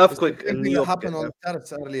 He had an earthquake in New York. Happened on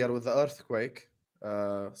terrace earlier with the earthquake.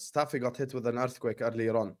 Staffy got hit with an earthquake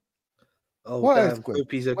earlier on. Oh, what damn. earthquake?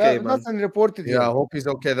 Hope he's okay, man. Nothing reported yet. Yeah, I hope he's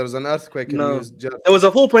okay. There was an earthquake. No. There was a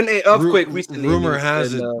 4.8 earthquake recently. Rumor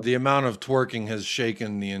has it the amount of twerking has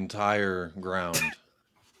shaken the entire ground.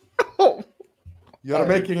 You're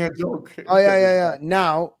making a joke. Oh, yeah.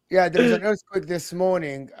 Now, there was an earthquake this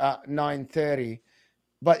morning at 9:30,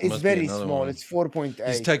 but it's very small. One. It's 4.8.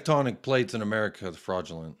 These tectonic plates in America are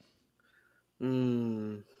fraudulent.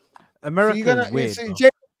 America is weird. Do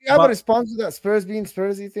you have a response to that Spurs being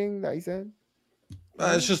Spursy thing that he said?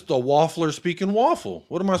 It's just a waffler speaking waffle.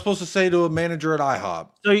 What am I supposed to say to a manager at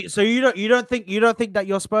IHOP? So you don't think that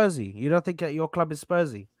you're Spursy? You don't think that your club is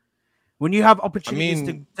Spursy? When you have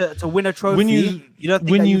opportunities to win a trophy,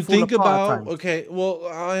 when you think about okay, well,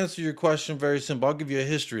 I'll answer your question very simple. I'll give you a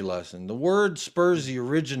history lesson. The word Spursy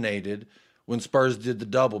originated when Spurs did the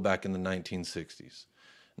double back in the 1960s.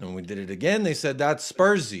 And when we did it again, they said that's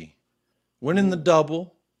Spursy. Winning the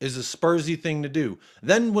double is a Spursy thing to do.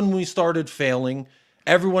 Then when we started failing,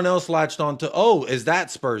 everyone else latched on to, oh, is that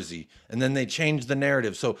Spursy? And then they changed the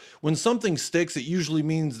narrative. So when something sticks, it usually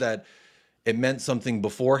means that it meant something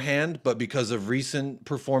beforehand, but because of recent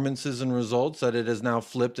performances and results that it has now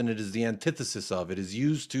flipped and it is the antithesis of. It is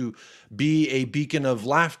used to be a beacon of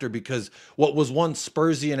laughter because what was once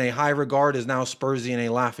Spursy in a high regard is now Spursy in a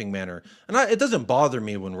laughing manner. And it doesn't bother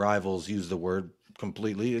me when rivals use the word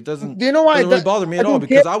completely. It doesn't, do you know why doesn't really bother me at all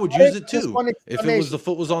because I would use it too if it was the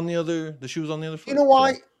foot was on the other, the shoe was on the other foot. You know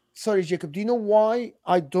why? Sorry, Jacob. Do you know why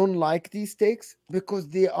I don't like these takes? Because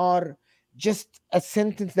they are just a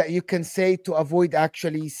sentence that you can say to avoid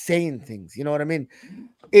actually saying things. You know what I mean?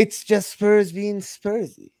 It's just Spurs being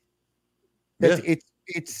Spursy.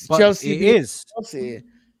 It's Chelsea. It is. Chelsea.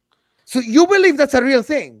 So you believe that's a real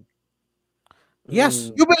thing?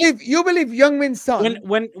 Yes, you believe Youngmin's son.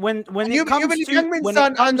 When you it comes believe to Youngmin's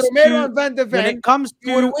son and Romero and Van de Ven, when it comes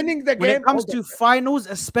to winning the game, when it comes to finals,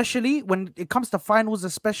 especially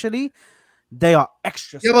they are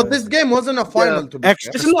extra. Yeah, but this game wasn't a final. To be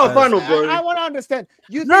extra. It's not a final, bro. I want to understand.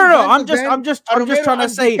 I'm just trying to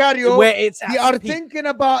say where it's they are thinking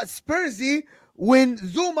about Spursy when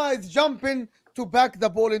Zuma is jumping to back the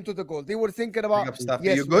ball into the goal. They were thinking about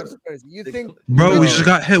you good? You think, bro? We just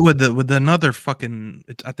got hit with another fucking.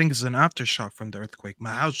 I think it's an aftershock from the earthquake.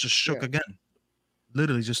 My house just shook again,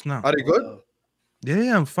 literally just now. Are you good?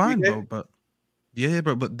 Yeah, I'm fine, bro. But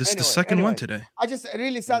but this is the second one today. I just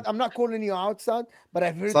really sad. I'm not calling you out, Saad, but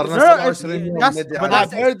I've heard this. I've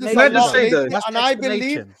heard this a lot lately, and I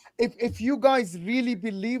believe if you guys really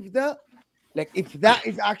believe that, like if that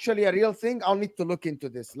is actually a real thing, I'll need to look into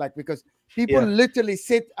this. Like because people literally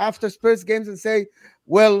sit after Spurs games and say,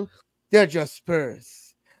 "Well, they're just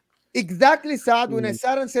Spurs." Exactly, Saad. When I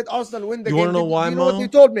sat and said Arsenal win the game, you want to know why, you know what they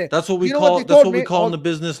told me? That's what we call. That's what we call in the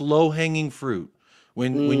business low-hanging fruit.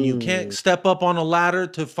 When you can't step up on a ladder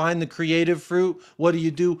to find the creative fruit, what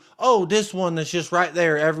do? Oh, this one that's just right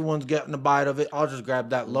there. Everyone's getting a bite of it. I'll just grab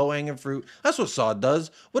that low-hanging fruit. That's what Saad does.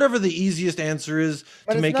 Whatever the easiest answer is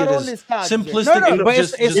to make it as simplistic.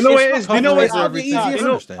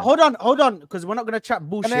 Hold on, because we're not going to chat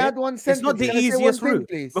bullshit. Can I add one sentence? It's not the easiest route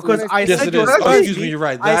because I said you're Spursy. Excuse me, you're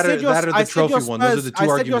right. That are the trophy one. Those are the two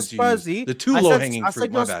arguments you use. The two low-hanging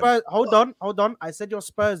fruit. My bad. Hold on. I said you're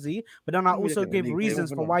Spursy, but then I also gave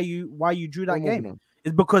reasons for why you drew that game.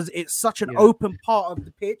 It's because it's such an open part of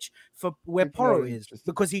the pitch for where Porro is,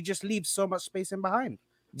 because he just leaves so much space in behind.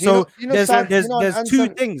 So there's Saad, two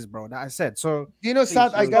things, bro, that I said. So do you know,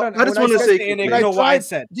 Saad, I got I just want to say, what I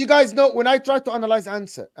said. Do you guys know when I tried to analyze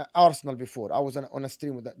Arsenal before? I was on a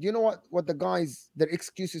stream with that. Do you know what the guys, their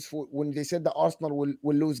excuses for when they said that Arsenal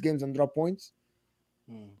will lose games and drop points?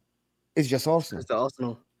 It's just Arsenal. It's the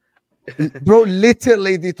Arsenal. Bro,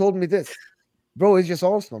 literally, they told me this. Bro, it's just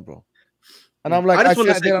Arsenal, bro. And I'm like, I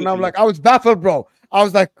sat there and I'm like, I was baffled, bro. I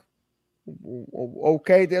was like,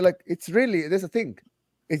 okay. They're like, there's a thing.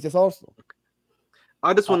 It's just Arsenal.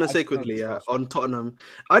 I just want to say quickly on Tottenham.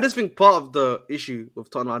 I just think part of the issue with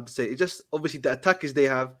Tottenham, I have to say, it's just obviously the attackers they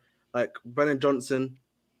have, like Brennan Johnson,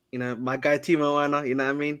 you know, my guy Timo Werner, you know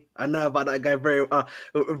what I mean? I know about that guy very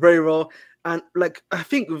well. And like, I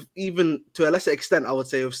think even to a lesser extent, I would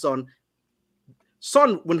say with Son,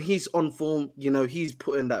 when he's on form, you know, he's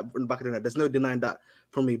putting that in the back of the net. There's no denying that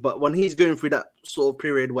from me. But when he's going through that sort of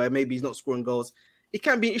period where maybe he's not scoring goals, it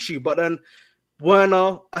can be an issue. But then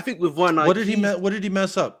Werner, I think with Werner, what did he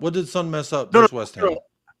mess up? What did Son mess up versus West Ham?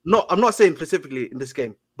 No, I'm not saying specifically in this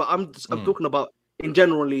game, but I'm talking about in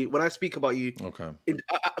generally when I speak about you. Okay.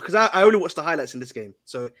 Because I only watched the highlights in this game,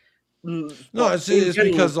 so. No, it's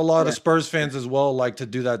because a lot of Spurs fans as well like to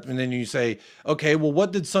do that, and then you say, okay, well,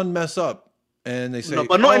 what did Son mess up? And they say, no,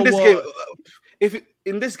 but not in this game.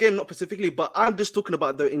 In this game, not specifically, but I'm just talking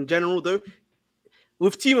about though in general though.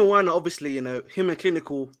 With Timo Werner, obviously, you know, him and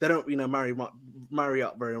Clinical, they don't, you know, marry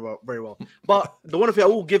up very well. But the one thing I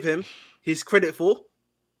will give him his credit for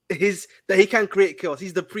is that he can create chaos.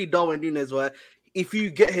 He's the pre-Darwin Núñez where if you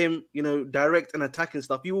get him, you know, direct and attacking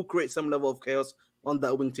stuff, you will create some level of chaos on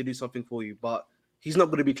that wing to do something for you. But he's not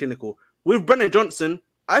going to be clinical. With Brennan Johnson,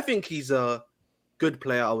 I think he's a good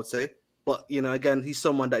player, I would say. But, you know, again, he's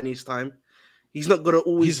someone that needs time. He's not going to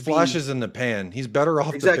always flashes in the pan. He's better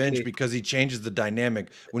off the bench because he changes the dynamic.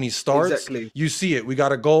 When he starts, you see it. We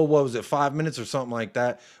got a goal, what was it, 5 minutes or something like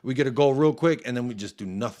that? We get a goal real quick, and then we just do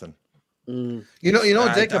nothing. You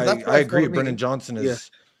know, Jacob, I agree. Brennan Johnson is... Yeah.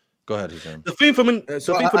 Go ahead, Hussein. The thing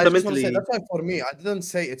fundamentally... That's why for me, I didn't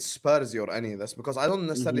say it's Spursy or any of this because I don't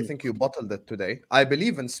necessarily think you bottled it today. I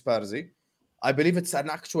believe in Spursy. I believe it's an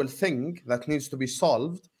actual thing that needs to be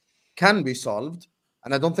solved, can be solved,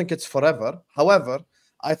 and I don't think it's forever. However,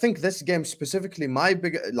 I think this game specifically, when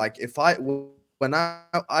I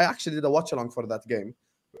actually did a watch along for that game,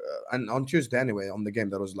 and on Tuesday anyway, on the game,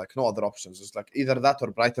 there was like no other options. It's like either that or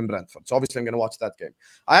Brighton Brentford. So obviously I'm going to watch that game.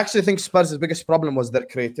 I actually think Spurs' biggest problem was their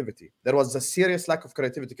creativity. There was a serious lack of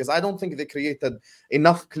creativity because I don't think they created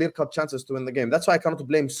enough clear-cut chances to win the game. That's why I cannot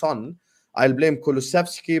blame Son. I'll blame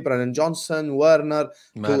Kulusevski, Brennan Johnson, Werner,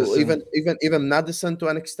 even Madison to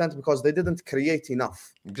an extent because they didn't create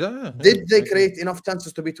enough. Did they create enough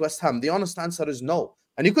chances to beat West Ham? The honest answer is no.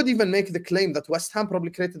 And you could even make the claim that West Ham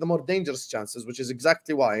probably created the more dangerous chances, which is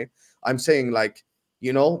exactly why I'm saying, like,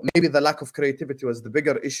 you know, maybe the lack of creativity was the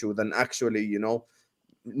bigger issue than actually, you know,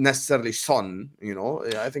 necessarily Son, you know.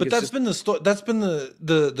 I think that's been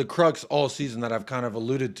the crux all season that I've kind of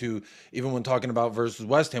alluded to, even when talking about versus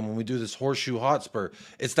West Ham when we do this horseshoe Hotspur.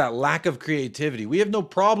 It's that lack of creativity. We have no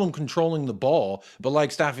problem controlling the ball, but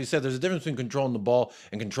like Staffy said, there's a difference between controlling the ball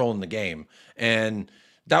and controlling the game. And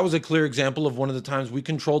that was a clear example of one of the times we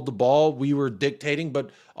controlled the ball. We were dictating,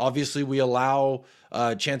 but obviously we allow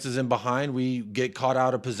chances in behind. We get caught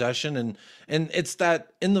out of possession. And it's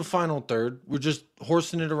that in the final third, we're just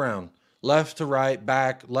horsing it around. Left to right,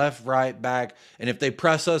 back, left, right, back. And if they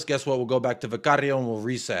press us, guess what? We'll go back to Vicario and we'll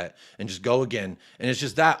reset and just go again. And it's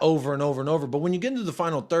just that over and over and over. But when you get into the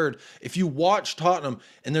final third, if you watch Tottenham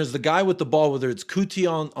and there's the guy with the ball, whether it's Kuti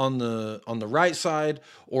on the right side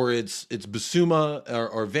or it's Bissouma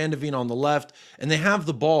or Van de Ven on the left, and they have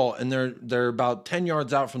the ball and they're about 10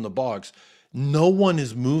 yards out from the box, no one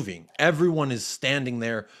is moving. Everyone is standing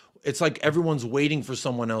there. It's like everyone's waiting for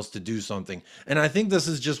someone else to do something. And I think this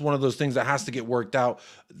is just one of those things that has to get worked out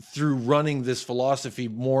through running this philosophy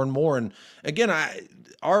more and more. And again,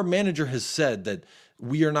 our manager has said that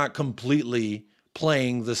we are not completely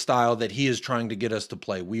playing the style that he is trying to get us to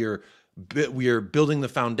play. We are building the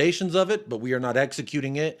foundations of it, but we are not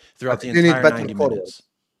executing it throughout the entire 90 minutes.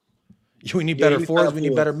 We need better forwards. We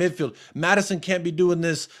need better midfield. Madison can't be doing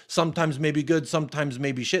this sometimes maybe good, sometimes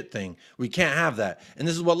maybe shit thing. We can't have that. And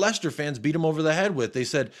this is what Leicester fans beat him over the head with. They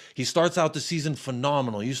said he starts out the season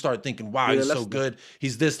phenomenal. You start thinking, wow, he's so good.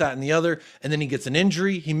 He's this, that, and the other. And then he gets an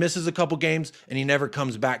injury. He misses a couple games, and he never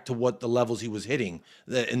comes back to what the levels he was hitting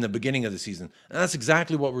in the beginning of the season. And that's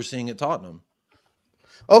exactly what we're seeing at Tottenham.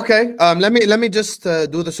 Okay, let me just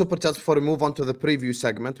do the super chats before we move on to the preview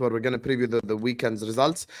segment where we're going to preview the weekend's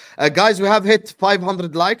results. Guys, we have hit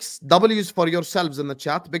 500 likes. W's for yourselves in the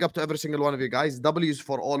chat. Big up to every single one of you guys. W's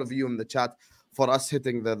for all of you in the chat for us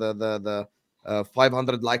hitting the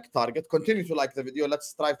 500 like target. Continue to like the video. Let's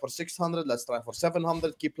strive for 600. Let's try for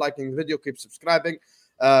 700. Keep liking the video. Keep subscribing.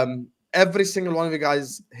 Every single one of you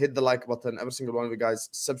guys hit the like button. Every single one of you guys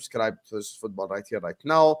subscribe to this football right here, right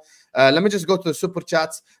now. Let me just go to the super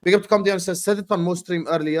chats. Big up to come down and said it on Mo stream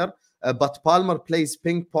earlier, but Palmer plays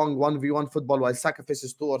ping pong 1v1 football while Saka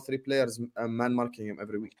faces 2 or 3 players man marking him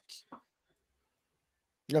every week.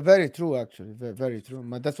 Yeah, very true, actually. Very, very true.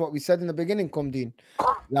 But that's what we said in the beginning, Comdine.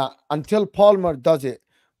 Yeah, until Palmer does it,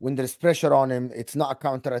 when there's pressure on him, it's not a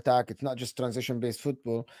counter-attack, it's not just transition-based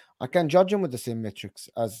football. I can't judge him with the same metrics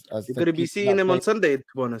as you're going to be seeing him on Sunday, to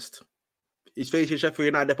be honest. He's facing Sheffield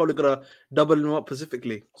United. They're probably going to double him up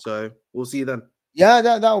specifically. So we'll see then. Yeah,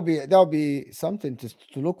 that'll be something to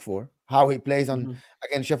look for. How he plays on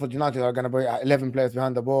again, Sheffield United are going to be 11 players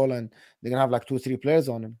behind the ball, and they're going to have like 2-3 players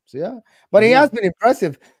on him. So yeah, but he has been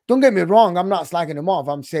impressive. Don't get me wrong. I'm not slagging him off.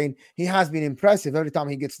 I'm saying he has been impressive. Every time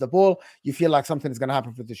he gets the ball, you feel like something is going to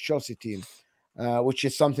happen for this Chelsea team, which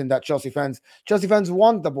is something that Chelsea fans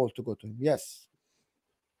want the ball to go to him. Yes.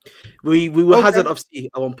 We were Hazard of C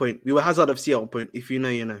at one point. We were Hazard of C at one point. If you know,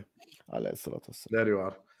 you know. There you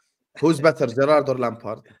are. Who's better, Gerrard or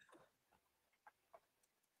Lampard?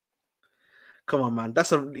 Come on, man.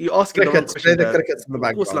 You're asking the wrong question. Play the crickets in the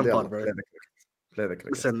background. Of course, Lampard, bro. Play the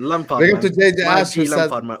cricket. Listen, Lampard. Big up to JJ Ash who Lampard,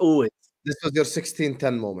 says, man. Always. This was your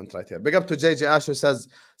 16-10 moment right here. Big up to JJ Ash who says,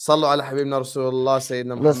 صلوا على حبيبنا رسول الله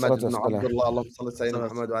سيدنا محمد بن عبد الله اللهم صل على سيدنا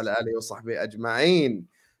محمد وعلى آله وصحبه أجمعين.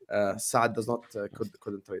 Saad does not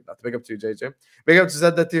couldn't read that. Big up to you, JJ. Big up to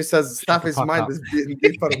Zed that you says Staffy's mind is being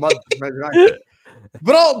deeper mud.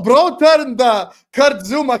 Bro turned the Kurt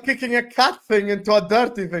Zuma kicking a cat thing into a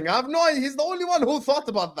dirty thing. I have no idea. He's the only one who thought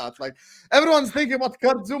about that. Like, everyone's thinking about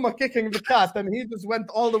Kurt Zuma kicking the cat, and he just went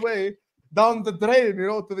all the way down the drain,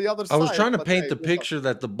 to the other side. I was trying to paint the picture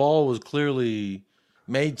that the ball was clearly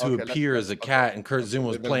made to appear as a cat, and Kurt Zuma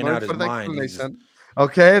was playing out his mind.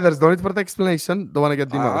 Okay, there's no need for the explanation. Don't want to get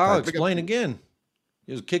demonetized. I'll explain again.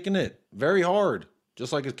 He was kicking it very hard,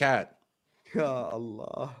 just like a cat. Ya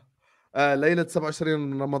Allah. ليلة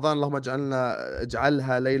 27 رمضان اللهم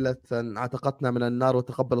اجعلها ليلة عتقتنا من النار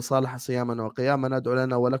وتقبل صالح صيامنا وقيامنا. ادعو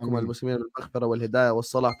لنا ولكم المسلمين بالمغفرة والهداية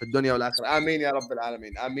والصلاح في الدنيا والآخرة. آمين يا رب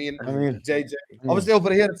العالمين. آمين. JJ. Obviously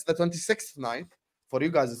over here it's the 26th night. For you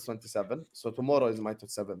guys it's 27. So tomorrow is my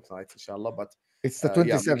 27th night, inshallah. But it's the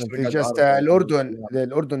 27th. It's just the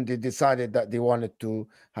Urdun they decided that they wanted to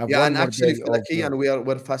have one and more actually day and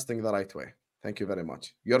we're fasting the right way. Thank you very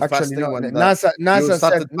much. You're actually, fasting when NASA you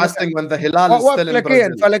started said, fasting when the Hilal is still in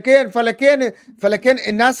Brazil. Falakian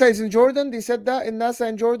in NASA is in Jordan. They said that in NASA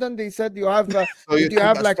in Jordan. They said you have so you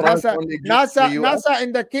have like NASA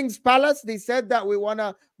in the King's Palace. They said that we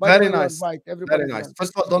wanna very nice. Very nice.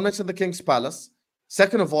 First of all, don't mention the King's Palace.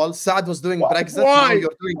 Second of all, Saad was doing Brexit. Why?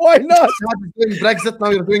 Why not? Saad was doing Brexit.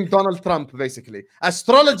 Now you're doing Donald Trump. Basically,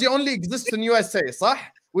 astrology only exists in USA. صح?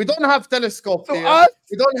 We don't have telescope here.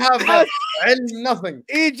 We don't have nothing.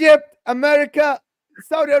 Egypt, America,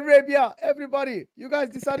 Saudi Arabia, everybody. You guys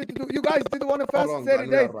decided to do. You guys didn't want to fast 30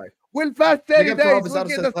 days. Right. We'll fast 30 days. We'll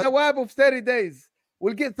get the thawab of 30 days.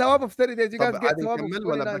 We'll get thawab of 30 days. You guys get thawab of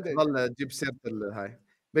 29 days.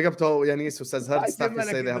 Big up to Yanis who says heard Staffy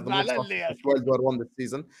say they have the most World War I this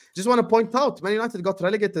season. Just want to point out, Man United got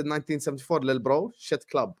relegated in 1974. Lil bro, shit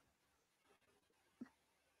club.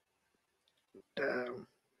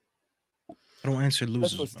 I don't answer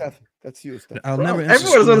losers. That's you, Staffy. I'll never answer.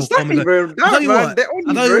 Everyone's on Staffy, bro. I'll tell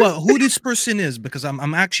you what, who this person is, because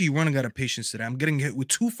I'm actually running out of patience today. I'm getting hit with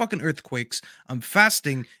 2 fucking earthquakes. I'm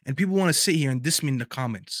fasting, and people want to sit here and diss me in the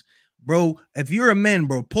comments. Bro, if you're a man,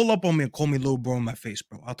 bro, pull up on me and call me little bro in my face,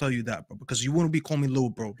 bro. I'll tell you that, bro, because you wouldn't be calling me little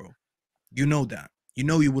bro, bro. You know that. You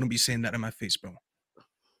know you wouldn't be saying that in my face, bro.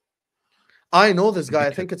 I know this guy.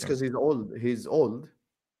 I think it's because he's old. He's old.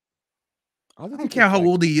 I don't care how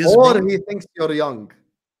old he is, or bro. He thinks you're young.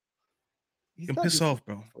 You can piss off,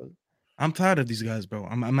 bro. I'm tired of these guys, bro.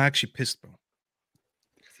 I'm actually pissed, bro.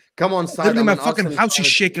 Come on, Saad. Literally, my fucking house is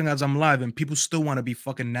shaking as I'm live, and people still want to be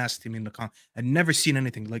fucking nasty to me in the comments. I've never seen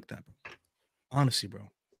anything like that, bro. Honestly,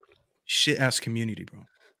 bro. Shit ass community, bro.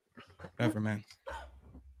 Whatever, man.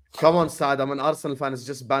 Come on, Saad. I'm an Arsenal fan. It's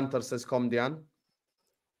just banter, says Comdian.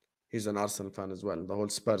 He's an Arsenal fan as well. The whole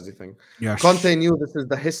Spursy thing. Yes. Conte knew this is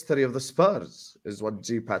the history of the Spurs, is what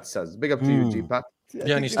G-Pat says. Big up to you, G-Pat.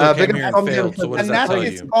 Yeah, and he still came here and failed. So what does that tell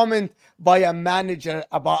you? Comment by a manager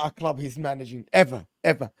about a club he's managing. Ever.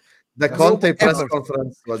 The Conte press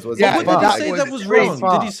conference was yeah. What did he say that was wrong?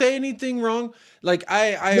 Did he say anything wrong? Like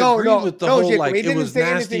I agree with the whole like it was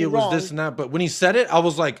nasty, it was this and that. But when he said it, I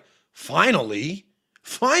was like, finally.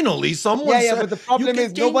 Finally, someone Yeah, said, but the problem "You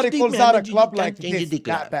is can nobody change calls the out a manager, club you like can't change this the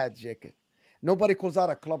club." that bad, Jacob. Nobody calls out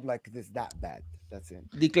a club like this that bad. That's it.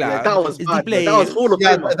 Yeah, that was bad. That was Hall of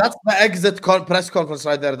Yeah, Famer. that's the exit press conference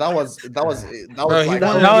right there. That was Bro, he like wanted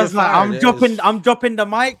That to was get like, fired. I'm dropping the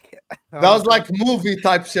mic. that was like movie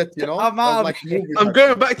type shit, you know. I'm That was out. like movie I'm type going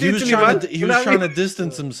shit. back to He was Italy, trying man. to he You was know what I trying mean? to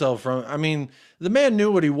distance himself from. I mean, the man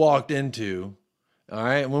knew what he walked into. All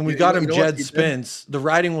right, when we You got know- him you know what Jed he did? Spence, the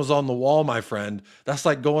writing was on the wall, my friend. That's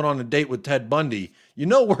like going on a date with Ted Bundy. You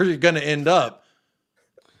know where you're gonna end up.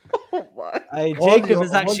 Hey, Hold Jacob your-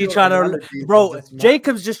 is actually hold your trying to, analogies bro. of this man.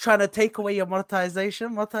 Jacob's just trying to take away your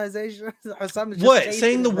monetization. Hassan is just What? chasing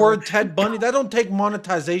Saying it, the bro. word Ted Bundy? That don't take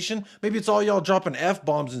monetization. Maybe it's all y'all dropping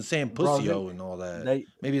F-bombs and saying Bro, pussy-o and all that. they-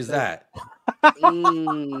 Maybe it's that.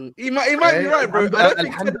 He might be right, bro. I don't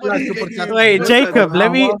think Ted Bundy is making- Wait, Jacob,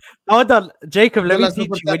 let me hold on. Jacob, let me Alhamdulillah,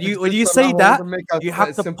 teach Super you. Chat When is you just say for that, Ahwa, make us you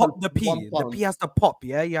have to simple pop the P. £1. The P has to pop.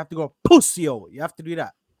 Yeah, you have to go pussy-o. You have to do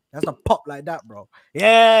that. It has to pop like that, bro.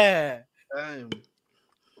 Yeah.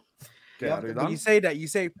 When you say that, you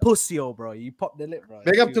say pussy-o, bro. You pop the lip, bro.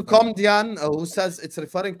 Big It's up too to funny. Comdian, who says it's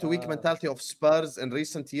referring to weak mentality of Spurs in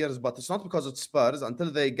recent years, but it's not because it's Spurs.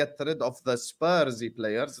 Until they get rid of the Spursy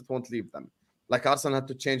players, it won't leave them. Like Arsenal had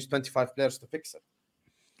to change 25 players to fix it.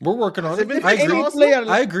 We're working on Is there it. I agree. any player?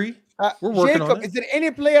 I agree. We're working Jacob, on it. is there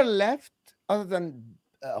any player left other than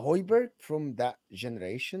Højbjerg from that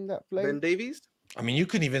generation that played? Ben Davies? I mean, you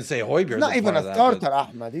couldn't even say Højbjerg. He's not even a starter,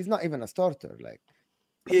 Ahmed. He's not even a starter. Like,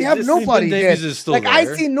 Yeah, you have this- nobody Ben there. Davies is still Like, I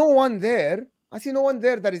there. see no one there. I see no one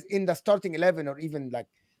there that is in the starting 11 or even like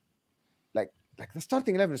the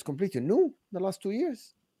starting 11 is completely new the last 2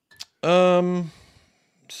 years.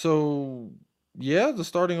 So yeah, the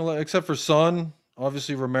starting 11, except for Son,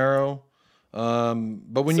 obviously Romero.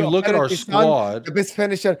 But when you So look at our apparently Son, squad, the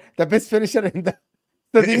best finisher in the.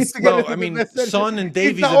 So they need to get no, rid of I the mean, best finisher. Son and He's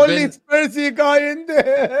Davies the have only been. Spursy guy in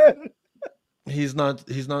there. He's not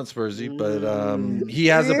Spursy, but he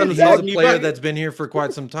has a He he has a is. player that's been here for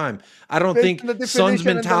quite some time. I don't Based think on the Son's definition and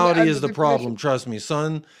the- mentality and is the the problem. definition. Trust me,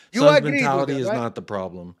 Son's agreed with mentality it, is right? not the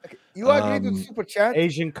problem. You agreed with Super Chat.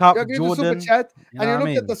 Asian Cup, You agreed Jordan. with Super Chat, You and know you what I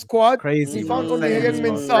looked at mean? the squad. Crazy, You bro. found only Settings,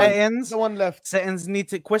 Heung-min bro. Son, Settings. the one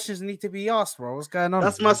left. Questions need to be asked, bro. What's going on?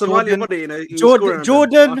 That's my Somali body, you know. Jordan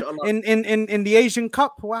in the Asian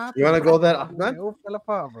Cup. What happened? You want to bro? go there, Ahmed? It all fell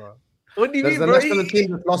apart, bro. What do you There's mean, a bro? national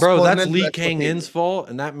team that lost Bro, 4-0 that's to Lee Ecuador. Kang-in's fault,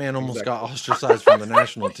 and that man almost got ostracized from the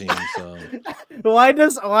national team. So, Why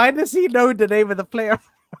does he know the name of the player?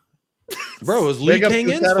 bro, it was Lee Big up to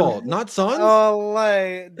Kang-in's Sarah. fault, not Son's. Oh,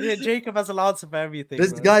 like Jacob has an answer for everything.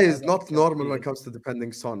 This bro. guy is not normal when it comes to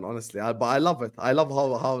defending Son, honestly. But I love it. I love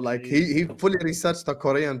how like he fully researched a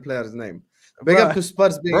Korean player's name. Big up to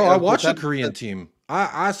Spurs being Bro, I watch the protected. Korean team.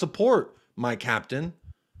 I support my captain.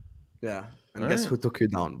 Yeah. And All guess right. who took you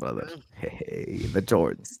down, brother? Hey, the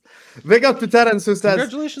Jordans. Big up to Terence who says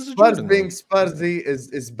Congratulations to Spurs Jordan, being though. Spursy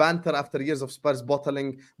is banter after years of Spurs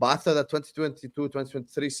bottling. But after the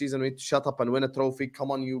 2022-2023 season, we need to shut up and win a trophy.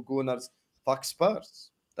 Come on, you Gooners. Fuck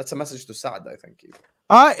Spurs. That's a message to Saad, I think.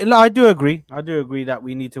 I do agree. I do agree that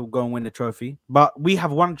we need to go and win the trophy, but we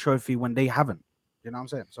have won trophy when they haven't. You know what I'm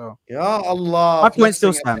saying? So Ya Allah. my point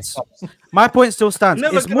still flexing stands. My point still stands.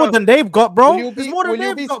 Never It's gonna- more than they've got, bro. Will you It's be, more than will you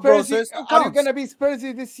they've be got, bro. Spursy? So it still Are you counts. gonna be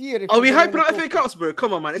Spursy this year? if Are we you win hyping the up FA trophy? Cups, bro?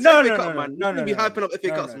 Come on, man. It's No, FA no, Cup, no, man. no, We no, be no, hyping up FA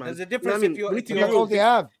no, Cups, no. man. There's a You know difference what I mean? if you- We need if to you- be That's all real. they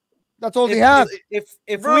have. That's all they If- have.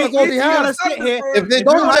 If Bro, we it's want to standard, sit here, bro. If they if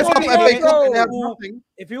don't you wanna hype up sit FA here Cup, and they have cool- nothing.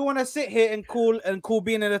 if you want to sit here and call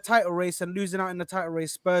being in a title race and losing out in the title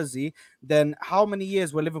race Spursy, then how many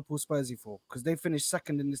years were Liverpool Spursy for? Because they finished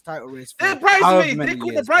second in this title race. For They're however bridesmaids. many They call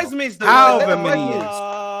the years, bro. bridesmaids, though. However They're the many bridesmaids.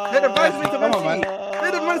 years. They're the bridesmaids of Come Man on, City. man.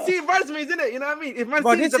 They're the Man City bridesmaids, innit? You know what I mean? If Man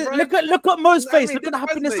Bro, City's this the is, bride, look at Mo's you know what I face. mean? Look at the They're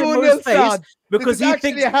happiness in bridesmaids. Mo's face Saad. because This is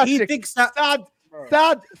actually a hat he trick. thinks that.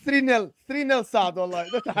 Saad 3-0. 3-0 Saad, wallah.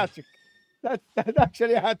 That's a hat trick. That's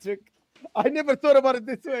actually a hat trick. I never thought about it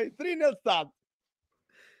this way. 3-0 Saad.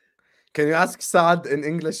 Can you ask Saad in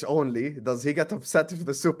English only? Does he get upset if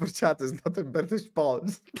the super chat is not in British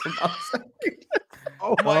pounds?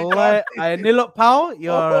 Oh my Wallah, God. Nilok Pal,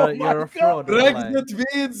 you're Oh a my fraud. wallah. Brexit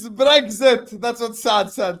means Brexit. That's what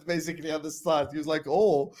Saad said basically at the start. He was like,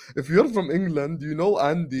 "Oh, if you're from England, you know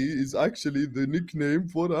Andy is actually the nickname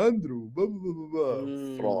for Andrew." Blah, blah, blah,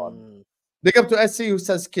 blah. Fraud. Big up to SC who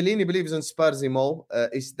says Chiellini believes in Spurs. Mo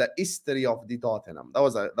is the history of the Tottenham. That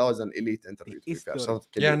was an elite interview. To be fair. Shout out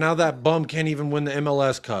to Yeah, Chiellini. now that bum can't even win the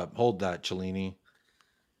MLS Cup. Hold that, Cellini.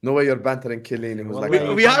 No way you're bantering Chiellini. Who's like,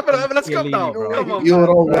 we have it. Let's go now. Come on,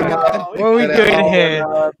 Euro winner. What are we doing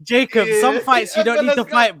here? Jacob, some fights you don't need to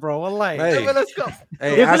fight, bro. Wallahi. Hey, let's go.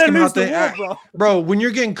 Hey, you're ask gonna him lose how the they war, act. Bro, when you're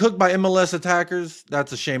getting cooked by MLS attackers,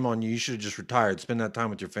 that's a shame on you. You should have just retired. Spend that time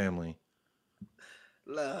with your family.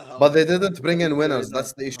 But they didn't bring in winners.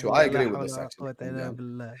 That's the issue. I agree with this, actually.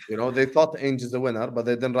 You know, they thought Ainge is the winner, but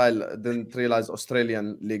they didn't realize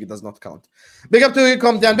Australian league does not count. Big up to you,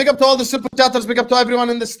 Comdian. Big up to all the super chatters. Big up to everyone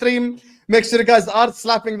in the stream. Make sure you guys are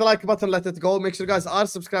slapping the like button. Let it go. Make sure you guys are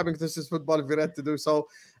subscribing to This Is Football if you're ready to do so.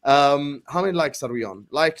 How many likes are we on?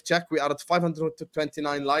 Like check. We are at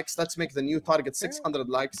 529 likes. Let's make the new target 600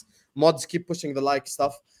 likes. Mods, keep pushing the like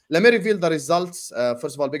stuff. Let me reveal the results.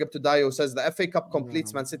 First of all, big up to Dio, who says the FA Cup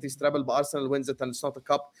completes Man City's treble, but Arsenal wins it and it's not a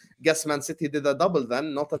cup. Guess Man City did a double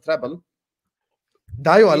then, not a treble.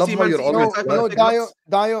 Dio, I love how you're always... No,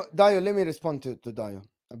 Dio, let me respond to Dio.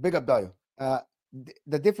 Big up Dio.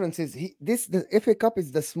 The difference is the FA Cup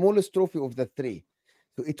is the smallest trophy of the three.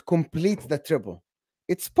 So it completes the treble.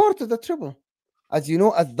 It's part of the treble. As you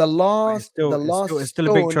know, as the last still a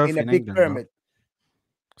big trophy in a big England, pyramid.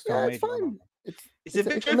 No? Yeah, it's fine. It's a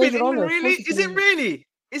big trophy in England, really? Is it really?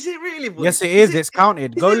 Is it really? Boys? Yes, it is. It's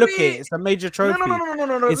counted. Go look at it. It's a major trophy.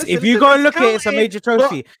 No. If you go and look at it, it's a major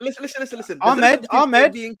trophy. Listen. Ahmed. With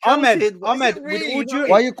all due,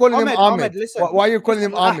 why are you calling him Ahmed? Why are you calling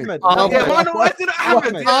him Ahmed? Why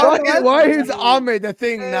is Ahmed a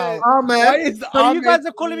thing now? Why is Ahmed? You guys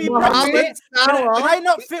are calling me Brexit. Can I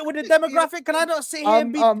not fit with the demographic? Can I not sit here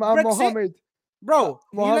and be Brexit? Bro,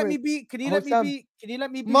 can you let me be? Can you let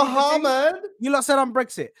me be? Mohamed, you lot said I'm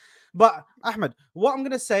Brexit, but Ahmed, what I'm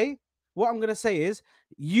gonna say is,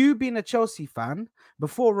 you being a Chelsea fan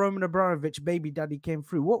before Roman Abramovich baby daddy came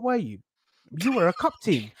through, what were you? You were a cup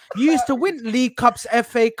team. You used to win League Cups,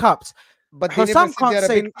 FA Cups. But Hassam can't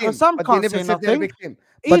say nothing.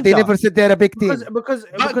 But they never said they're a big team. Because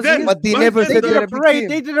they never said they're a big team.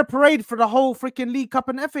 They did a parade for the whole freaking League Cup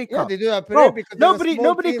and FA Cup. Yeah, they do a parade because nobody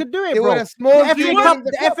could do it, bro.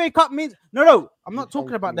 The FA Cup means no. I'm not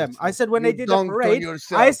talking about them. I said when they did a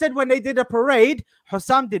parade.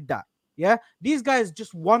 Hassam did that. Yeah, these guys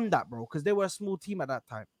just won that, bro, because they were a small team at that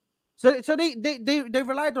time. So they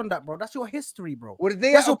relied on that, bro. That's your history, bro.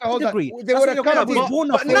 That's your pedigree. They were a cup.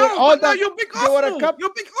 But now you're big Arsenal.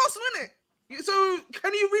 You're big Arsenal, innit? So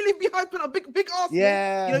can you really be hyping a big Arsenal?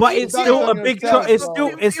 Yeah, but it's still a big.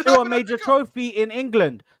 It's still a major trophy in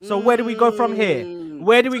England. So where do we go from here?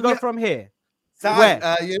 Where do we go from here?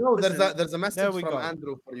 Saad, you know, there's a message from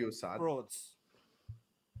Andrew for you, Saad. Why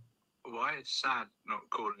is Saad not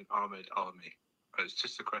calling Ahmed Army? It's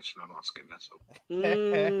just a question I'm asking. That's all.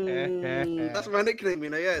 That's my nickname, you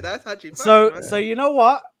know. Yeah, that's actually. So you know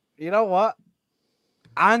what?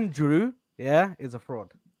 Andrew, is a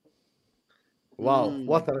fraud. Wow,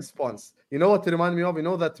 what a response. You know what to remind me of? You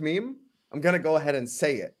know that meme? I'm going to go ahead and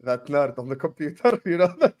say it. That nerd on the computer, you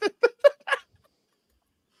know?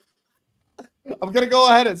 I'm going to go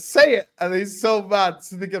ahead and say it. And he's so bad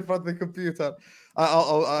sitting in front of the computer.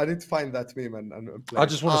 I need to find that meme and play. I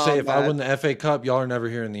just want to say, if I win the FA Cup, y'all are never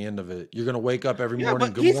hearing the end of it. You're going to wake up every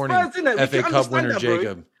morning. Good morning, FA Cup winner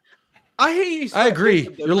Jacob. I hear you. I agree.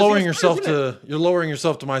 You're lowering yourself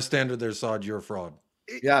to my standard there, Saad. You're a fraud.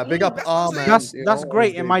 Yeah, big up Ahmed. That's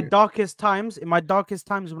great. In my darkest times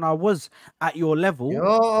when I was at your level,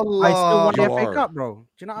 I still won the FA Cup, bro. Do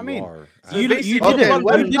you know what I mean? You didn't.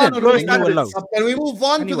 Can we move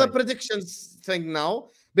on to the predictions thing now?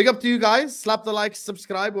 Big up to you guys. Slap the like,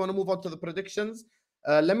 subscribe. We want to move on to the predictions.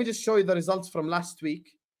 Let me just show you the results from last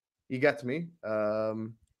week. You get me?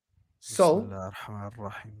 So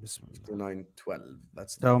 59-12.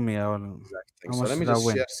 That's tell me exact thing. So let me just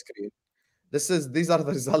share screen. These are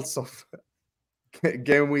the results of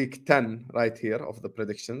game week 10 right here of the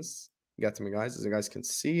predictions. Get me, guys. As you guys can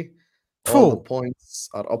see, all the points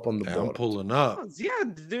are up on the board. I'm pulling up.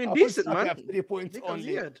 Ziad doing decent, man. 3 points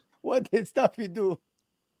only. What did Staffy do?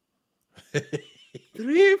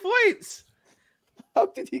 3 points. How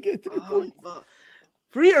did he get 3 points?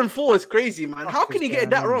 3 and 4 is crazy, man. How can he get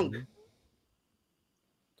that wrong?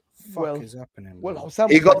 Fuck is happening? Well,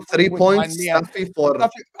 he got 3 points. Staffy for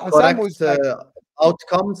correct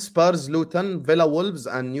outcome: Spurs, Luton, Villa, Wolves,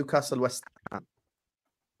 and Newcastle, West Ham.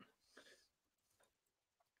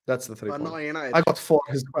 That's the 3 points. I got 4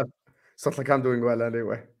 as well. It's not like I'm doing well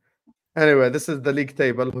anyway. Anyway, this is the league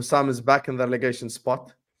table. Hussam is back in the relegation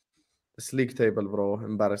spot. This league table, bro,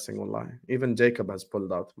 embarrassing, wallahi. Even Jacob has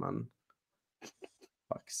pulled out, man.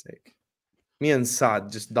 Fuck's sake. Me and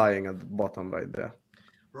Saad just dying at the bottom right there.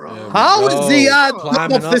 How is Ziad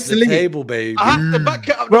climbing up the table, baby? I have to back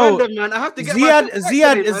it up, bro. man. I have to get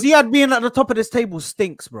Ziad being at the top of this table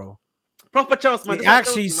stinks, bro. Proper Chelsea, man. It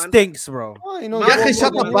actually stinks, bro. No, he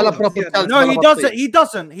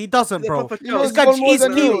doesn't, bro. This guy, he's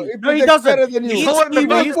Kiwi. No, he doesn't. He's more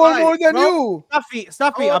than you.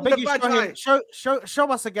 Staffy, I beg you, show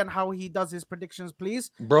us again how he does his predictions,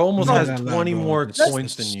 please. Bro almost has 20 more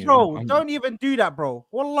points than you. Bro, don't even do that, bro.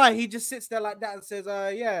 Wallah, he just sits there like that and says,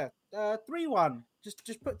 3-1.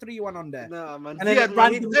 Just put 3-1 on there. Nah, man. And then it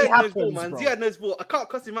randomly happens, man. bro. Ziad knows ball. I can't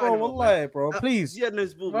cuss him out. Bro, wallah, bro, please. Ziad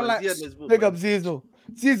knows ball, man. Ziad knows ball. Big up Zizou.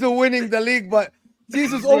 Zizou winning the league, but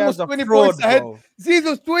Zizou's almost 20 points ahead.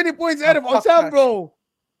 Zizou's 20 points ahead of Osam, bro.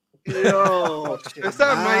 Yo,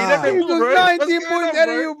 Osam, man. Zizou's 19 points ahead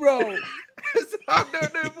of you, bro.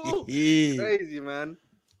 Crazy, man.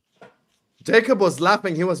 Jacob was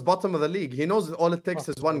laughing. He was bottom of the league. He knows all it takes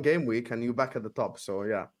is one game week and you back at the top. So,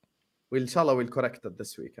 yeah. Inshallah, we'll correct it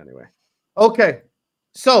this week anyway. Okay.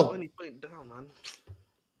 So,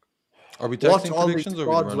 are we watch texting all these predictions?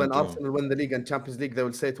 squads when Arsenal win the league and Champions League. They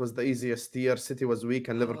will say it was the easiest year. City was weak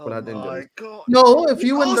and Liverpool had injuries. No, if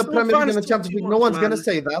you win the Premier League and the Champions League, no one's going to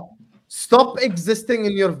say that. Stop existing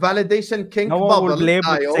in your validation kink bubble. No one will be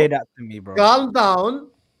able to say that to me, bro. Calm down.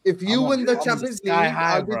 If you win the Champions League,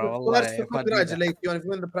 I'll be the first to congratulate you. And if you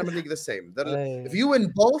win the Premier League, the same. If you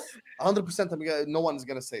win both, 100%, no one's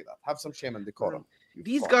going to say that. Have some shame and decorum.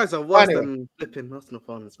 These guys are worse than flipping Arsenal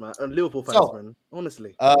fans, man. And Liverpool fans, man.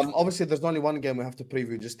 Honestly. Obviously, there's only one game we have to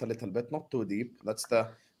preview just a little bit, not too deep. That's the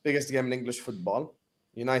biggest game in English football.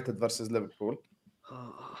 United versus Liverpool.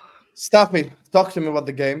 Staffy, talk to me about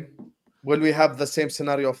the game. Will we have the same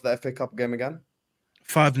scenario of the FA Cup game again?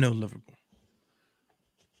 5-0 Liverpool.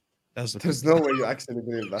 There's no way you actually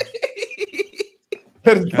believe that.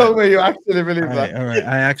 There's no way you actually believe that. All right.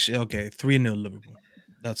 I actually 3-0 Liverpool.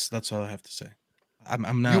 That's all I have to say.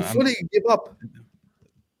 I'm not. You fully give up,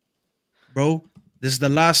 bro. This is the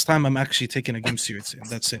last time I'm actually taking a game seriously.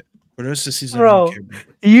 That's it. For the rest of the season, bro, I don't care, bro.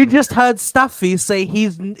 You just heard Staffy say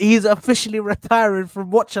he's officially retiring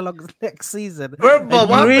from watch alongs next season.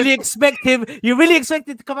 You really expect him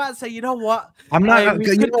to come out and say, you know what? I'm not. I'm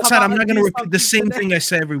not going to repeat the same thing I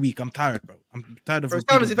say every week. I'm tired, bro. I'm tired of. First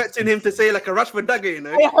time is expecting him to say like a Rashford dagger, you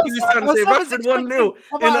know. He was trying to say Rashford 1-0. You know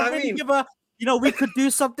what I mean? We could do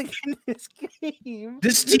something in this game.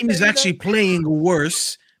 This team is actually playing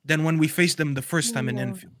worse than when we faced them the first time in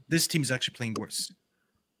Enfield. This team is actually playing worse.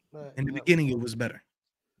 In the beginning, it was better.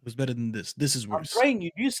 It was better than this. This is worse. I'm praying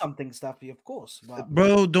you do something, Staffy, of course.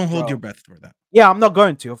 Bro, don't hold your breath for that. Yeah, I'm not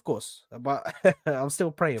going to, of course. But I'm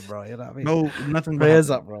still praying, bro. You know what I mean? No, nothing. Prayers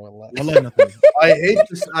up, bro. Nothing. I hate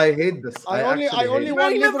this. I hate this. I only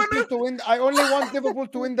want Liverpool to win. I only want Liverpool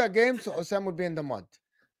to win that game, so Osam would be in the mud.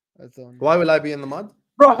 Why will I be in the mud?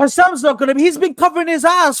 Bro, Hassam's not gonna be. He's been covering his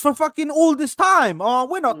ass for fucking all this time. Oh,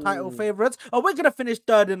 we're not title favorites. Oh, we're gonna finish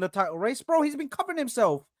third in the title race, bro. He's been covering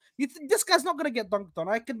himself. This guy's not gonna get dunked on.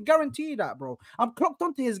 I can guarantee you that, bro. I'm clocked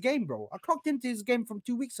onto his game, bro. I clocked into his game from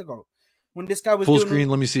 2 weeks ago when this guy was full screen.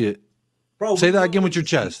 Let me see it. Bro, say that again with your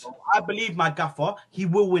chest. I believe my gaffer. He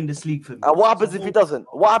will win this league for me. What happens if he doesn't?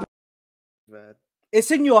 What happens?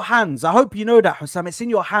 It's in your hands. I hope you know that, Hussam. It's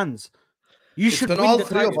in your hands. You should win all the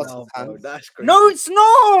three of title. us. That's crazy. No, it's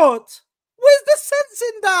not. Where's the sense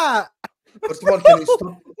in that? First of all, can you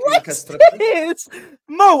stop like a stripper? Yes.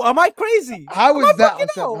 Mo, am I crazy? How is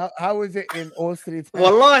that? How is it in all three?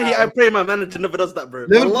 Wallahi, I pray my manager never does that, bro.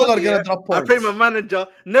 Liverpool are gonna drop points. I pray my manager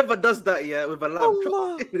never does that, with a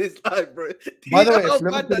lamp in his life, bro. By the way, if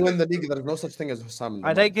Liverpool win the league, there is no such thing as Hussam.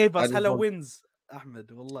 And they gave us hella wins,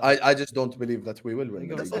 Ahmed. I just don't believe that we will win.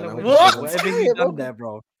 What? Whatever he done there,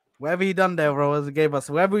 bro. Whatever he done there, bro, gave us.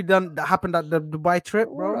 Whatever he done that happened at the Dubai trip,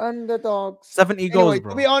 bro. We're underdogs. 70 goals,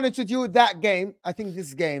 bro. To be honest with you, that game, I think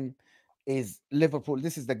this game is Liverpool.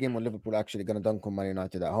 This is the game when Liverpool actually going to dunk on Man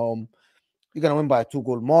United at home. You're going to win by a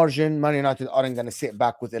 2-goal margin. Man United aren't going to sit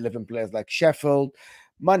back with 11 players like Sheffield.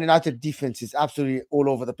 Man United defense is absolutely all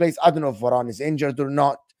over the place. I don't know if Varane is injured or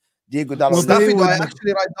not. Diego Dalot. Staffy, do I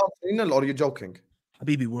actually write down 3-0 or are you joking?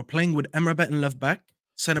 Habibi, we're playing with Emrabat in left back.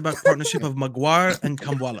 Centre-back partnership of Maguire and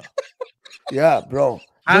Kamwala. Yeah, bro.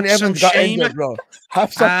 Have some shame, injured, bro.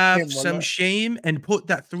 Have some shame and put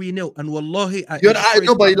that 3-0. And wallahi,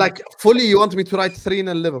 no, but like fully, you want me to write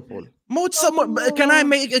 3-0 Liverpool?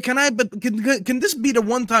 Can this be the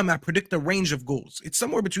one time I predict a range of goals? It's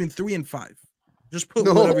somewhere between 3 and 5. Just put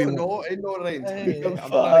whatever you want. No, ain't no range.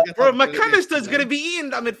 Bro, McAllister's gonna be eating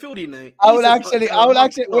that midfield, you know. We'll actually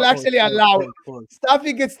allow it.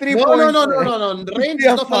 Staffy gets 3 points. No. The range is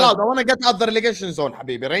not allowed. I want to get out the relegation zone,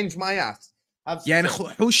 Habibi. Range my ass. يعني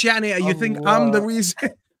حوش يعني you think I'm the reason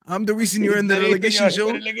I'm the reason you're in the relegation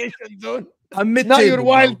zone. I'm mid-table. Not your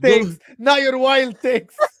wild takes. Not your wild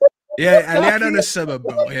takes. Yeah, Aliana the suburb,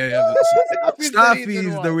 bro. Yeah. Staffy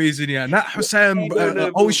is the reason, yeah. Not Hussam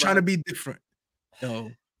always trying to be different.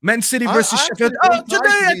 No. Man City versus Sheffield.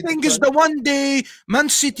 Today I think is the one day Man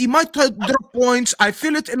City might drop points. I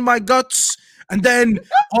feel it in my guts. And then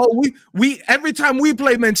we every time we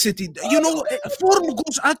play Man City, you know, form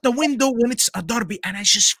goes out the window when it's a derby, and I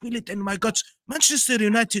just feel it in my guts. Manchester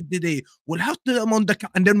United today will have them on the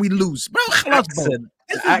and then we lose. Bro, this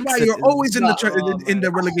is why you're always in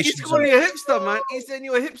the relegation. He's calling you a hipster, man. He's saying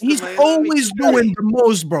you're a hipster. He's man. always doing the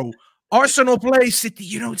most, bro. Arsenal play City.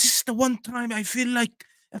 You know, this is the one time I feel like.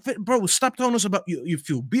 Bro, stop telling us about you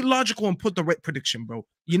feel. Be logical and put the right prediction, bro.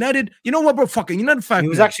 United, you know what, bro? Fucking United 5. He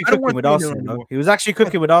was actually cooking with Arsenal. He was actually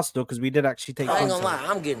cooking with Arsenal because we did actually take. I ain't gonna lie,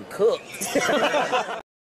 I'm getting cooked.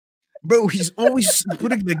 Bro, he's always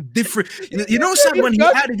putting the different. You know, Saad, when he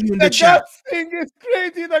added you in the chat. Thing is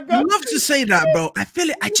crazy. You love to say that, bro. I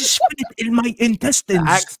feel it. I just feel it in my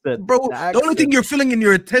intestines, bro. The only thing you're feeling in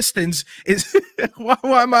your intestines is why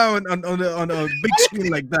am I on a big screen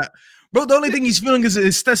like that? Bro, the only thing he's feeling is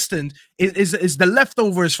his intestines is the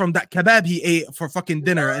leftovers from that kebab he ate for fucking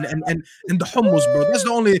dinner and the hummus, bro. That's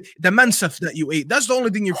the mansaf that you ate. That's the only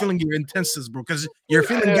thing you're feeling in your intestines, bro, because you're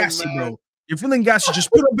feeling gassy, bro. You're feeling gassy.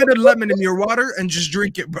 Just put a bit of lemon in your water and just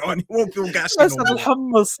drink it, bro, and you won't feel gassy. That's the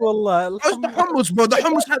hummus, wallah. That's the hummus, bro. The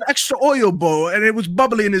hummus had extra oil, bro, and it was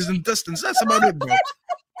bubbly in his intestines. That's about it, bro.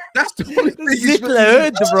 That's the only thing he's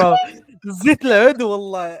feeling, bro.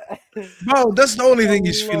 Bro, that's the only thing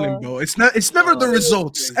he's feeling, bro. It's never the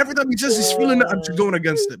results. Every time he says he's feeling it, I'm just going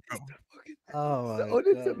against it, bro. Oh,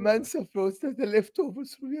 it's the mansaf, bro. It's the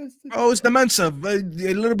leftovers from yesterday. Oh, it's the mansaf.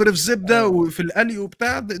 A little bit of zibda في القلي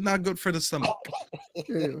وبتاع, not good for the stomach.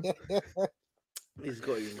 He's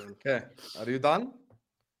got you, man. Okay, are you done?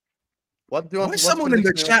 What do you want? Why is someone in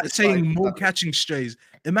the chat saying Mo catching strays?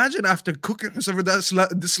 Imagine after cooking for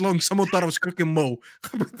this long, someone thought I was cooking Mo.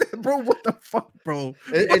 Bro, what the fuck, bro?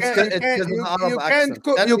 You can't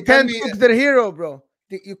cook their hero, bro.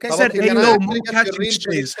 You can't. Said, hey, no, Mo catching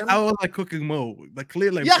strays. How am I cooking Mo? Like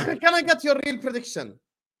clearly. Yeah, can I get your real prediction?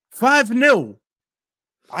 5-0.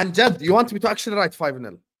 And Jed, you want me to actually write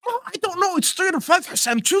 5-0? I don't know. It's 3-5.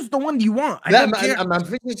 Sam, choose the one you want. I'm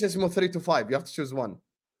finishing 3-5. You have to choose one.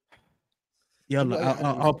 Yalla,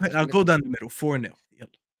 I'll go down the middle. 4-0.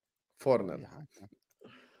 4-0.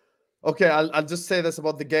 Okay, I'll just say this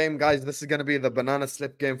about the game, guys. This is gonna be the banana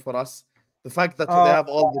slip game for us. The fact that they have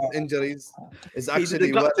all these injuries is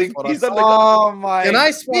actually worth for us. Oh my! Can I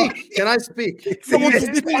speak? Can I speak?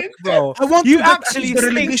 Bro, I want you actually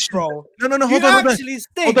stink, bro. No, hold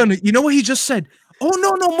on. You know what he just said? Oh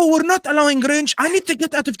no, Mo, we're not allowing range. I need to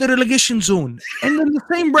get out of the relegation zone. And in the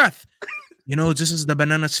same breath, you know, this is the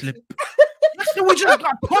banana slip. We just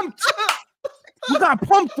got pumped. We got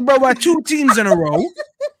pumped, bro, by 2 teams in a row.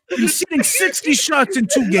 Conceding 60 shots in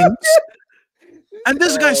 2 games. And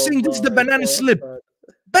this guy's saying this is the banana slip.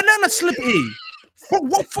 Banana slip A.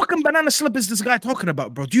 What fucking banana slip is this guy talking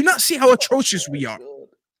about, bro? Do you not see how atrocious we are?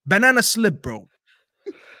 Banana slip, bro.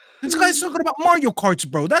 This guy's talking about Mario Karts,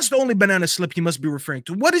 bro. That's the only banana slip he must be referring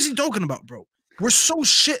to. What is he talking about, bro? We're so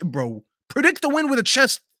shit, bro. Predict the win with a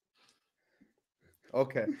chest.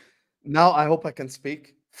 Okay. Now I hope I can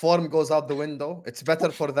speak. Form goes out the window. It's better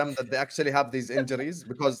for them that they actually have these injuries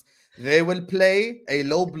because they will play a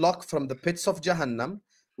low block from the pits of Jahannam.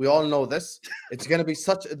 We all know this. It's gonna be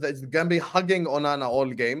hugging Onana all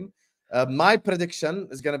game. My prediction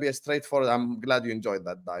is gonna be a straightforward. I'm glad you enjoyed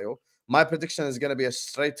that, Dio. My prediction is gonna be a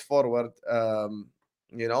straightforward.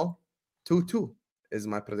 2-2 is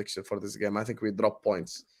my prediction for this game. I think we drop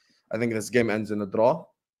points. I think this game ends in a draw.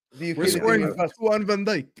 We're scoring 2 on Van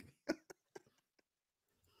Dijk.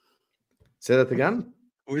 Say that again.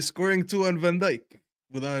 We're scoring 2 on Van Dijk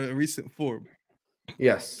with our recent form.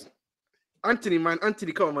 Yes. Anthony,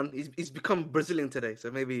 come on, man. He's become Brazilian today, so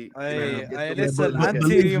maybe. Listen,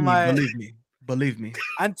 Anthony might believe me.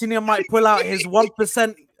 Anthony might pull out his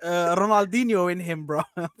 1% Ronaldinho in him, bro,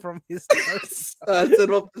 from his. That's a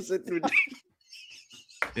 1%.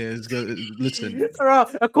 Yeah, it's good. Listen, bro,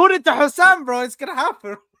 according to Hussam, bro, it's gonna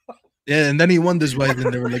happen. Yeah, and then he wonders why he's in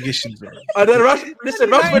the relegation zone. And then Rashford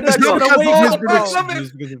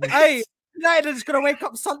Hey, United is gonna wake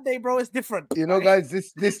up Sunday, bro. It's different. You know, guys,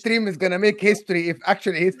 this stream is gonna make history if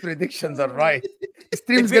actually his predictions are right. This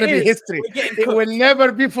stream is gonna be history. It will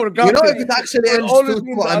never be forgotten. You know, if it actually ends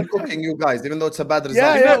 2-2, I'm cooking you guys, even though it's a bad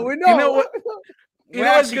result. Yeah, we know. You know what? You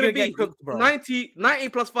know what's gonna be cooked, bro. 90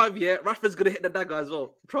 plus 5, yeah. Rashford's gonna hit the dagger as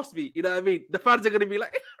well. Trust me. You know what I mean? The fans are gonna be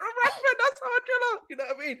like, Rashford, that's You know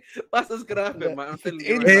what I mean? That's what's gonna happen, man. I'm telling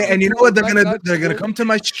you. And you know what they're gonna do? They're gonna come to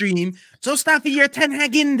my stream. So Staffy, you're 10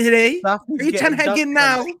 hag in today. Are you 10 hag in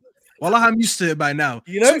now? Well, I'm used to it by now.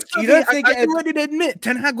 You don't think I'm ready to admit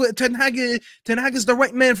 10 hag is the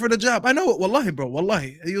right man for the job. I know it. Wallahi, bro.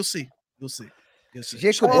 Wallahi. You'll see. You'll see.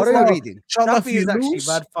 Jacob, what are you reading? Staffy is actually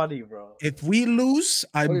bad funny, bro. If we lose,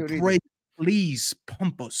 I pray, please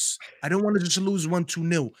pump us. I don't want to just lose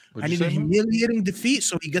 1-2-0. I need a humiliating defeat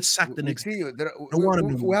so he gets sacked the next day.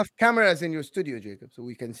 We have cameras in your studio, Jacob, so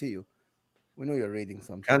we can see you. We know you're reading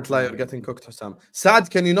something. Can't lie, you're getting cooked, Hussam. Saad,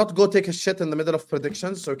 can you not go take a shit in the middle of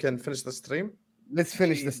predictions so we can finish the stream? Let's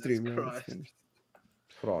finish the stream.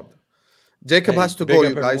 Fraud. Jacob has to go,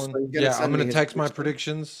 you guys. So yeah, I'm going to text my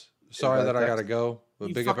predictions. Sorry that I got to go.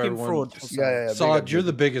 But big up everyone. Fraud. Saad, you're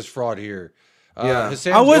the biggest fraud here. I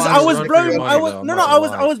was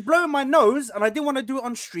blowing my nose and I didn't want to do it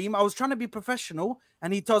on stream. I was trying to be professional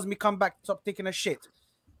and he tells me come back, stop taking a shit.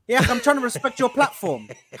 Yeah, I'm trying to respect your platform.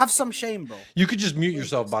 Have some shame, bro. You could just mute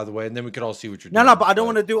yourself, by the way, and then we could all see what you're doing. No, but I don't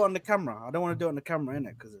want to do it on the camera. I don't want to do it on the camera,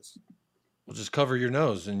 innit? Because it's... We'll just cover your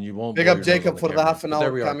nose and you won't. Big up Jacob for the half an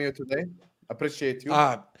hour cameo today. Appreciate you.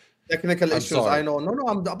 Technical issues, I know. No,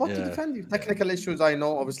 I'm about to defend you. Technical issues, I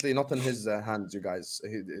know. Obviously, not in his hands, you guys.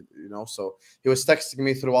 So he was texting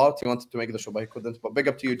me throughout. He wanted to make the show, but he couldn't. But big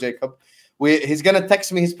up to you, Jacob. He's gonna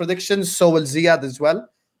text me his predictions. So will Ziad as well.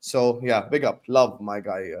 So yeah, big up, love my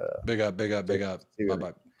guy. Big up.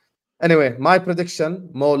 Bye. Anyway, my prediction: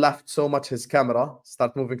 Mo left so much his camera.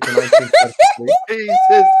 Start moving to 1933.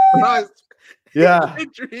 Jesus Christ. Yeah,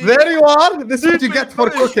 there you are. This is what you get for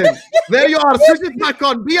cooking. There you are. Switch it back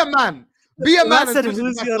on. Be a man. Be a man. And switch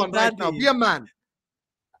it back on right now. Be a man.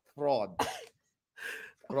 Fraud.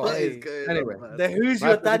 Anyway, the who's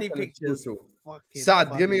your daddy pictures.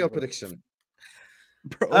 Saad, give me your prediction.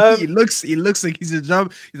 Bro, he looks like he's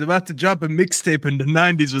about to drop a mixtape in the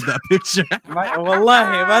 90s with that picture.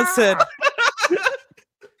 Wallahi, man said.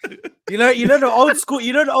 You know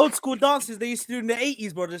the old school dances they used to do in the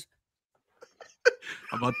 80s, bro. Just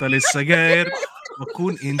أبطل السجاير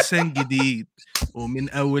وأكون إنسان جديد ومن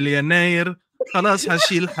أول يناير خلاص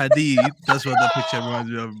هشيل حديد. That's what that picture reminds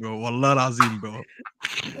me of, bro. والله العظيم, bro.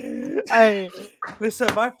 Hey,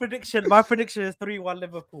 listen, my prediction is 3-1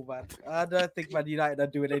 Liverpool, man. I don't think Man United are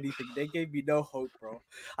doing anything. They gave me no hope, bro.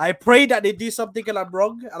 I pray that they do something and I'm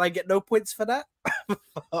wrong and I get no points for that.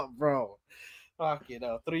 Bro. Fuck you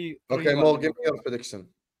know. 3 Okay, Mo, give me your prediction.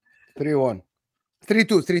 3-1.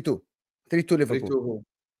 3-2 Liverpool. 3-2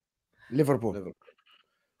 Liverpool.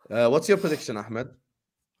 What's your prediction, Ahmed?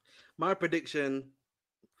 My prediction.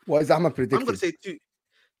 What is Ahmed predicting? I'm gonna say 2-0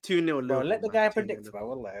 Liverpool. Let the guy predict,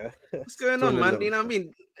 bro. What's going on, man? You know what I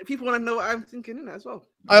mean? People want to know what I'm thinking in as well.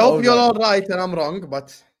 I hope you're all right and I'm wrong,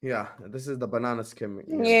 but yeah, this is the banana skim.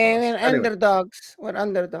 Yeah, we're underdogs. We're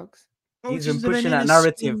underdogs. He's been pushing that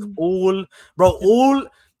narrative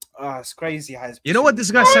it's crazy. You know what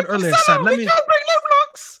this guy said earlier?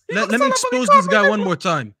 Let me expose this guy one more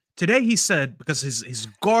time. Today he said, because his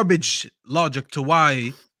garbage logic to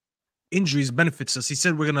why injuries benefits us, he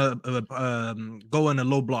said we're gonna go in a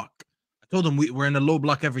low block. I told him we're in a low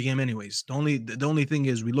block every game anyways. The only thing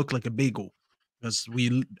is we look like a bagel because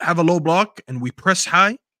we have a low block and we press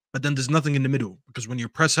high, but then there's nothing in the middle, because when you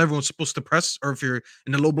press, everyone's supposed to press, or if you're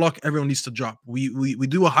in a low block, everyone needs to drop. We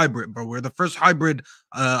do a hybrid, bro. We're the first hybrid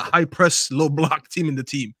high press low block team in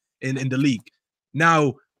the league.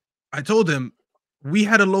 Now, I told him, we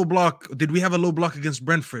had a low block. Did we have a low block against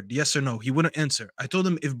Brentford? Yes or no? He wouldn't answer. I told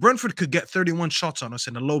him, if Brentford could get 31 shots on us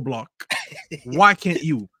in a low block, why can't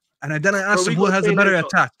you? And then I asked him who has a better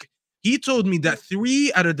attack. He told me that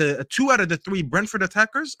 2 out of the 3 Brentford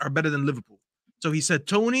attackers are better than Liverpool. So he said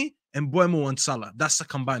Tony and Mbeumo and Salah. That's the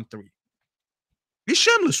combined 3. He's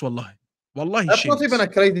shameless, wallahi. Wallahi, that's not even a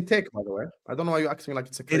crazy take, by the way. I don't know why you're acting like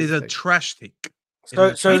it's a crazy take. It is a trash take.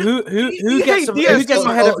 So who gets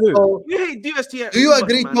ahead of who? You hate DST. Do you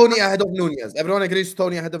agree Tony ahead of Nunez? Everyone agrees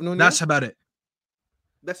Tony ahead of Nunez? That's about it.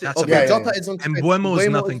 That's it. Okay, Jota is on and Mbeumo is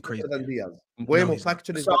nothing crazy. Mbeumo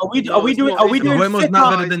factually. So are we doing Mbeumo is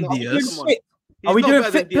not better than Diaz. Are we doing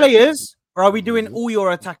fit players or are we doing all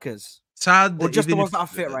your attackers? Saad, or just the ones that are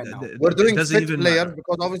fit right now? We're doing fit players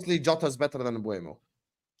because obviously Jota is better than Mbeumo.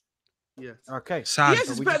 Yes. Okay. Saad. Diaz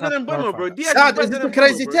is better than Mbeumo, bro. Saad, is this a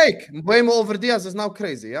crazy take? Mbeumo over Diaz is now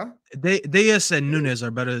crazy, yeah? Diaz and Nunez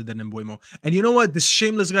are better than Mbeumo. And you know what this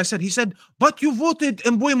shameless guy said? He said, but you voted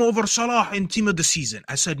Mbeumo over Salah in team of the season.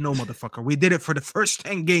 I said, no, motherfucker. We did it for the first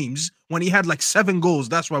 10 games when he had like 7 goals.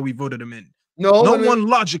 That's why we voted him in. No one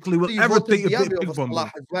logically will ever pick Mbeumo.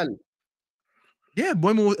 As well. Yeah,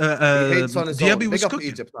 Mbeumo, he hates on his own. Diaby was Big up cooking.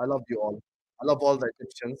 Egypt. I love you all. I love all the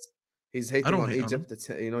Egyptians. He's hating on Egypt. It's,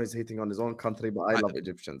 he's hating on his own country, but I love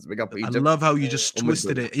Egyptians. Big up Egypt. I love how you just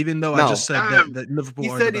twisted it, even though I just said that Liverpool. He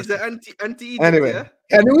said he's the anti-Egypt. Anyway,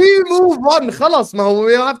 can we move on? خلاص ما هو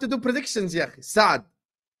we have to do predictions يا أخي. Saad,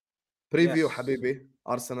 preview حبيبي.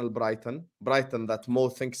 Arsenal Brighton. Brighton that Mo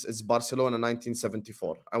thinks is Barcelona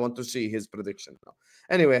 1974. I want to see his prediction now.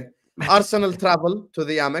 Anyway, Arsenal travel to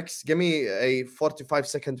the Amex. Give me a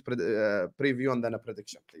 45-second preview and then a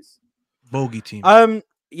prediction, please. Bogey team.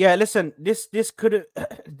 Yeah, listen, this could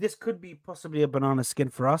be possibly a banana skin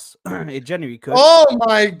for us. It genuinely could. Oh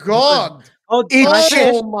my god! My god!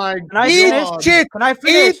 Eat shit! Can I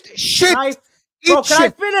finish? Eat shit!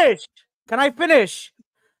 Can I finish?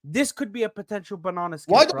 This could be a potential banana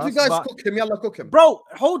skin. Why don't you guys cook him? Yalla, cook him, bro.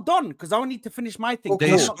 Hold on, because I need to finish my thing.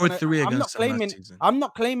 They scored 3 against I'm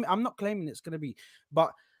not claiming it's gonna be,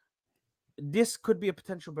 but this could be a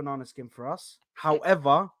potential banana skin for us.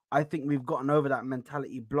 However, I think we've gotten over that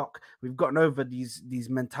mentality block. We've gotten over these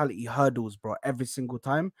mentality hurdles, bro, every single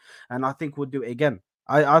time, and I think we'll do it again.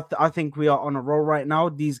 I think we are on a roll right now.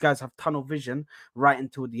 These guys have tunnel vision right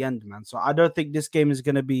until the end, man. So I don't think this game is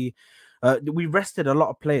going to be. We rested a lot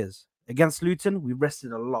of players against Luton. We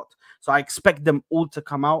rested a lot, so I expect them all to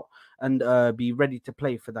come out and be ready to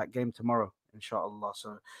play for that game tomorrow, inshallah.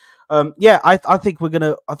 So, yeah, I think we're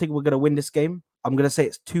gonna win this game. I'm gonna say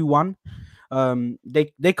it's 2-1.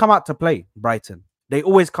 They come out to play, Brighton. They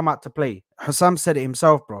always come out to play. Hussam said it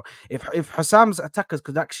himself, bro. If Hussam's attackers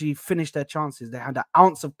could actually finish their chances, they had an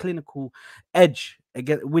ounce of clinical edge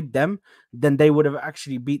with them, then they would have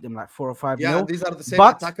actually beat them like 4 or 5. Yeah, these are the same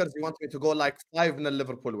attackers. You want me to go like 5-0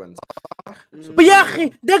 Liverpool wins. But yeah,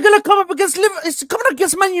 they're gonna come up against Liverpool. It's coming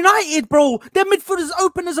against Man United, bro. Their midfield is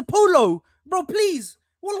open as a polo, bro. Please,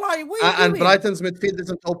 wallahi, what are you doing? Brighton's midfield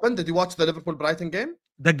isn't open. Did you watch the Liverpool Brighton game?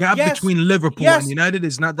 The gap between Liverpool and United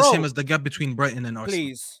is not the same as the gap between Brighton and Arsenal.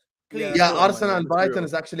 Please. Yeah, Arsenal and Brighton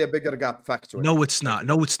is actually a bigger gap factually. No, it's not.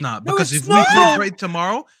 No, it's not. Because if we play Brighton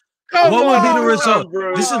tomorrow, what would be the result?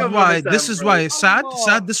 Bro. This is why Saad,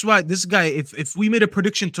 this is why this guy, if we made a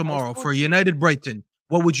prediction tomorrow for United Brighton,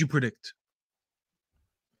 what would you predict?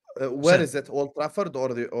 Where is it? Old Trafford or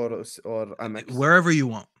Amex? Wherever you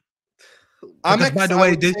want. Amex, by the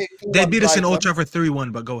way, they beat us in Old Trafford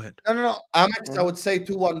 3-1, but go ahead. No. Amex, I would say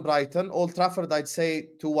 2-1 Brighton. Old Trafford, I'd say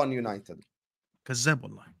 2-1 United. Kazzab,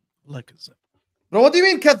 wallah. Like Kazzab. Bro, what do you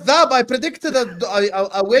mean Kazzab? I predicted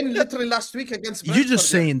a win literally last week against Brentford. You're just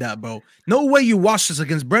saying that, bro. No way you watched us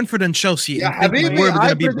against Brentford and Chelsea. Yeah, Habibi,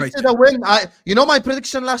 I predicted a win. You know my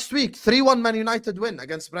prediction last week? 3-1 Man United win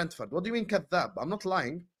against Brentford. What do you mean Kazzab? I'm not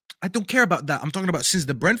lying. I don't care about that. I'm talking about since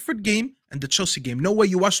the Brentford game and the Chelsea game. No way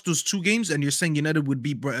you watched those 2 games and you're saying United would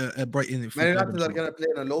be Brighton. Man United are going to play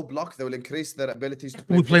in a low block. They will increase their abilities to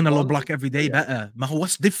play. We play in a low block every day. Better.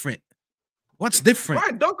 What's different? What's different?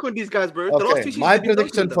 Right, dunk on these guys, bro. Okay, my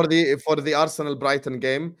prediction for the Arsenal Brighton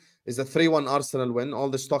game is a 3-1 Arsenal win. All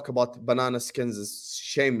this talk about banana skins is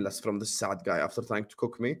shameless from this sad guy after trying to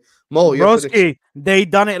cook me. Mo, Broski, they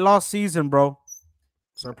done it last season, bro.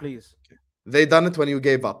 So please. They done it when you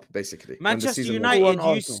gave up, basically. Manchester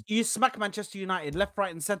United, you smack Manchester United left,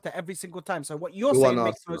 right, and center every single time. So what you're saying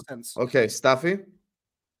makes no sense. Okay, Staffy.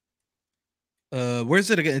 Where's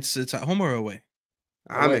it again? It's at home or away?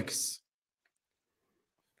 Amex.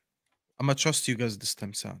 I'm gonna trust you guys this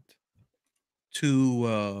time, Saad.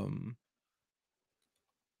 2-0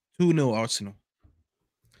 Arsenal.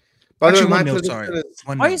 Actually, 1-0, sorry.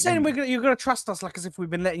 Why are you saying you're gonna trust us like as if we've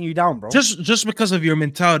been letting you down, bro? Just because of your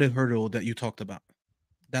mentality hurdle that you talked about.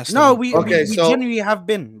 That's we genuinely have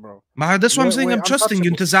been, bro. That's what I'm saying. I'm trusting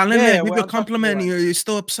you. Give you a compliment. Right. You're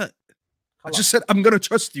still upset. I just said I'm gonna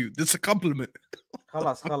trust you. That's a compliment.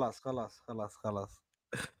 Khalas.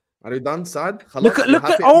 Are you done, Saad? Look at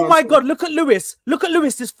oh my god, look at Lewis. Look at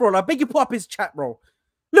Lewis, this fraud. I beg you put up his chat, bro.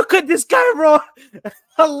 Look at this guy, bro.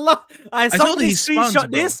 Allah. Somebody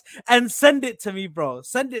screenshot this and send it to me, bro.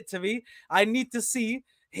 Send it to me. I need to see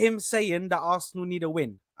him saying that Arsenal need a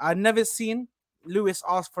win. I've never seen Lewis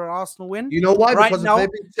ask for an Arsenal win. You know why? Right because now,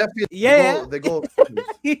 Sheffield, they go.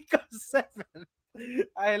 He got 7.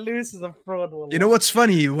 Lewis is a fraud. You know what's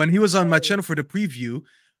funny? When he was on my channel for the preview,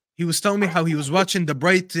 he was telling me how he was watching the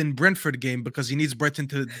Brighton-Brentford game because he needs Brighton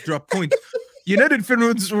to drop points. United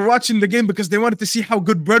fans were watching the game because they wanted to see how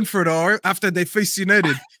good Brentford are after they faced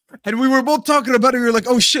United. And we were both talking about it. We were like,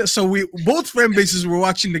 oh shit. So both fan bases were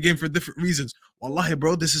watching the game for different reasons. Wallahi,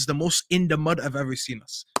 bro, this is the most in the mud I've ever seen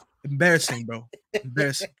us. Embarrassing, bro.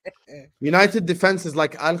 Embarrassing. United defense is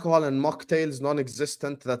like alcohol and mocktails,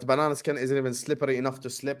 non-existent. That banana skin isn't even slippery enough to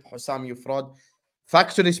slip. Hussam, you fraud.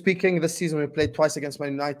 Factually speaking, this season we played twice against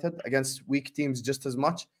Man United, against weak teams just as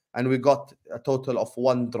much, and we got a total of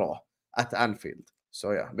 1 draw. at Anfield.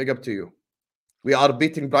 So yeah, big up to you. We are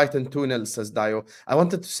beating Brighton 2-0, says Dio. I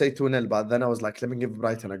wanted to say 2-0, but then I was like, let me give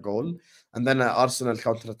Brighton a goal. And then Arsenal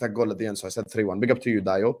counter-attack goal at the end. So I said 3-1. Big up to you,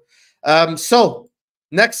 Dio. So,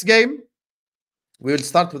 next game, we will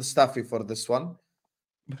start with Staffy for this one.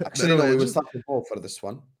 Actually, no, we will start with Mo for this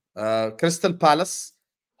one. Crystal Palace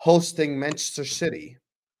hosting Manchester City.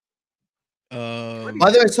 By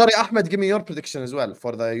the way, sorry, Ahmed, give me your prediction as well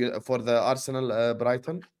for the Arsenal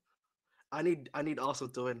Brighton. I need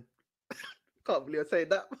Arsenal to win. Can't believe I say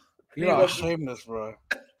that. You are shameless, bro.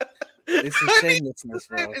 It's a shamelessness,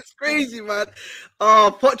 bro. It's crazy, man.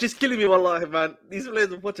 Oh, Poch is killing me, wallahi, man. These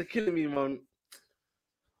players of Poch are killing me, man.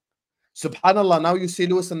 Subhanallah, now you see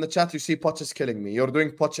Lewis in the chat, you see Poch is killing me. You're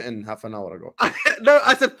doing Poch in half an hour ago. No,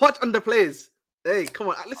 I said Poch underplays. Hey, come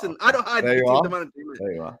on. Listen, I don't hide the manager.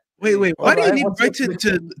 There you are. Wait. Why do you need Brighton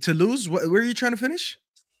to lose? Where are you trying to finish?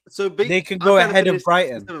 So they can go ahead of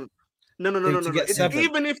Brighton. No.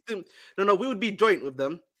 Even if we would be joint with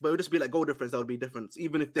them, but it would just be like goal difference. That would be difference.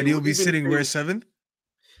 Even if they, and you'll be sitting where 7th.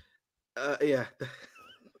 Yeah.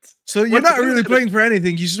 So you're not really playing for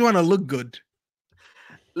anything. You just want to look good.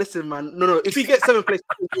 Listen, man. No. If you get 7th place,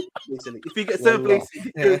 if you get 7th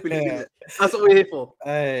place, that's what we're here for.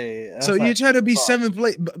 Hey. So you try to be 7th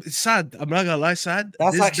place. Saad, I'm not gonna lie, Saad.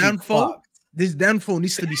 This downfall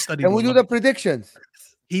needs to be studied. Can we do the predictions?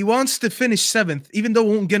 He wants to finish 7th, even though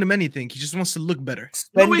it won't get him anything. He just wants to look better.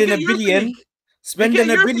 Spending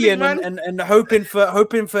a billion and hoping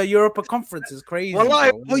for Europa Conference is crazy.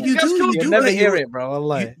 Wallahi, oh, you'll never hear it, bro.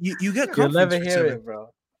 Wallahi. You get You'll never hear it,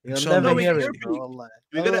 bro. You'll never hear it, bro. Wallahi.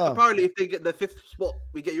 We're gonna apparently if they get the 5th spot,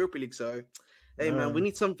 we get Europa League. So, hey man, we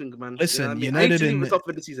need something, man. Listen, United in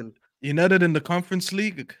the season. United in the Conference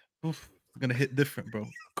League. Oof, gonna hit different, bro.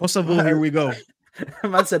 Kosovo, here we go.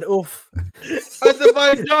 Man said, oof.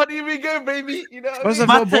 Azerbaijan, here we go, baby. You know what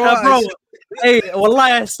I mean? Bro. Hey,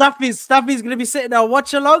 wallahi, Staffy's gonna be sitting there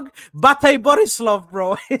watch along. Bate Borislav,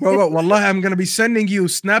 bro. Bro, wallahi, I'm gonna be sending you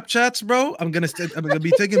Snapchats, bro. I'm gonna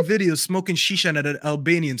be taking videos smoking shisha at an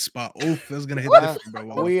Albanian spot. Oof, that's gonna hit different,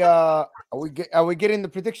 bro. Are we getting the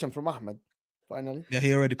prediction from Ahmed? Finally. Yeah,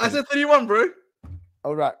 he already. I said 3-1, bro.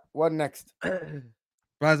 All right, what next?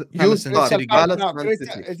 Palace and City.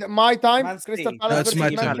 Is it my time? Crystal Palace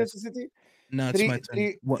versus Manchester City? No, it's my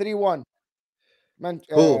time. 3-1.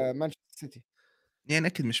 Manchester City. Yeah,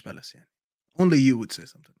 أكيد مش Palace يعني. Only you would say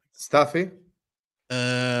something. Staffy?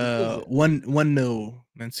 1-0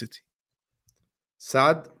 Man City.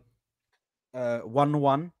 Saad?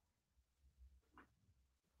 1-1.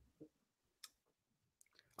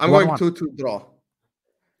 I'm going 2-2 draw.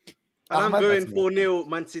 I'm going 4-0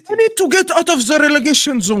 Man City. I need to get out of the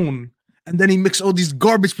relegation zone. And then he makes all these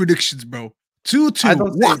garbage predictions, bro. 2-2. I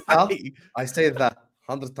don't say that. I say that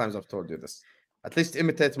 100 times. I've told you this. At least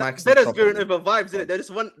imitate my accent. They're just going over vibes, isn't it? They just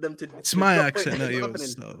want them to. It's my accent, not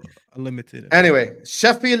yours. So I'll limit it. Anyway,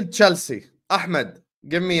 Sheffield, Chelsea. Ahmed,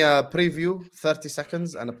 give me a preview, 30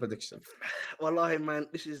 seconds, and a prediction. Wallahi, man,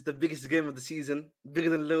 this is the biggest game of the season. Bigger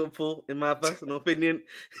than Liverpool, in my personal opinion.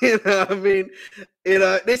 You know what I mean? You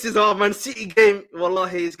know, this is our Man City game.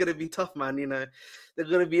 Wallahi, it's going to be tough, man. You know, they're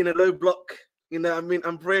going to be in a low block. You know what I mean?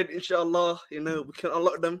 I'm praying, inshallah, you know, we can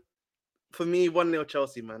unlock them. For me, 1-0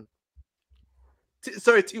 Chelsea, man.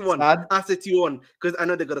 Sorry, 2-1. I said 2-1 because I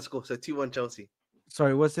know they're going to score. So 2-1 Chelsea.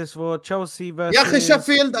 Sorry, what's this for? Chelsea versus... Yeah,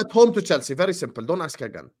 Sheffield at home to Chelsea. Very simple. Don't ask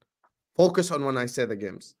again. Focus on when I say the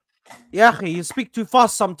games. Yeah, you speak too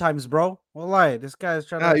fast sometimes, bro. Wallahi, this guy is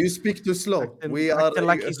trying to... you speak too slow. We are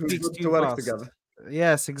like he speaks too work fast. Together.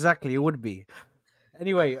 Yes, exactly. It would be.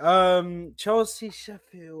 Anyway, Chelsea,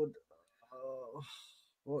 Sheffield.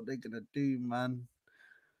 What are they going to do, man?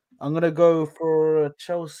 I'm going to go for a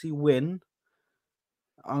Chelsea win.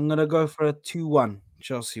 I'm going to go for a 2-1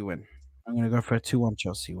 Chelsea win. 2-1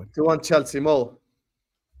 Chelsea win. 2-1 Chelsea, Mo.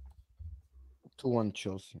 2-1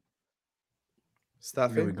 Chelsea.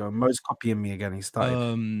 Staffy. There we go. Mo's copying me again. He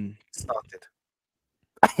started. Started.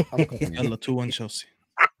 2-1 Chelsea.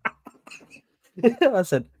 I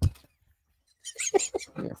said.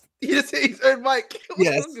 He just said his own mic.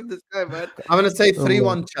 Yes. This guy, man? I'm going to say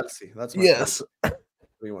 3-1 Chelsea. That's my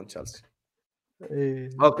 3-1 Chelsea.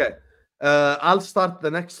 Okay. I'll start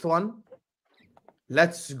the next one.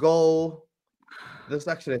 Let's go. This is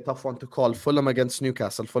actually a tough one to call. Fulham against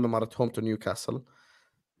Newcastle. Fulham are at home to Newcastle.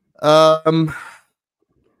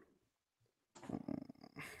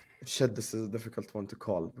 Shit, this is a difficult one to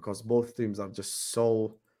call because both teams are just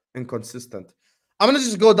so inconsistent. I'm going to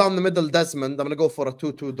just go down the middle, Desmond. I'm going to go for a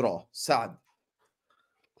 2-2 draw. Saad.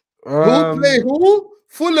 Who play who?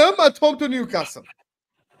 Fulham at home to Newcastle.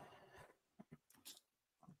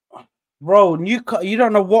 Bro, you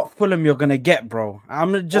don't know what Fulham you're gonna get, bro.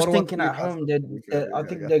 I'm just Or what thinking at home. I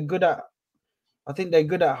think they're good at. I think they're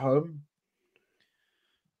good at home.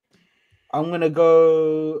 I'm gonna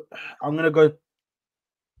go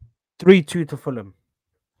 3-2 to Fulham.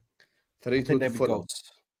 3-2 to Fulham.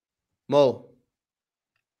 Mo.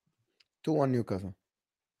 2-1 Newcastle.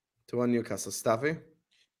 2-1 Newcastle. Staffy.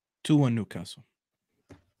 2-1 Newcastle.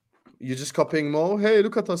 You're just copying Mo. Hey,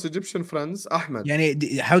 look at us Egyptian friends. Ahmed.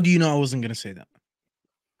 Yani, how do you know I wasn't gonna say that?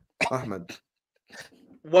 Ahmed.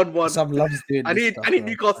 1-1. Some loves doing I need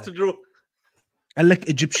Newcastle to draw. I like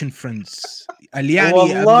Egyptian friends. Ali, I'm the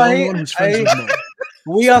only one who's friends with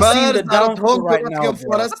Mo. We are seeing the downfall right now.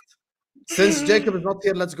 Since Jacob is not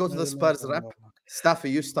here, let's go to the Spurs rep. Staffy,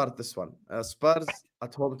 you start this one. Spurs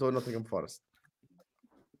at home to Nottingham Forest.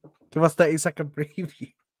 Give us 30-second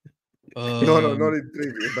preview. No need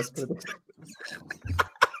preview. That's prediction.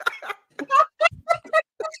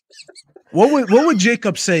 What would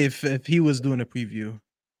Jacob say if he was doing a preview?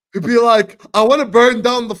 He'd be like, I want to burn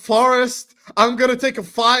down the forest. I'm going to take a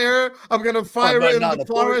fire. I'm going to fire it in the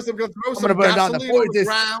forest. I'm going to throw some gasoline on the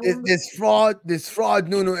ground. This fraud,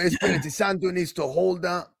 Nuno Espirito Santo needs to hold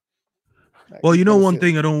that. Well, you know one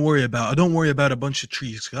thing I don't worry about. I don't worry about a bunch of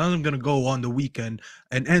trees. I'm going to go on the weekend,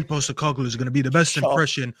 and Postecoglou is going to be the best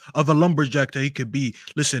impression of a lumberjack that he could be.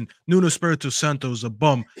 Listen, Nuno Espirito Santo is a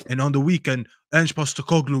bum, and on the weekend, Ange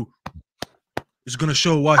Postecoglou is going to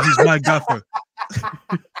show why he's my gaffer.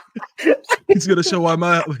 He's going to show why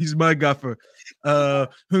he's my gaffer.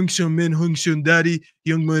 Hung Seun Min, Hung Seun Daddy,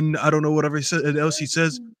 Youngman, I don't know whatever else he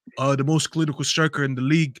says. The most clinical striker in the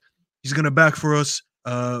league. He's going to back for us.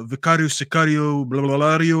 Vicario Sicario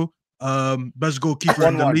Blalario, best goalkeeper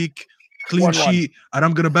in the league, clean sheet, and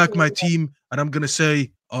I'm gonna back my team, and I'm gonna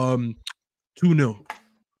say 2-0.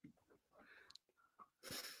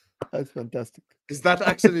 That's fantastic. Is that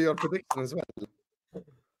actually your prediction as well?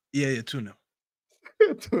 Yeah, 2-0.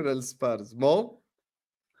 2-0 Spurs. Mo?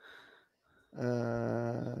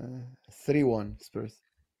 3-1 Spurs.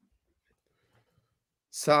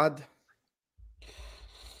 Saad?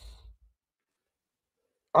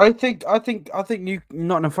 I think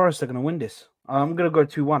Nottingham Forest are going to win this. I'm going to go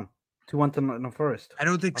 2-1. 2-1 to Nottingham Forest. I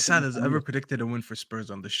don't think Saad has ever predicted a win for Spurs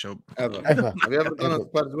on the show. Ever. Have you ever done a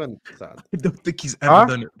Spurs win, Saad? I don't think he's ever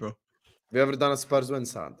done it, bro. Have you ever done a Spurs win,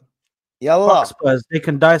 Saad? Fuck Spurs. They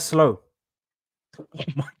can die slow. Oh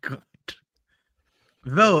my God.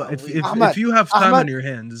 Well, if you have time on your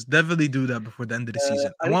hands, definitely do that before the end of the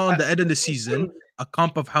season. I want on the end of the season a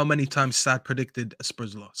comp of how many times Saad predicted a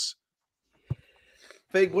Spurs loss.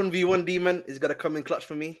 Fake 1v1 demon is gonna come in clutch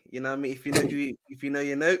for me. You know what I mean? If you know,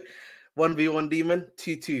 you know. 1v1 demon,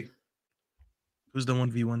 2-2. Who's the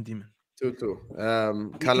 1v1 demon?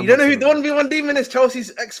 2-2. You don't know who the 1v1 demon is?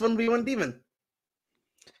 Chelsea's ex 1v1 demon.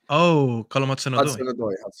 Oh,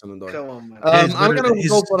 Hudson-Odoi. Come on, man. I'm gonna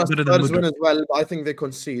go for a Spurs win as well, but I think they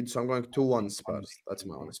concede, so I'm going 2-1 Spurs. That's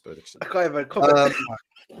my honest prediction. I can't even comment.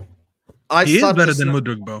 He is better than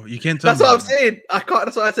Mudryk, bro. You can't tell me. That's what I'm saying. I can't.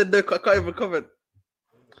 That's why I said no. I can't even comment.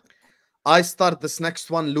 I start this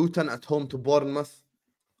next one, Luton at home to Bournemouth.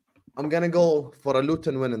 I'm going to go for a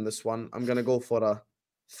Luton win in this one. I'm going to go for a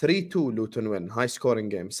 3-2 Luton win. High scoring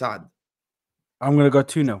game. Saad. I'm going to go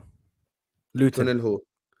 2-0. Luton. 2-0 who?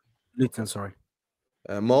 Luton, sorry.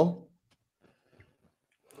 Mo?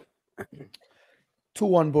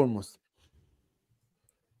 2-1 Bournemouth.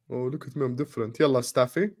 Oh, look at me. I'm different. Yalla,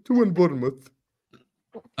 Staffy. 2-1 Bournemouth.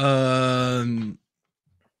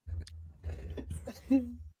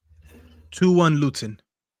 2-1 Luton.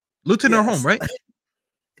 Luton are home, right?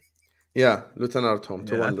 Yeah, Luton are at home.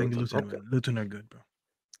 2-1 I think Luton. Luton are good, bro.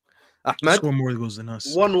 Ahmed? Score more goals than us.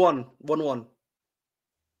 1-1. 1-1.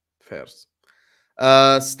 Fair.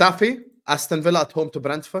 Staffy, Aston Villa at home to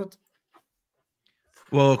Brentford.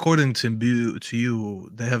 Well, according to you,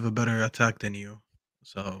 they have a better attack than you.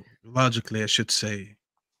 So logically, I should say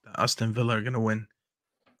that Aston Villa are gonna win.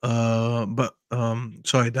 That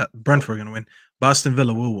Brentford are gonna win. But Aston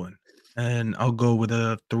Villa will win. And I'll go with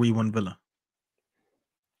a 3-1 Villa.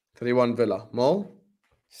 3-1 Villa. Mo?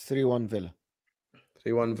 3-1 Villa.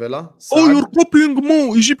 3-1 Villa. Oh, you're copying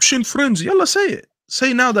Mo, Egyptian friends. Yalla, say it.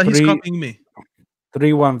 Say now that he's copying me.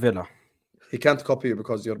 3-1 Villa. He can't copy you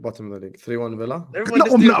because you're bottom of the league. 3-1 Villa. No,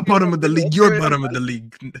 I'm not bottom of the league. You're bottom of the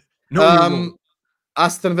league. No,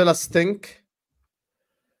 Aston Villa stink.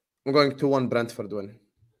 I'm going 2-1 Brentford win.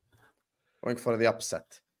 Going for the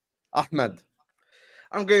upset. Ahmed.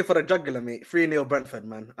 I'm going for a jugular, mate. 3-0 Brentford,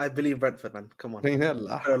 man. I believe Brentford, man. Come on.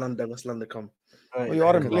 3-0. London, West London, come. Well, you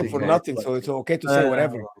aren't believe for nothing, so it's okay to say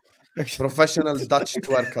whatever. Professional Dutch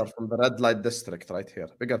twerker from the red light district right here.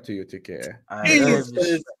 Big up to you, TK.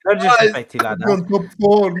 Top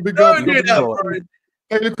form. Big up.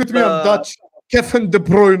 Hey, look at me, I'm Dutch. Kevin De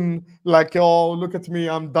Bruyne. Like, oh, look at me,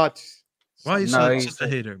 I'm Dutch. Why are you such a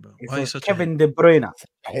hater, bro? Why are you such Kevin De Bruyne?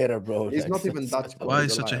 Hater, bro. He's not even Dutch, bro. Why are you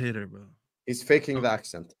such a hater, bro? He's faking the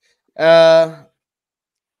accent.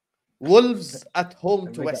 Wolves at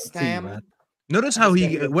home to West Ham. Notice how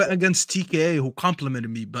he went against TKA, who complimented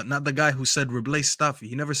me, but not the guy who said replace Staffy.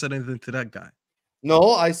 He never said anything to that guy.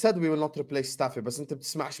 No, I said we will not replace Staffy, but انت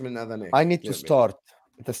بتسمعش من أذنك. I need to start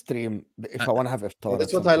the stream if I want to have iftar.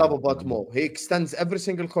 That's what I love about Mo. He extends every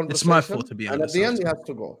single conversation. It's my fault, to be honest. And at the end, he has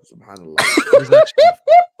to go. Subhanallah.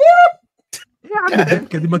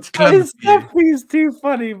 He's too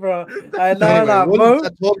funny, bro. I know that. Mo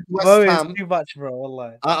is too much, bro.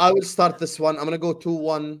 Wallahi. I will start this one. I'm going to go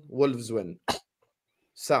 2-1 Wolves win.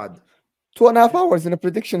 Saad. 2.5 hours in a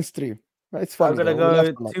prediction stream. It's fine. I'm going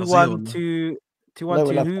to go 2-1 to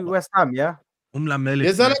who? West Ham, yeah?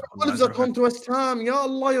 يا زلمة Wolves are home to West Ham. Ya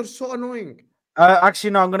Allah, you're so annoying.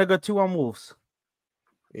 Actually, no, I'm going to go 2-1 Wolves.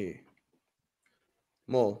 Eh.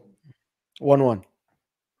 Mo. 1-1.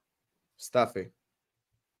 Staffy.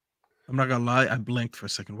 I'm not gonna lie, I blinked for a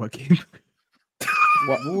second. What game?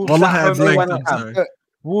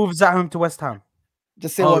 Wolves at home to West Ham.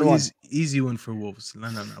 Just say 1-1. Easy win for Wolves. No.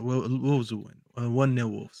 Wolves will win.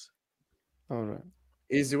 1-0 Wolves. All right.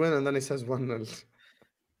 Easy win, and then he says 1-0.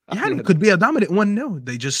 Yeah, it could be a dominant 1-0.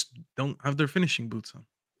 They just don't have their finishing boots on.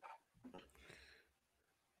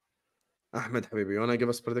 Ahmed, Habibi, you want to give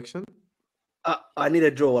us prediction? I need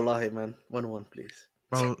a draw, wallahi, man. 1-1, please.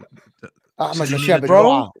 Bro, Ahmed,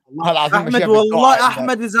 wallah,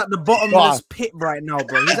 Ahmed is at the bottom of this pit right now,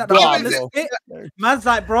 bro. He's at the bottom of this pit. Man's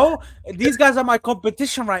like, bro, these guys are my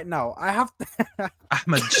competition right now. I have to.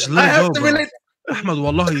 Ahmed, just let it go, bro. Ahmed,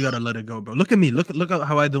 wallah, you gotta let it go, bro. Look at me. Look at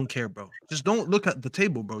how I don't care, bro. Just don't look at the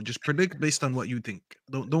table, bro. Just predict based on what you think.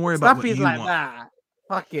 Don't worry about what you like want. That.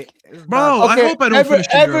 Fuck it, bro. Okay, I hope I don't finish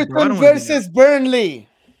Everton versus Burnley.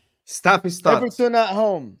 Staffy starts. Everton at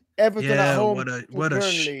home. Everton at home. What a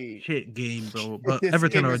shit game, bro. But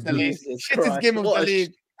Everton are doing shittest game of the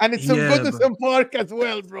league. And it's Goodison Park as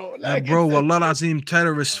well, bro. Like, bro, wallah azim,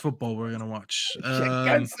 terrorist football we're gonna watch.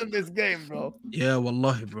 Cancel this game, bro. Yeah,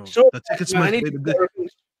 wallahi, bro. The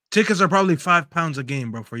tickets are probably £5 a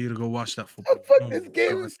game, bro, for you to go watch that football. Fuck, this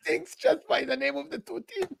game stinks just by the name of the two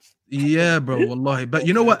teams. Yeah, bro, wallahi. But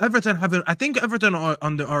you know what? Everton I think Everton are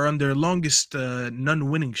on their longest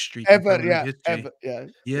non-winning streak ever.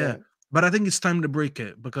 Yeah. But I think it's time to break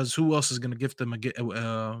it, because who else is gonna give them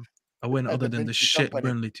a win other than the shit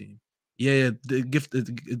Burnley team? Yeah,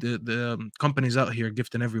 the companies out here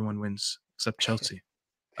gifting everyone wins except Chelsea.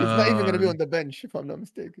 He's not even gonna be on the bench, if I'm not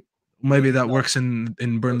mistaken. Maybe that works in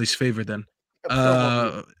Burnley's favor then.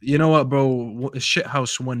 You know what, bro? Shit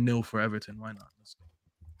house 1-0 for Everton. Why not?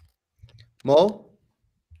 Mo?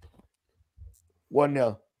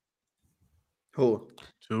 1-0. Who?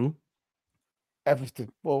 2?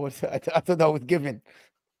 Everton. What was I thought that was given.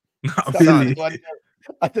 Not really.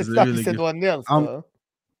 I thought Staffy said 1-0. So.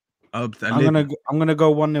 I'm gonna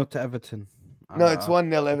go 1-0 to Everton. No, it's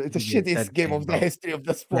 1-0. It's the shittiest game of the history of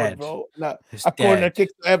the sport, bro. No, a corner kick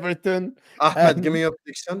to Everton. Ahmed, give me your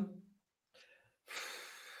prediction.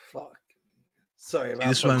 Fuck. Sorry, man.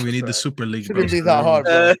 This one we need the Super League. Shouldn't be that hard,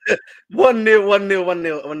 bro.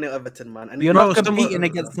 1-0 Everton, man. And you're not competing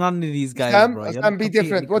against none of these guys, bro. Sam, be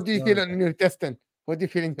different. What do you feel in your testing? What do you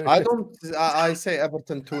feel in your testing? I say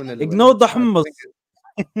Everton 2-0. Ignore the hummus.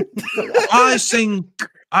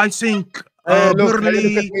 I think. Look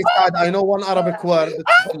me, I know one Arabic word. It's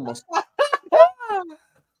hummus.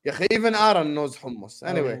 Even Aaron knows hummus.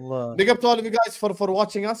 Anyway, big up to all of you guys for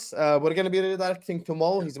watching us. We're going to be redirecting to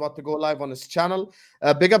Mo. He's about to go live on his channel.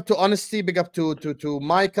 Big up to Honesty. Big up to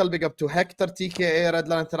Michael. Big up to Hector, TKA,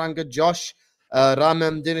 Redline Taranga, Josh,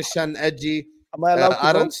 Ramem, Dinishan, Edgy,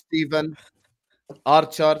 Aaron, Steven,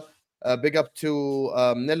 Archer. Big up to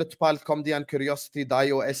Nilutpal, Comedy and Curiosity,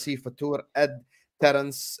 Dio, SE, Fatur, Ed,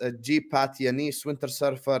 Terence, G, Pat, Yanis, Winter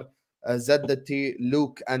Surfer, ZDT,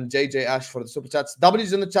 Luke, and JJ Ash for the super chats.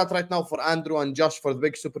 W's in the chat right now for Andrew and Josh for the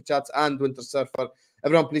big super chats, and Winter Surfer.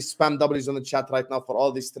 Everyone, please spam W's on the chat right now for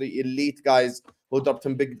all these 3 elite guys who dropped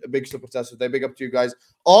in big super chats today. Big up to you guys.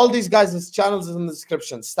 All these guys' channels is in the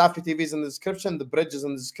description. Staffy TV is in the description. The Bridge is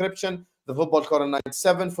in the description. The Football Corner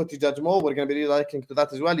 97, Footy Judge Mo. We're going to be liking to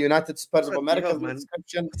that as well. United Spurs of America is in the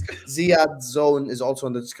description. Ziad Zone is also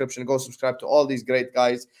in the description. Go subscribe to all these great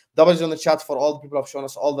guys. W's on the chat for all the people who have shown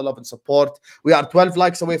us all the love and support. We are 12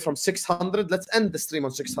 likes away from 600. Let's end the stream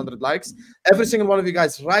on 600 likes. Every single one of you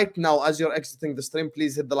guys right now, as you're exiting the stream,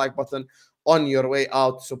 please hit the like button on your way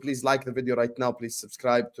out. So please like the video right now. Please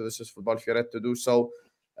subscribe to This Is Football if you're ready to do so.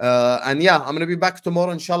 And yeah, I'm going to be back tomorrow,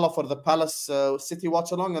 inshallah, for the Palace City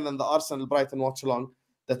watch along and then the Arsenal Brighton watch along,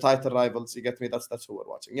 the title rivals. You get me? That's who we're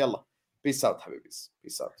watching. Yalla. Peace out, Habibis.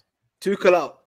 Peace out. Tuchel out.